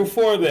the year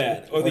before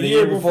that. Or the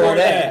year before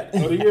that.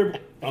 Or the year...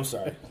 I'm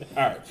sorry.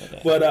 All right.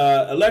 But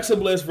Alexa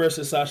Bliss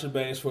versus Sasha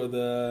Banks for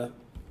the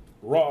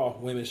Raw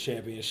Women's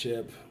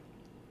Championship.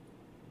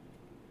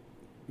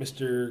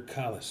 Mr.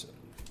 Collison.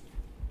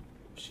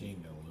 She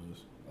ain't going to lose.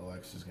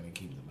 Alexa's going to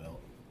keep the belt.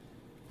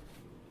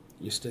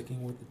 You're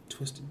sticking with the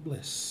Twisted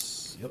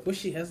Bliss. Yep. Which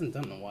she hasn't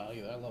done in a while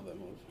either. I love that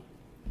move.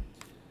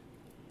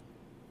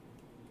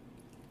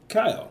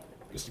 Kyle.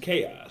 Mr.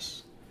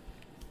 Chaos.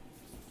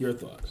 Your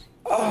thoughts?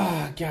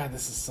 Oh, God,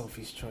 this is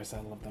Sophie's choice. I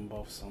love them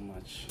both so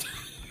much.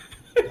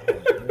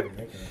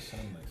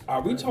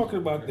 Are we talking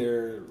about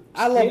their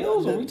I love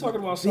skills, or the- are we talking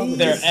about something?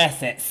 Their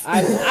assets.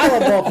 I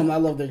love both of them. I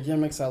love their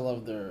gimmicks. I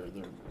love their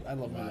I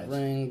love them in the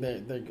ring.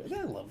 They're good.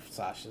 I love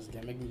Sasha's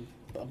gimmick.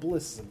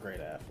 Bliss is a great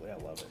athlete. I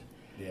love it.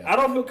 Yeah. I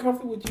don't feel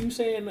comfortable with you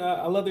saying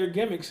I love their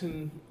gimmicks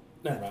and...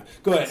 Never mind.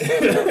 Go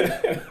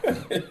ahead.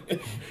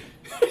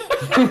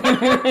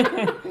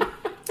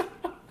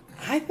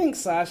 I think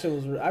Sasha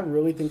was. I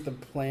really think the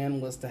plan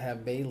was to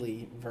have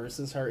Bayley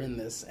versus her in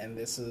this, and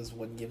this is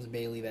what gives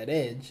Bayley that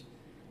edge.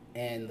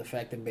 And the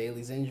fact that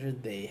Bayley's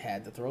injured, they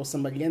had to throw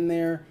somebody in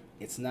there.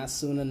 It's not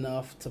soon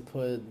enough to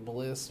put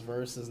Bliss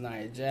versus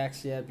Nia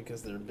Jax yet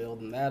because they're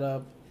building that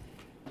up.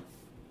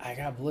 I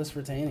got Bliss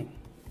retaining.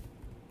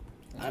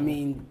 I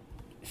mean,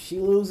 she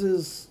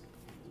loses.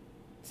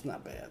 It's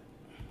not bad.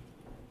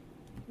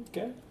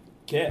 Okay.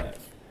 Kev,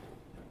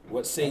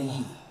 what say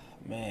you?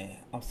 Man,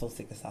 I'm so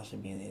sick of Sasha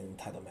being in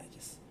title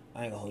matches.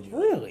 I ain't gonna hold you.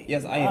 Really?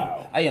 Yes, I Wow.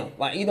 am. I am.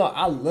 Like,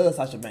 I love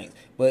Sasha Banks,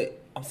 but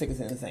I'm sick of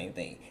saying the same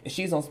thing. If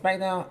she's on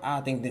SmackDown,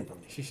 I think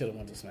differently. She should have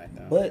went to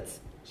SmackDown. But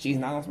she's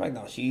not on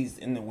SmackDown. She's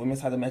in the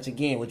women's title match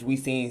again, which we've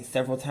seen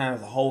several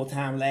times the whole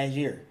time last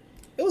year.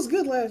 it was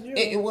good last year.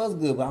 It was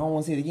good, but I don't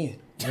want to see it again.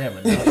 Yeah,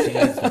 but now she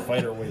has to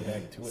fight her way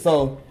back to it.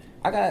 So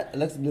I got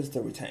Alexa Bliss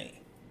to retain.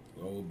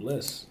 Oh,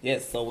 Bliss.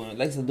 Yes, so when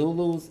Alexa do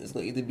lose, it's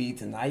gonna either be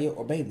to Nia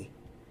or Bayley.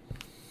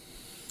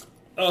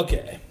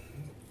 Okay.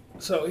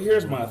 So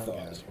here's my Oh, thoughts.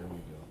 guys, here we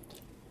go.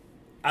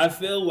 I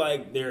feel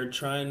like they're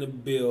trying to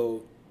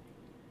build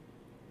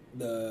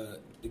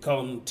they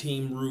call them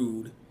Team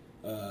Rude,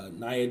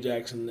 Nia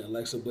Jackson,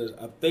 Alexa Bliss.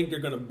 I think they're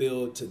going to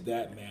build to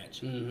that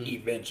match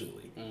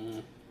eventually.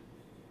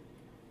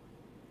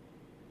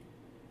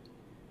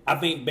 I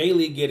think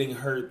Bayley getting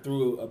hurt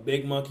threw a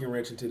big monkey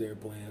wrench into their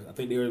plans. I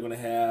think they were going to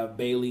have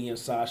Bayley and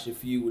Sasha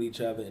feud with each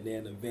other and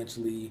then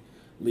eventually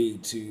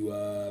lead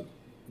to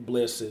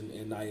Bliss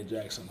and Nia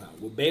Jax somehow.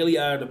 With Bayley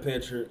out of the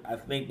picture, I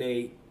think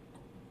they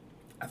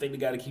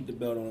got to keep the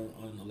belt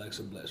on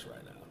Alexa Bliss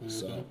right now.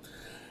 So,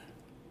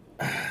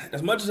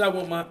 as much as I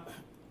want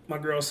my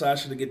girl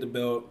Sasha to get the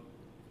belt,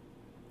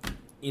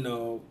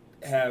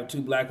 have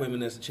two black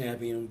women as the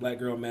champion, Black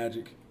Girl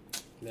Magic,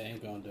 They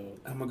ain't gonna do it.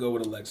 I'm gonna go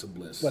with Alexa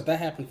Bliss. But that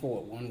happened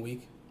for 1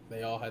 week?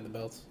 They all had the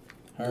belts.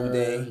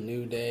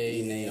 New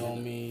Day, Yeah.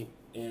 Naomi,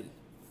 and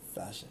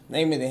Sasha.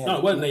 Name it. They had no,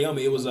 it wasn't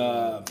Naomi. It was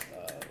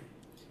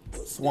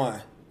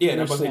Swan. yeah,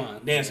 Rich that's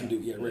Swann. dancing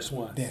dude. Yeah, Rich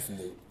Swan. Dancing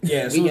dude. Yeah,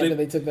 as Week soon after as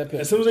they took that as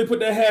picture. soon as they put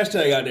that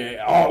hashtag out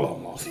there, all of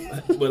them lost.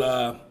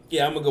 But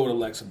yeah, I'm gonna go with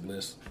Alexa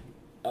Bliss.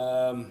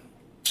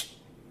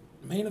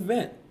 Main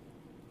event.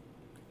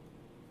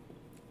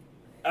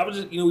 I was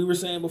just, we were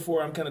saying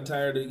before, I'm kind of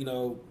tired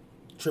of,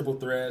 triple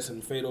threats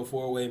and fatal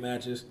four-way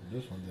matches.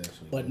 This one's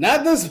actually. But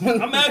not this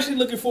one. I'm actually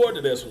looking forward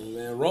to this one,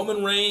 man.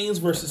 Roman Reigns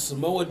versus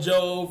Samoa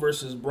Joe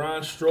versus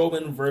Braun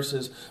Strowman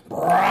versus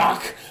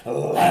Brock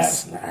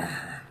Lesnar.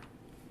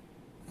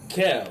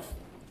 Kev,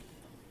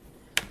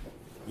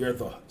 your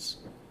thoughts?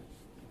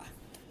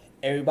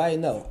 Everybody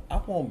know I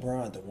want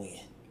Braun to win,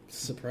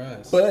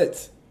 Surprise.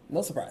 but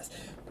no surprise.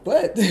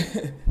 But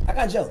I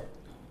got Joe.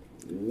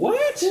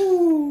 What?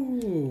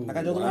 I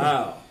got Joe to win.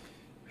 Wow.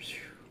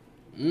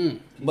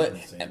 You've But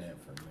been saying that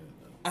for a minute,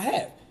 though. I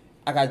have.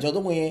 I got Joe to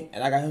win,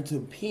 and I got him to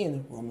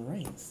pin Roman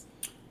Reigns.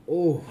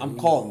 Oh, I'm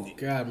calling it.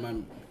 God,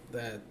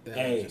 that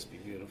Hey. would just be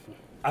beautiful.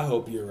 I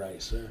hope you're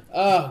right, sir.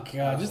 Oh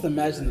God, just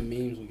imagine the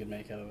memes we could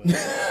make out of it.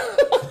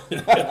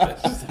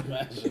 Just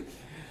imagine.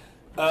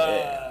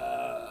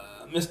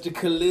 Mr.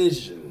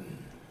 Collision,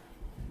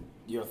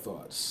 your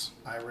thoughts?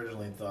 I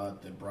originally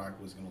thought that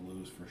Brock was going to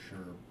lose for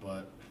sure,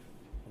 but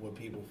what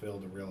people fail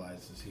to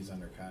realize is he's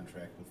under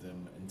contract with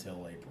them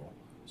until April.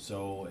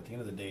 So at the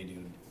end of the day,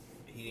 dude,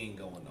 he ain't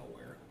going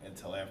nowhere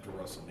until after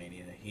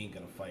WrestleMania. He ain't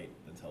going to fight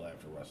until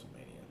after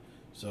WrestleMania.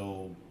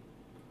 So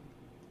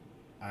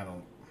I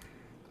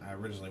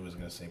originally was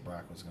going to say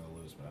Brock was going to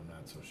lose, but I'm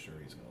not so sure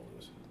he's going to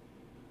lose.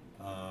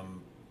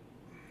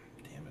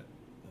 Damn it.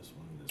 This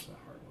one is a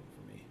hard one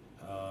for me.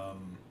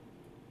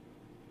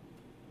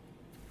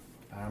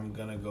 I'm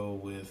going to go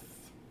with...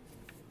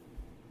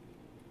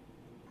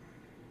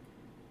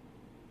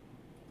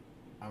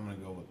 I'm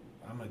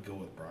gonna go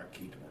with Brock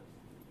keeping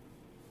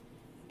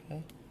it.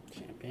 Okay.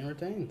 Champion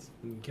retains.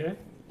 Okay.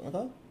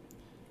 Okay.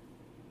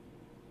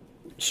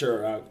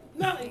 Sure.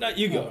 No,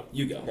 you go.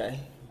 You go. Okay.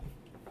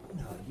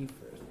 No, you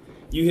first.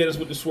 You hit us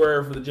with the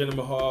swerve for the Jinder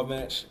Mahal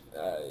match.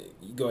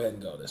 You go ahead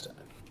and go this time.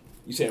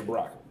 You said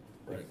Brock,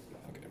 right?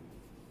 Okay.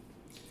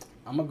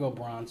 I'm gonna go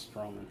Braun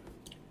Strowman.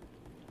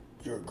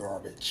 You're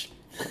garbage.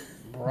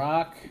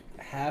 Brock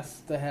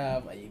has to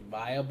have a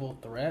viable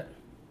threat.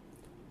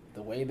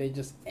 The way they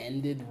just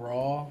ended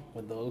Raw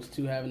with those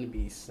two having to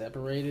be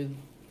separated,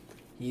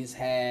 he's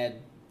had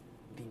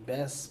the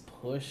best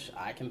push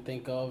I can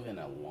think of in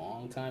a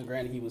long time.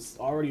 Granted, he was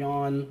already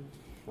on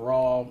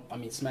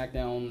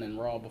SmackDown and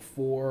Raw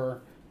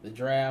before the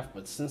draft,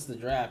 but since the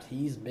draft,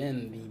 he's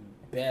been the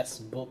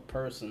best booked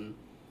person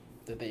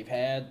that they've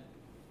had.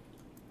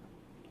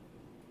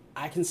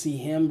 I can see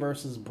him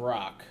versus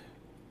Brock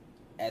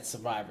at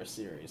Survivor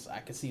Series. I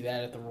can see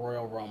that at the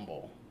Royal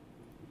Rumble.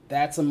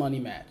 That's a money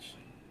match.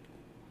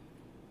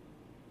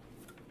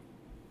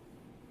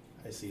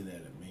 I see that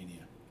at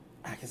Mania.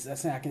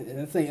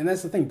 And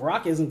that's the thing.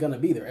 Brock isn't going to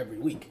be there every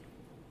week.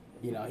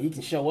 You know, he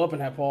can show up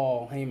and have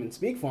Paul Heyman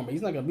speak for him, but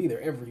he's not going to be there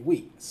every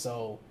week.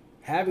 So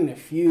having a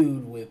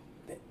feud with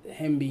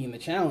him being the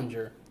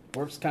challenger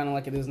works kind of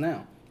like it is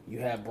now. You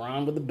have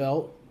Braun with the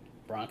belt.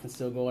 Braun can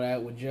still go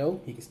out with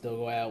Joe. He can still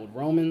go out with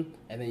Roman.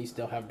 And then you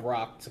still have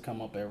Brock to come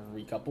up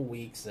every couple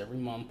weeks, every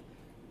month.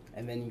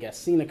 And then you got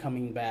Cena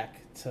coming back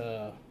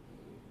to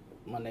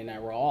Monday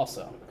Night Raw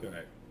also.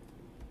 Correct.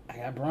 I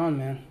got Braun,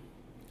 man.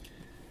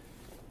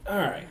 All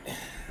right.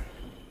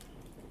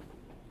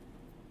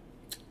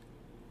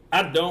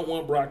 I don't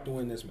want Brock to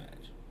win this match.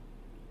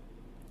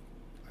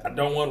 I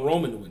don't want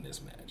Roman to win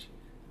this match.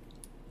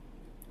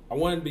 I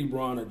want it to be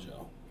Braun or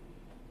Joe.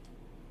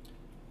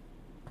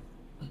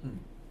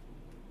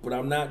 But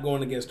I'm not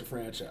going against the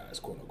franchise,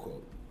 quote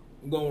unquote.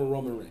 I'm going with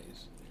Roman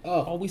Reigns.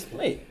 Oh, we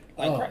split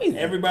like crazy.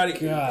 Everybody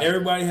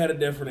had a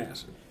different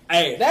answer.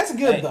 Hey, That's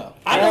good, though.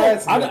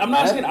 I'm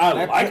not saying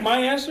I like my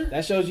answer.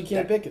 That shows you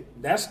can't pick it.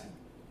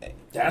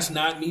 That's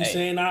not me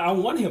saying I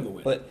want him to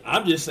win. But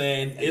I'm just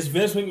saying it's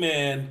Vince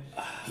McMahon.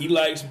 He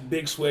likes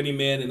big sweaty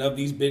men, and of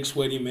these big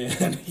sweaty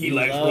men, he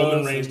likes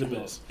Roman Reigns the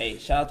best. hey,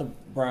 shout out to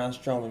Braun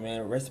Strowman,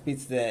 man. Recipe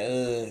to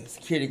that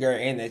security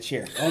guard and that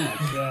chair. Oh my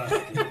god,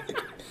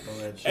 Oh,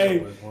 that shit Hey,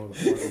 was one of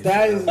the funniest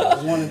that is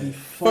things. one of the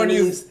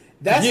funniest.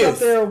 That's Yes.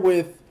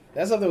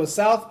 up there with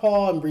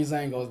Southpaw and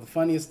Breezango is the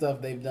funniest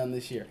stuff they've done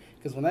this year.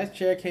 Because when that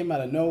chair came out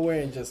of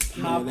nowhere and just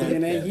popped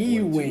in there, he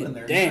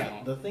went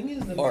down. The thing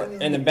is, Or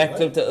in the back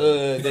flip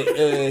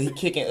to he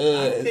kicking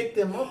I picked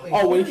them up. and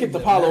Oh, when he carried kicked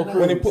them. Apollo I Crews.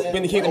 know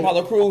when he kicked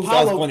Apollo Crews,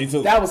 that was funny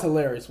too. That was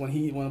hilarious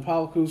when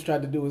Apollo Crews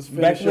tried to do his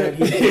Back finisher.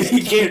 flip.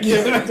 He can't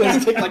give it. So he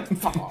kicked like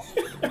fuck off.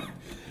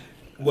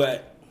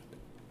 But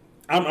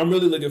I'm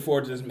really looking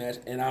forward to this match,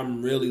 and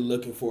I'm really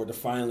looking forward to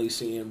finally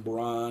seeing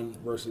Braun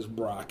versus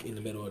Brock in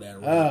the middle of that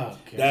ring. Oh,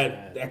 God.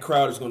 That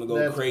crowd is going to go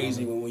That's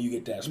crazy funny. when you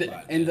get that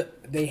spot.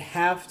 They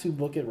have to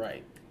book it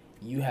right.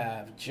 You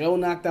have Joe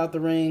knocked out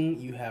the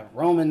ring. You have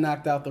Roman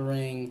knocked out the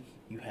ring.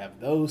 You have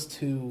those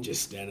two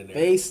just standing there.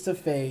 face to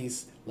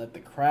face. Let the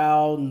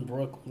crowd in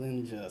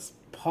Brooklyn just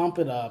pump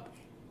it up.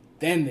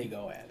 Then they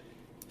go at it.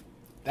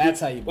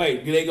 That's how you.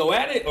 Wait, do they go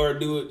at it, or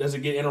does it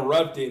get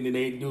interrupted and then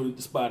they do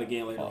the spot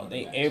again later on?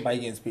 Everybody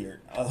getting speared.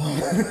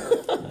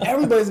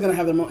 Everybody's gonna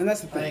have their moment, and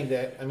that's the I thing. think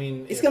that, I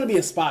mean, It's gonna be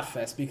a spot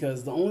fest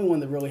because the only one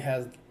that really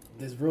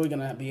is really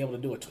gonna be able to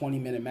do a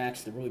 20-minute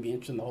match to really be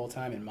interesting the whole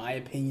time, in my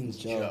opinion, is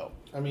Joe.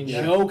 I mean,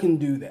 Joe can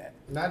do that.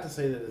 not to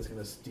say that it's going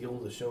to steal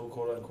the show,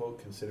 quote unquote,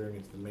 considering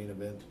it's the main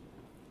event.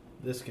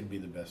 This could be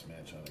the best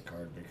match on the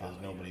card because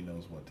nobody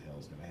knows what the hell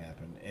is going to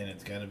happen, and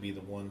it's going to be the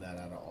one that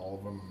out of all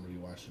of them, I'm going to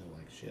be watching it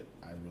like shit.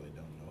 I really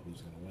don't know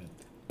who's going to win.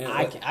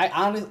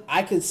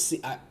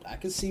 I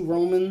could see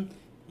Roman.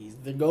 He's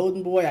the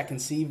golden boy. I can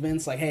see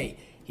Vince like, hey,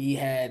 he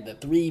had the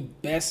 3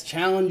 best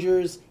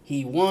challengers.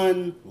 He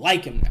won.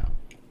 Like him now.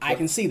 I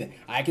can see that.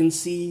 I can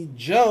see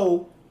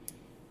Joe,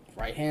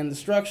 right hand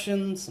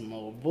destruction, some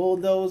old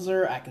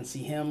bulldozer. I can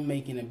see him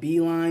making a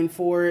beeline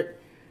for it.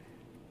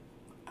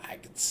 I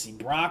could see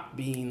Brock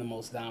being the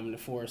most dominant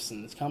force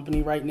in this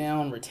company right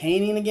now and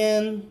retaining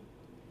again.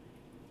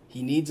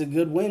 He needs a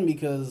good win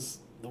because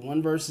the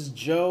one versus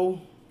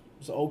Joe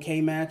was an okay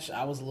match.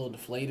 I was a little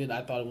deflated.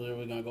 I thought we were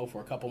going to go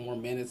for a couple more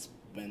minutes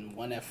when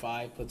one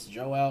F5 puts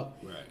Joe out.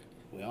 Right.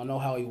 We all know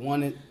how he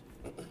won it.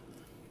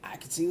 I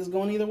could see this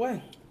going either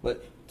way.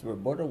 But to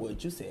rebut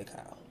what you said,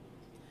 Kyle,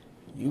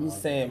 you was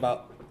saying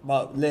about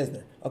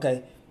Lesnar.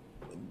 Okay,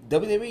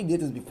 WWE did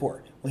this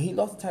before. When he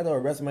lost the title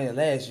at WrestleMania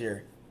last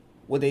year,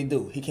 what they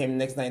do? He came the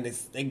next night.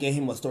 They gave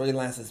him a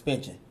storyline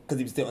suspension because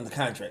he was still under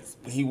contracts,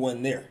 but he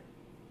wasn't there.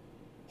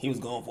 He was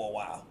gone for a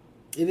while.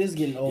 It is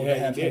getting old Yeah, to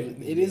have he him.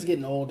 did. It is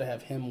getting old to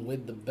have him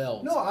with the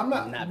belt. No, I'm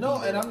not. and No,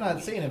 be and there I'm not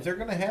every saying week. if they're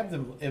gonna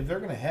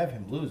have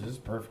him lose, this is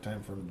the perfect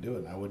time for him to do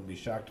it. I wouldn't be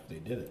shocked if they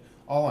did it.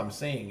 All I'm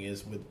saying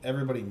is, with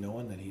everybody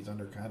knowing that he's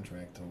under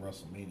contract till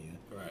WrestleMania,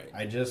 Right.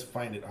 I just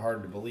find it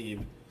hard to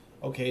believe.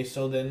 Okay,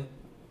 so then,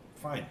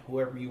 fine,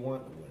 whoever you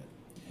want to win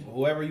it,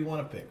 whoever you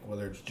want to pick,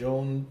 whether it's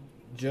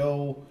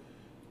Joe,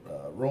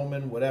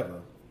 Roman,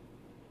 whatever.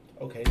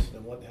 Okay, so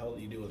then what the hell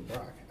do you do with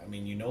Brock? I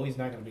mean, you know he's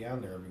not going to be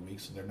on there every week,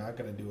 so they're not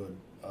going to do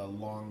a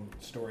long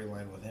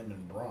storyline with him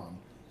and Braun.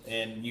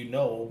 And you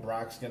know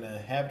Brock's going to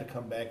have to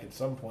come back at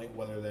some point,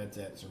 whether that's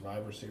at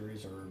Survivor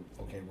Series or,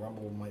 okay,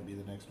 Rumble might be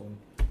the next one.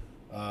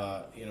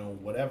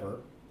 Whatever.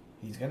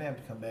 He's going to have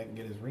to come back and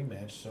get his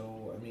rematch,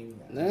 so, I mean...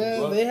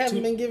 They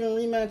haven't been giving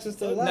rematches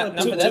to a lot of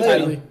not people for that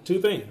lately. title.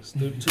 Two things.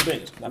 Two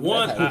things. Not for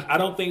One, that title.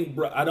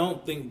 I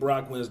don't think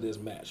Brock wins this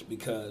match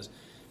because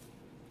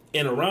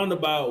in a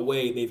roundabout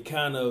way, they've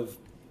kind of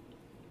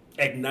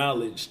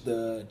acknowledged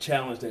the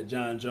challenge that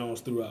John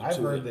Jones threw out. I've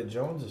to heard him. that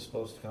Jones is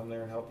supposed to come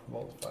there and help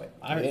promote the fight.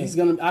 I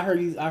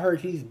heard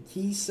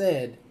he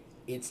said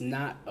it's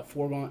not a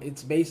foregone.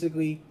 It's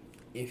basically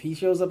if he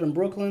shows up in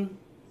Brooklyn,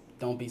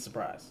 don't be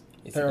surprised.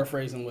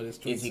 Paraphrasing what his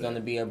tweet Is he said. going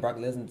to be a Brock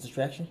Lesnar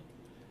distraction?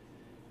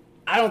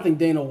 I don't think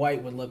Dana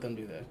White would let them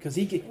do that because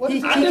he What?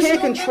 can't I just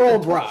don't control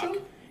have to touch Brock.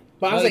 him.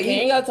 But I'm You saying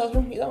ain't got to touch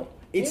him. You don't.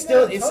 it's You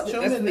still gotta it's touch him,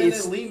 that's- and then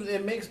it's-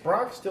 it makes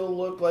Brock still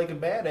look like a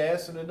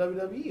badass in the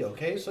WWE.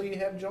 Okay, so you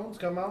have Jones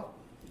come out.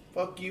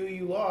 Fuck you,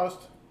 you lost.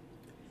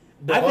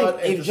 I think But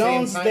at if the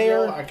Jones same time,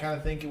 there- though, I kind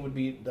of think it would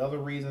be the other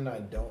reason. I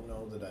don't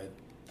know that I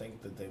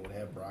think that they would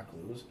have Brock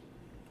lose.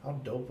 How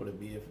dope would it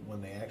be if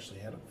when they actually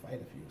had him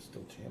fight if he was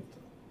still champ though?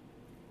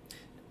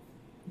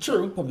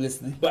 True,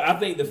 Publicity. but I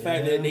think the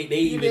fact that they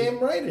You even damn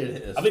right it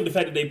is. I think the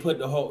fact that they put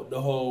the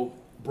whole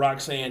Brock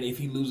saying if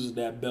he loses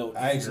that belt,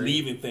 I he's agree.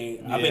 leaving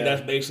thing. I Yeah. think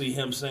that's basically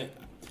him saying.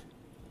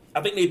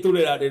 I think they threw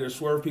that out there to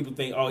swerve people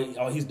think,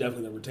 he's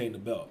definitely gonna retain the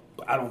belt,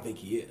 but I don't think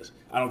he is.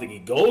 I don't think he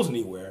goes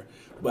anywhere,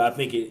 but I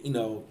think it,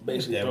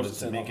 basically that throws was the to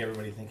scent make off.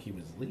 everybody think he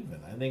was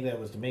leaving. I think that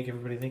was to make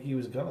everybody think he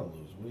was gonna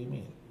lose. What do you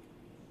mean?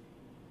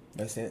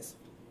 Makes sense.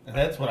 And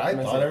that's what I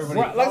Makes thought. sense.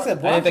 Everybody, Like I said,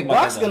 I didn't think about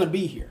Brock's that, gonna though.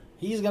 be here.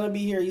 He's gonna be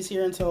here. He's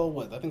here until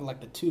what? I think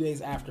like the 2 days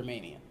after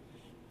Mania.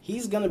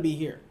 He's gonna be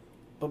here.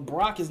 But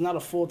Brock is not a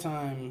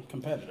full-time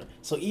competitor.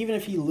 So even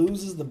if he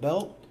loses the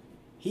belt,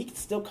 he can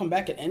still come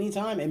back at any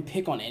time and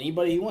pick on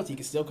anybody he wants. He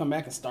can still come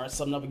back and start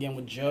something up again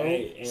with Joe,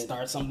 Hey, and-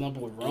 start something up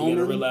with And you gotta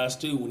Roman. realize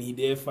too, when he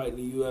did fight in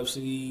the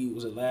UFC,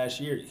 was it last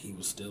year? He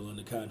was still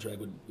under contract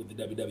with the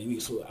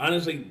WWE. So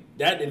honestly,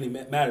 that didn't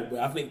even matter. But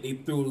I think they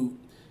threw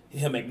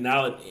him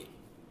acknowledging,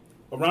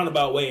 a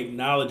roundabout way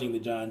acknowledging the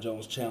John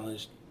Jones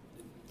challenge,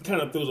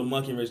 kind of throws a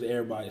monkey wrench to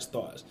everybody's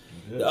thoughts.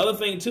 Yeah. The other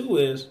thing too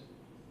is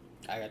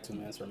I got 2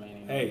 minutes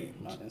remaining Hey.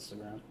 on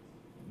Instagram.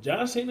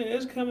 John Cena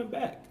is coming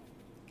back.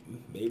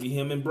 Maybe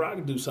him and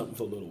Brock do something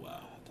for a little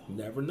while. You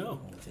never know.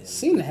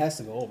 Cena has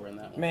to go over in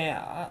that one. Man,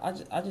 I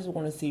just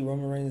want to see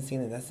Roman Reigns and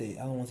Cena. That's it.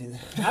 I don't want to see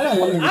that. I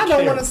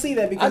don't want to see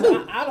that because I do. I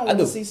don't I want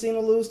to do. see Cena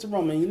lose to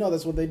Roman. You know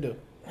that's what they do.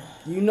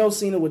 You know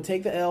Cena would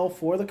take the L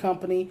for the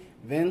company.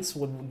 Vince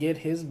would get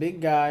his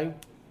big guy.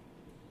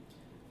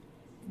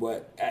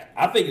 But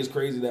I think it's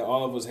crazy that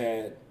all of us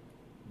had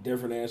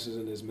different answers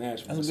in this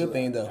match. That's a good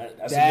thing, though.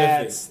 That's a good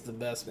That's thing. the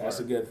best part. That's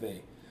a good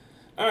thing.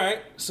 All right,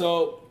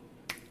 so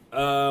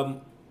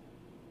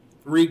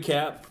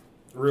recap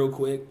real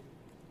quick.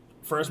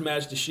 First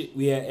match,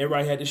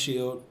 everybody had the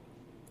Shield.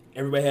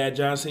 Everybody had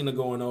John Cena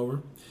going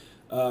over.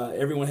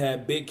 Everyone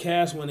had Big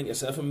Cass winning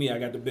except for me. I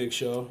got the Big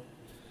Show.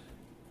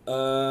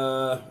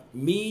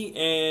 Me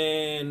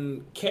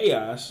and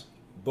Chaos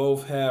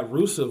both have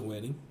Rusev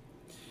winning,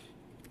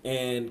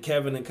 and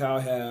Kevin and Kyle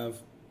have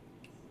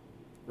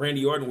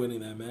Randy Orton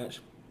winning that match.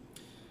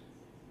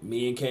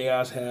 Me and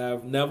Chaos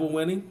have Neville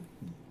winning.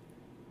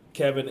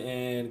 Kevin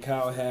and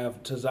Kyle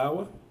have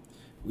Tozawa.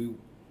 We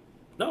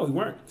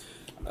weren't.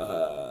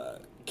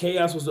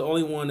 Chaos was the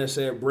only one that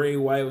said Bray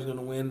Wyatt was going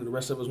to win. The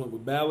rest of us went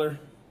with Balor.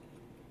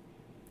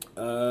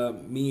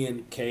 Me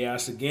and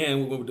Chaos again.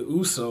 We went with the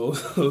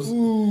Usos.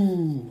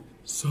 Ooh.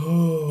 So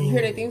You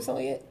hear that theme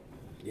song yet?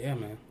 Yeah,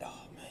 man.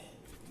 Oh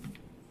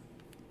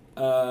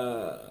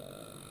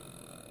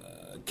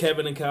man.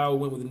 Kevin and Kyle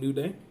went with the New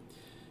Day.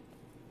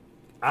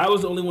 I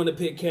was the only one to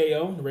pick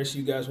KO. The rest of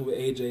you guys went with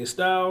AJ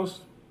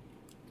Styles.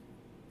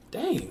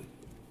 Dang.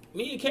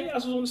 Me and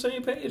Chaos was on the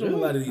same page on a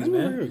Really? lot of these, I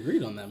never man.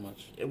 agreed on that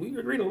much. Yeah, we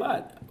agreed a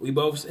lot. We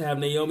both have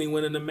Naomi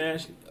winning the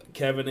match.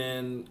 Kevin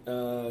and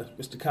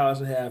Mr.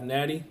 Collison have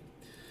Natty.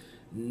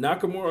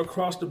 Nakamura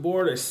across the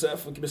board, except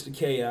for Mr.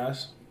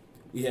 Chaos.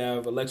 We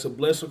have Alexa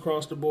Bliss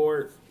across the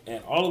board,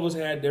 and all of us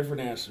had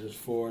different answers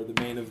for the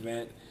main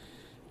event.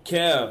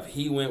 Kev,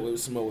 he went with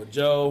Samoa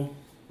Joe.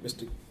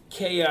 Mr.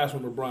 Chaos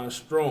went with Braun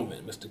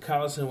Strowman. Mr.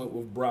 Collison went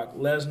with Brock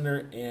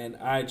Lesnar, and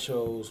I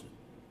chose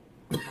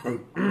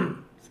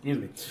excuse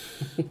me,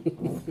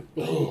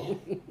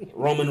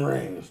 Roman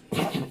Reigns.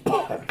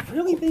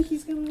 Really think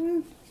he's gonna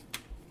win?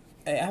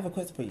 Hey, I have a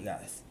question for you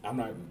guys. I'm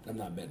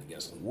not betting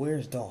against him.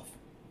 Where's Dolph?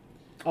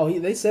 Oh,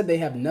 they said they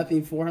have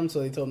nothing for him, so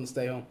they told him to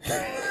stay home.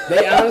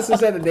 They honestly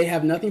said that they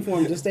have nothing for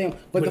him, just stay home.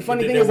 But the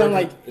funny thing is, I'm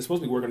like, it's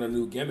supposed to be working on a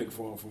new gimmick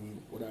for him,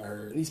 from what I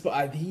heard. he's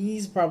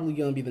probably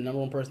going to be the number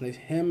one person.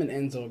 Him and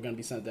Enzo are going to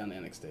be sent down to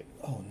NXT.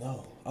 Oh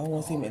no, I don't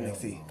want to see him in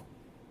NXT.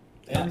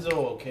 Enzo,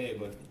 okay,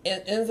 but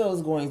Enzo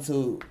is going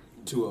to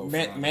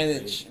 205.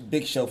 manage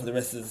Big Show for the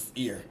rest of this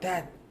year.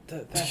 That's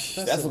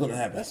what's gonna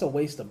happen. That's a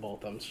waste of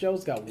both of them.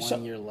 Show's got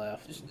 1 year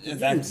left.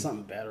 Give him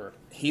something better.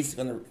 He's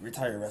gonna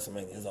retire.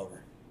 WrestleMania is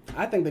over.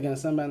 I think they're going to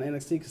send him down to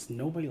NXT because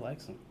nobody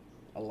likes him.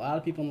 A lot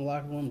of people in the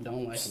locker room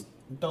don't like him.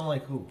 don't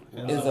like who?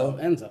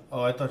 Enzo.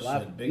 Oh, I thought you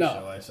said Big no,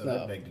 Show. I said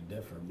no. I beg to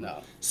differ. But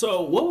No.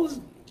 So what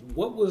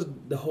was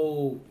the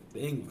whole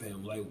thing with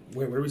him? Like,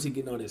 where was he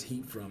getting all this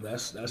heat from?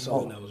 That's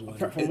something I was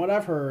wondering. From what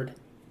I've heard,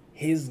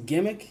 his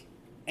gimmick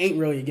ain't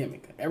really a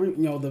gimmick.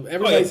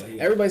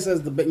 Everybody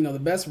says the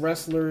best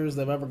wrestlers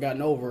they've ever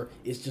gotten over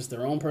is just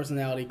their own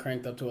personality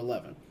cranked up to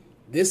 11.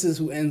 This is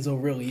who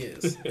Enzo really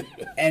is.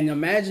 And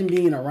imagine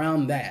being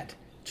around that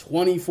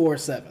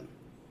 24/7.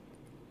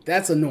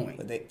 That's annoying.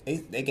 But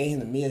they gave him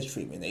the Miz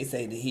treatment. They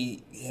say that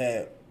he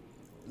had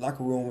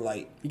locker room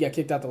like He got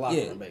kicked out the locker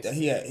room, basically.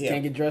 he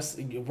Can't get dressed.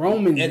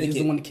 Roman is etiquette.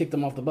 the one that kicked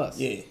him off the bus.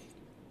 Yeah,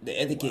 the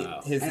etiquette.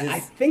 Wow. His And I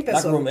think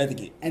that's locker room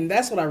etiquette. And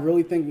that's what I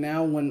really think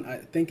now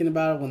when thinking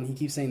about it, when he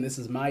keeps saying this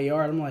is my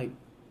yard, I'm like,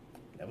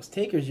 that was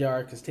Taker's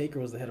yard because Taker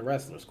was the head of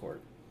wrestlers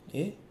court.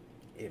 Yeah.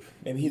 If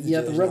Maybe he's you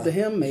have to judge rub now. to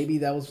him, maybe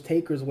that was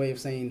Taker's way of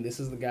saying this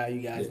is the guy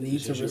you guys need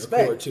this to is your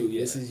respect. court too, yeah.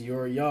 This is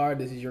your yard.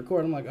 This is your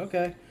court. I'm like,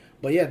 okay,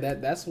 but yeah,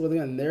 that's what I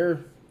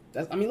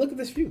mean, look at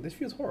this feud. This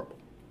feud's horrible.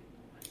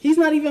 He's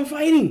not even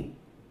fighting.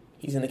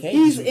 He's in the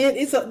cage.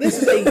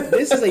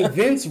 This is a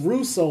Vince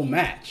Russo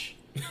match.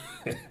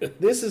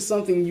 This is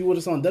something you would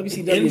have saw on WCW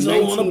in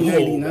Enzo on a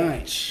pole 1999.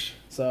 match.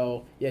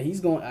 So yeah, he's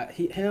going.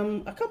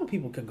 A couple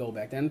people could go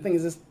back down. The thing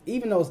is, this,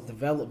 even though it's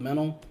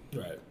developmental,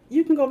 Right.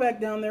 you can go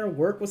back down there,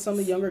 work with some of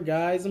the younger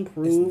guys,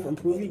 improve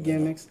your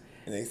gimmicks.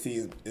 And they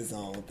see his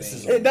own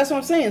thing. That's what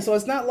I'm saying. So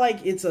it's not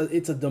like it's a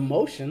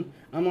demotion.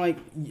 I'm like,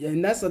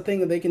 and that's the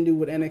thing that they can do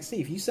with NXT.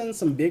 If you send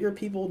some bigger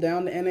people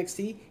down to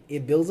NXT,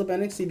 it builds up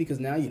NXT because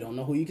now you don't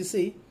know who you can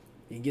see.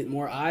 You get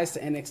more eyes to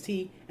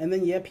NXT, and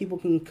then people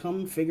can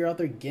come figure out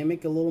their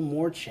gimmick a little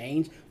more,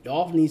 change.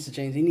 Dolph needs to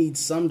change. He needs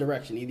some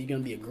direction. Either you're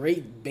gonna be a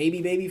great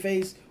baby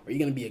face, or you're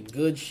gonna be a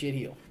good shit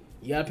heel.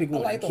 You gotta pick I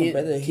one. liked him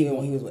better than heel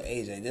when he was with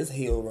AJ. This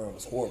heel run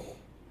was horrible.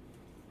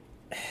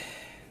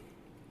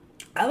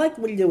 I liked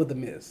what he did with The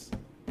Miz.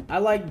 I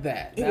like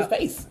that. He was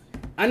face.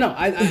 I know.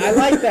 I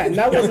like that. And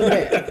that wasn't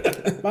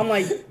bad. But I'm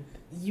like,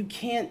 you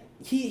can't.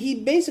 He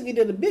basically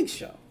did a Big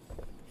Show.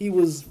 He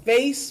was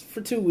face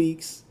for 2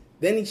 weeks.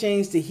 Then he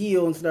changed to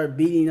heel and started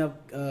beating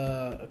up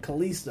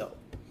Kalisto.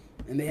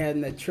 And they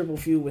had that triple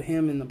feud with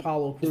him and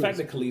Apollo Crews. The fact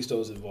that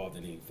Kalisto's involved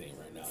in anything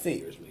right now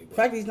scares me. The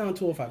fact that he's not on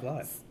 205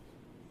 Live.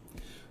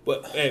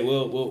 But hey,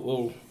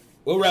 we'll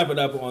wrap it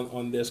up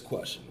on this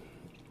question.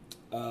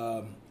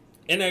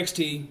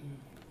 NXT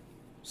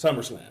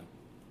Summerslam.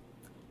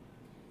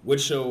 Which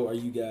show are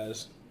you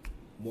guys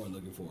more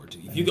looking forward to?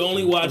 If you can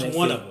only watch NXT.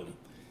 one of them.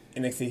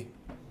 NXT.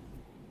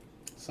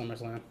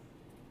 SummerSlam.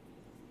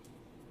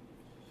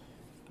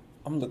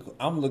 I'm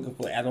looking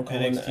for Adam Cole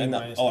in the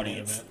minus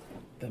audience.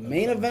 The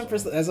main event for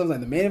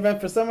the main event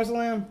for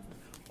SummerSlam.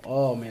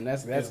 Oh man,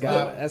 that's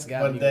got.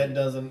 But that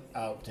doesn't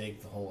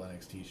outtake the whole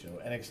NXT show.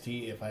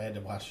 NXT, if I had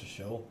to watch the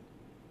show,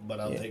 but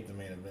I'll take the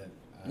main event.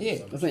 Yeah.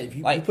 Listen, if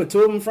you put two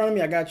of them in front of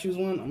me, I gotta choose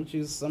one. I'm gonna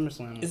choose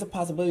SummerSlam. It's a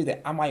possibility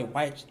that I might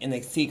watch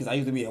NXT because I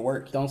used to be at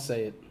work. Don't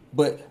say it.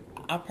 But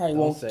I probably Don't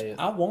won't say it.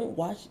 I won't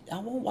watch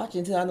it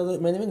until I know the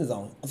main event is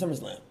on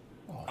SummerSlam.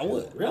 I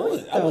would.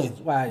 Really? I would.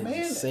 Why did you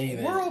Man, say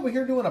that? we're over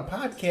here doing a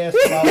podcast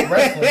about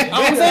wrestling.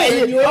 I'm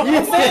saying,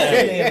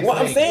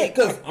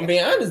 because I'm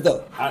being honest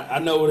though. I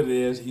know what it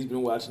is. He's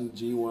been watching the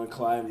G1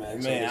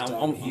 Climax. Man,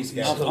 all this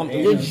time. I'm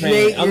You're New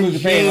Japan. I'm New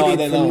Japan all day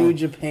jaded for long. New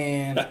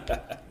Japan.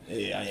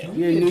 Yeah, I am.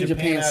 You're Get New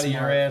Japan out of your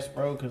smart. ass,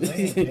 bro, because they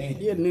ain't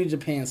paying. You're New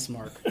Japan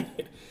smart.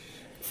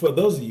 For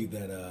those of you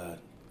that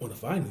want to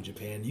find New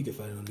Japan, you can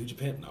find it on New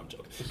Japan. No, I'm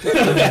joking.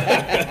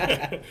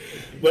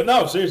 But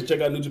no, seriously,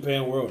 check out New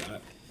Japan World. I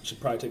should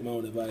probably take my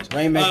own advice.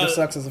 Rainmaker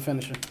sucks as a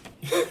finisher.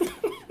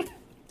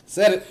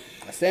 Said it.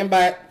 I stand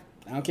by it.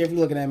 I don't care if you're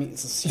looking at me.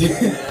 It's a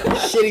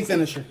shitty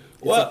finisher.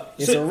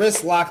 It's a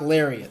wrist lock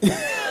lariat.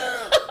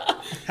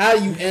 How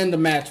do you end a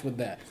match with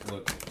that?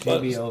 Look,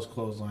 JBL's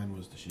clothesline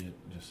was the shit.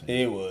 just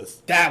saying. It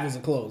was. That was a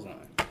close-line.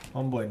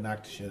 Homeboy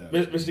knocked the shit out.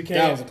 Mr. K,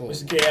 That was a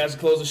close. Mr. K has to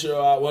close the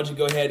show out. Why don't you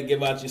go ahead and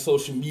give out your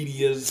social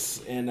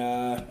medias and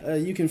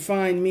You can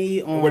find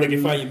me on... where they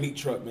can find your meat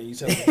truck, man. You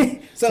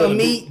selling selling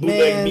meat,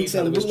 man. meat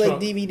Selling out of his bootleg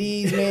trunk.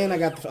 DVDs, man. I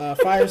got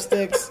fire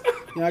sticks.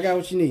 You know, I got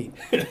what you need.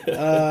 You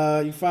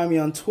can find me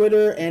on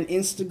Twitter and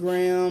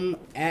Instagram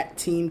at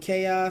Team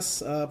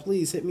Chaos.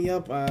 Please hit me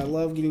up. I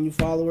love getting new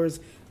followers.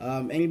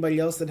 Anybody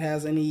else that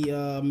has any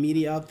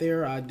media out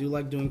there, I do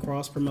like doing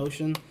cross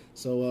promotion.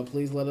 So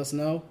please let us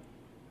know.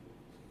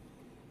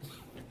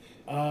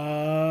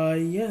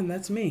 Yeah, and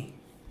that's me.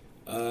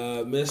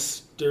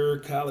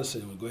 Mr.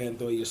 Collison, go ahead and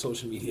throw your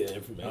social media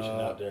information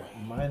out there.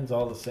 Mine's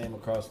all the same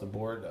across the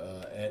board.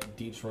 At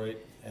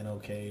Detroit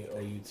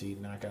NOKOUT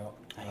Knockout.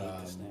 I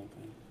hate this name.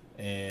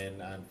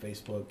 And on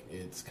Facebook,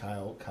 it's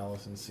Kyle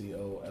Collison,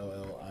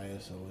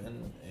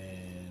 COLLISON,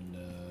 and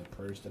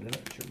prayers to the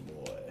net, your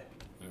boy.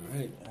 All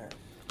right.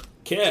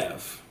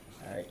 Kev.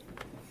 All right.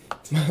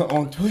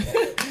 on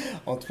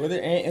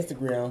Twitter and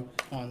Instagram,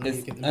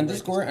 it's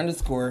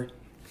 __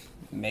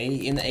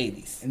 made in the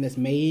 80s. And that's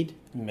made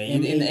In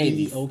the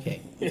 80s. Okay.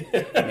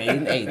 Made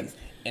in the 80s.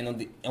 And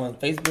on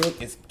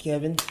Facebook, it's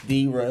Kevin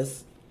D.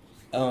 Russ.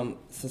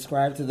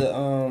 Subscribe to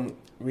the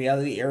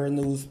Reality Era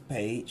News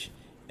page.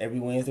 Every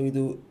Wednesday we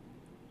do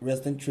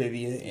wrestling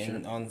trivia,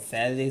 and on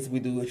Saturdays we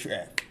do a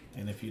draft.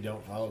 And if you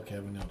don't follow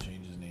Kevin, he'll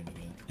change his name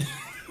again.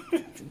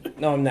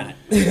 No, I'm not.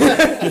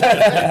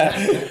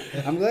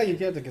 I'm glad you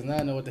kept it because now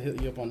I know what to hit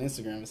you up on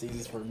Instagram. It's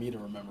easiest for me to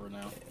remember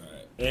now.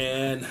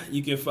 And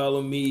you can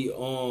follow me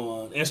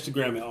on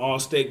Instagram at All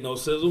Steak No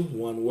Sizzle,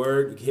 one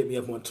word. You can hit me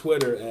up on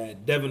Twitter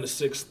at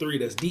Devin63.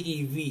 That's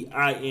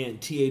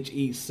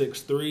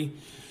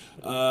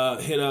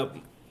DEVINTHE63. Hit up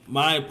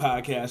my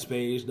podcast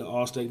page, the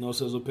All Steak No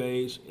Sizzle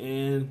page,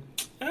 and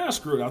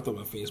screw it, I'll throw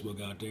my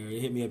Facebook out there.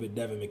 Hit me up at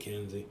Devin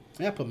McKenzie.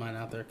 Yeah, I put mine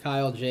out there.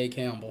 Kyle J.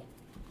 Campbell.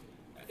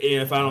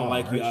 And if I don't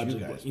like you, I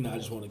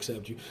just won't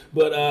accept you.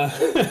 But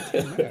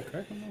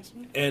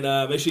and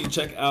make sure you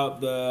check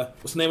out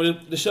what's the name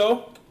of the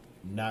show?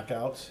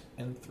 Knockouts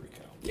and 3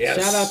 count. Yes.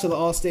 Shout out to the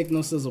All Steak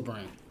No Sizzle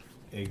brand.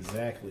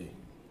 Exactly.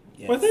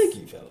 Yes. Well, thank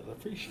you, fellas. I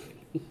appreciate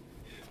it.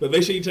 But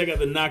make sure you check out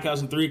the Knockouts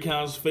and 3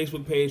 Counts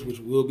Facebook page, which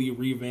will be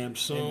revamped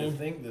soon. And to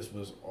think this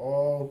was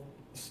all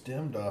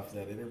stemmed off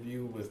that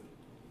interview with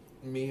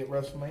me at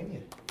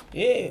WrestleMania.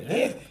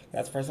 Yeah.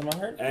 That's the first time I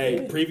heard. Hey,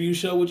 Yeah. preview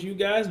show with you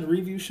guys, the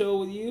review show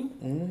with you.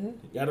 Mm-hmm.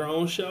 Got our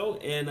own show,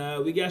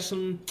 and we got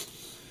some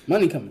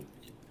Money coming.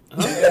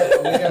 We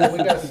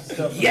got some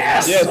stuff.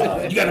 Yes, you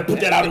got to put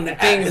that out in the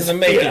Things in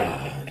the making.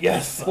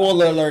 Yes.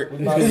 Spoiler alert.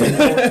 We're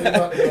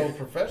about to go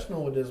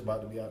professional with this.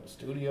 About to be out in the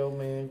studio,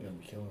 man. Gonna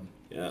be killing.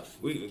 Yeah,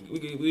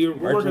 we're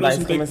working on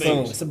some big coming things.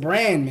 soon. It's a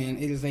brand, man.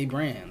 It is a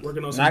brand.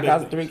 Working on some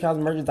Knockouts, big 3 things. counts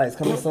merchandise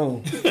coming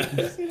soon.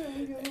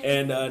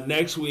 And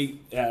next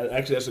week,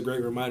 actually, that's a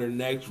great reminder.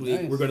 Next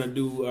week, Nice. we're gonna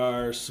do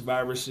our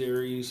Survivor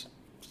Series.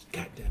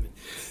 God damn it!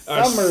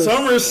 Our SummerSlam.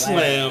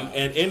 SummerSlam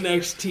and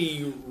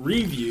NXT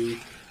review,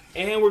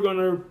 and we're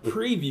gonna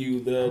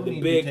preview the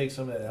big. Take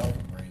some of that alpha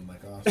brain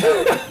like Austin.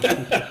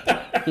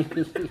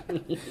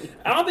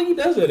 I don't think he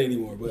does that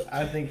anymore, but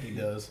I think he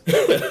does.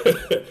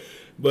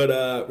 but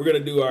we're gonna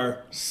do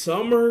our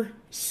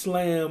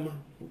SummerSlam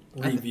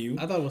review.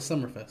 I thought it was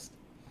Summerfest.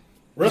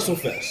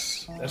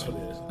 WrestleFest. That's what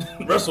it is.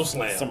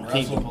 WrestleSlam.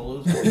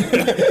 WrestlePalooza.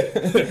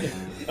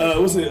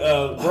 What's it?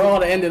 We're all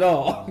to end it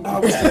all.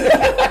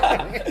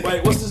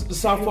 Wait, what's this, the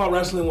softball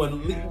wrestling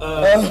one? Leap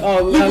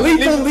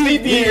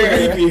year.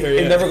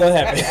 It's never gonna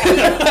happen.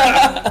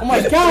 Oh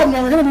my God,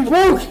 man, we're gonna be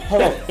broke.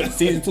 Hold on.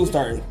 Season 2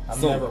 starting.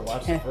 I've never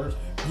watched the first.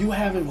 You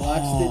haven't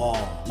watched it?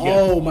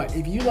 Oh my!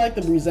 If you like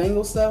the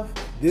Breezango stuff,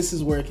 this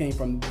is where it came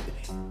from.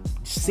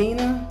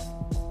 Cena,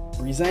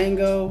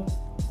 Breezango,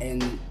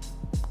 and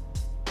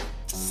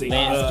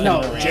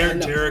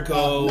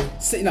Jericho.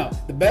 No,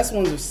 the best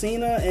ones are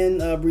Cena and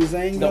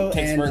Breezango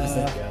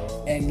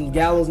and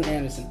Gallows and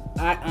Anderson.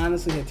 I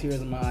honestly had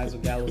tears in my eyes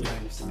with Gallows and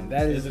Anderson. And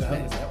that is Is it on the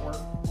network?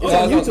 It's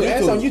on YouTube.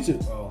 It's on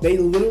YouTube. Oh. They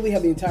literally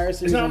have the entire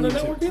series Is it on the YouTube.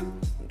 network yet?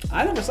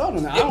 I never saw it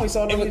on there. I only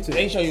saw it on YouTube.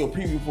 They show you a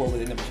preview for it, but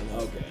they never show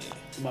it. Okay.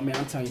 But man,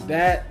 I'm telling you,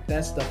 that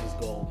stuff is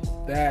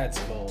gold. That's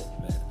gold.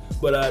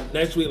 But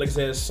next week, like I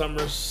said,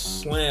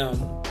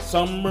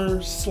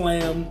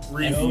 SummerSlam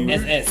review.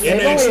 SS.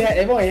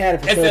 They've only had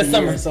it for 30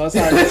 years, so it's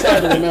hard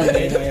to remember.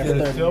 They only had it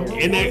for 30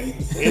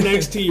 years.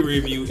 NXT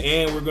review,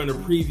 and we're going to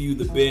preview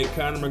the big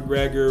Conor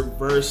McGregor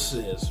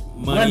versus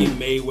Money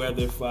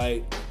Mayweather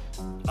fight.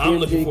 I'm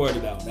looking forward to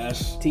that one.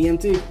 That's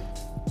TMT.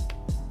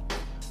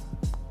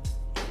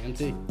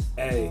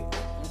 Hey,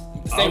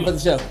 Same for the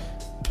show.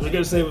 we're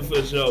gonna save it for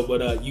the show,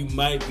 but you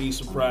might be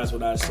surprised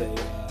what I say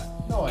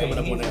coming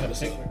up on the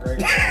episode.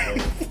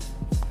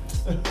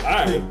 All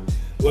right.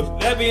 With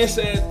that being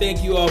said,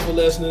 thank you all for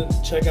listening.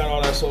 Check out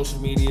all our social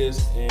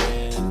medias,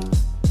 and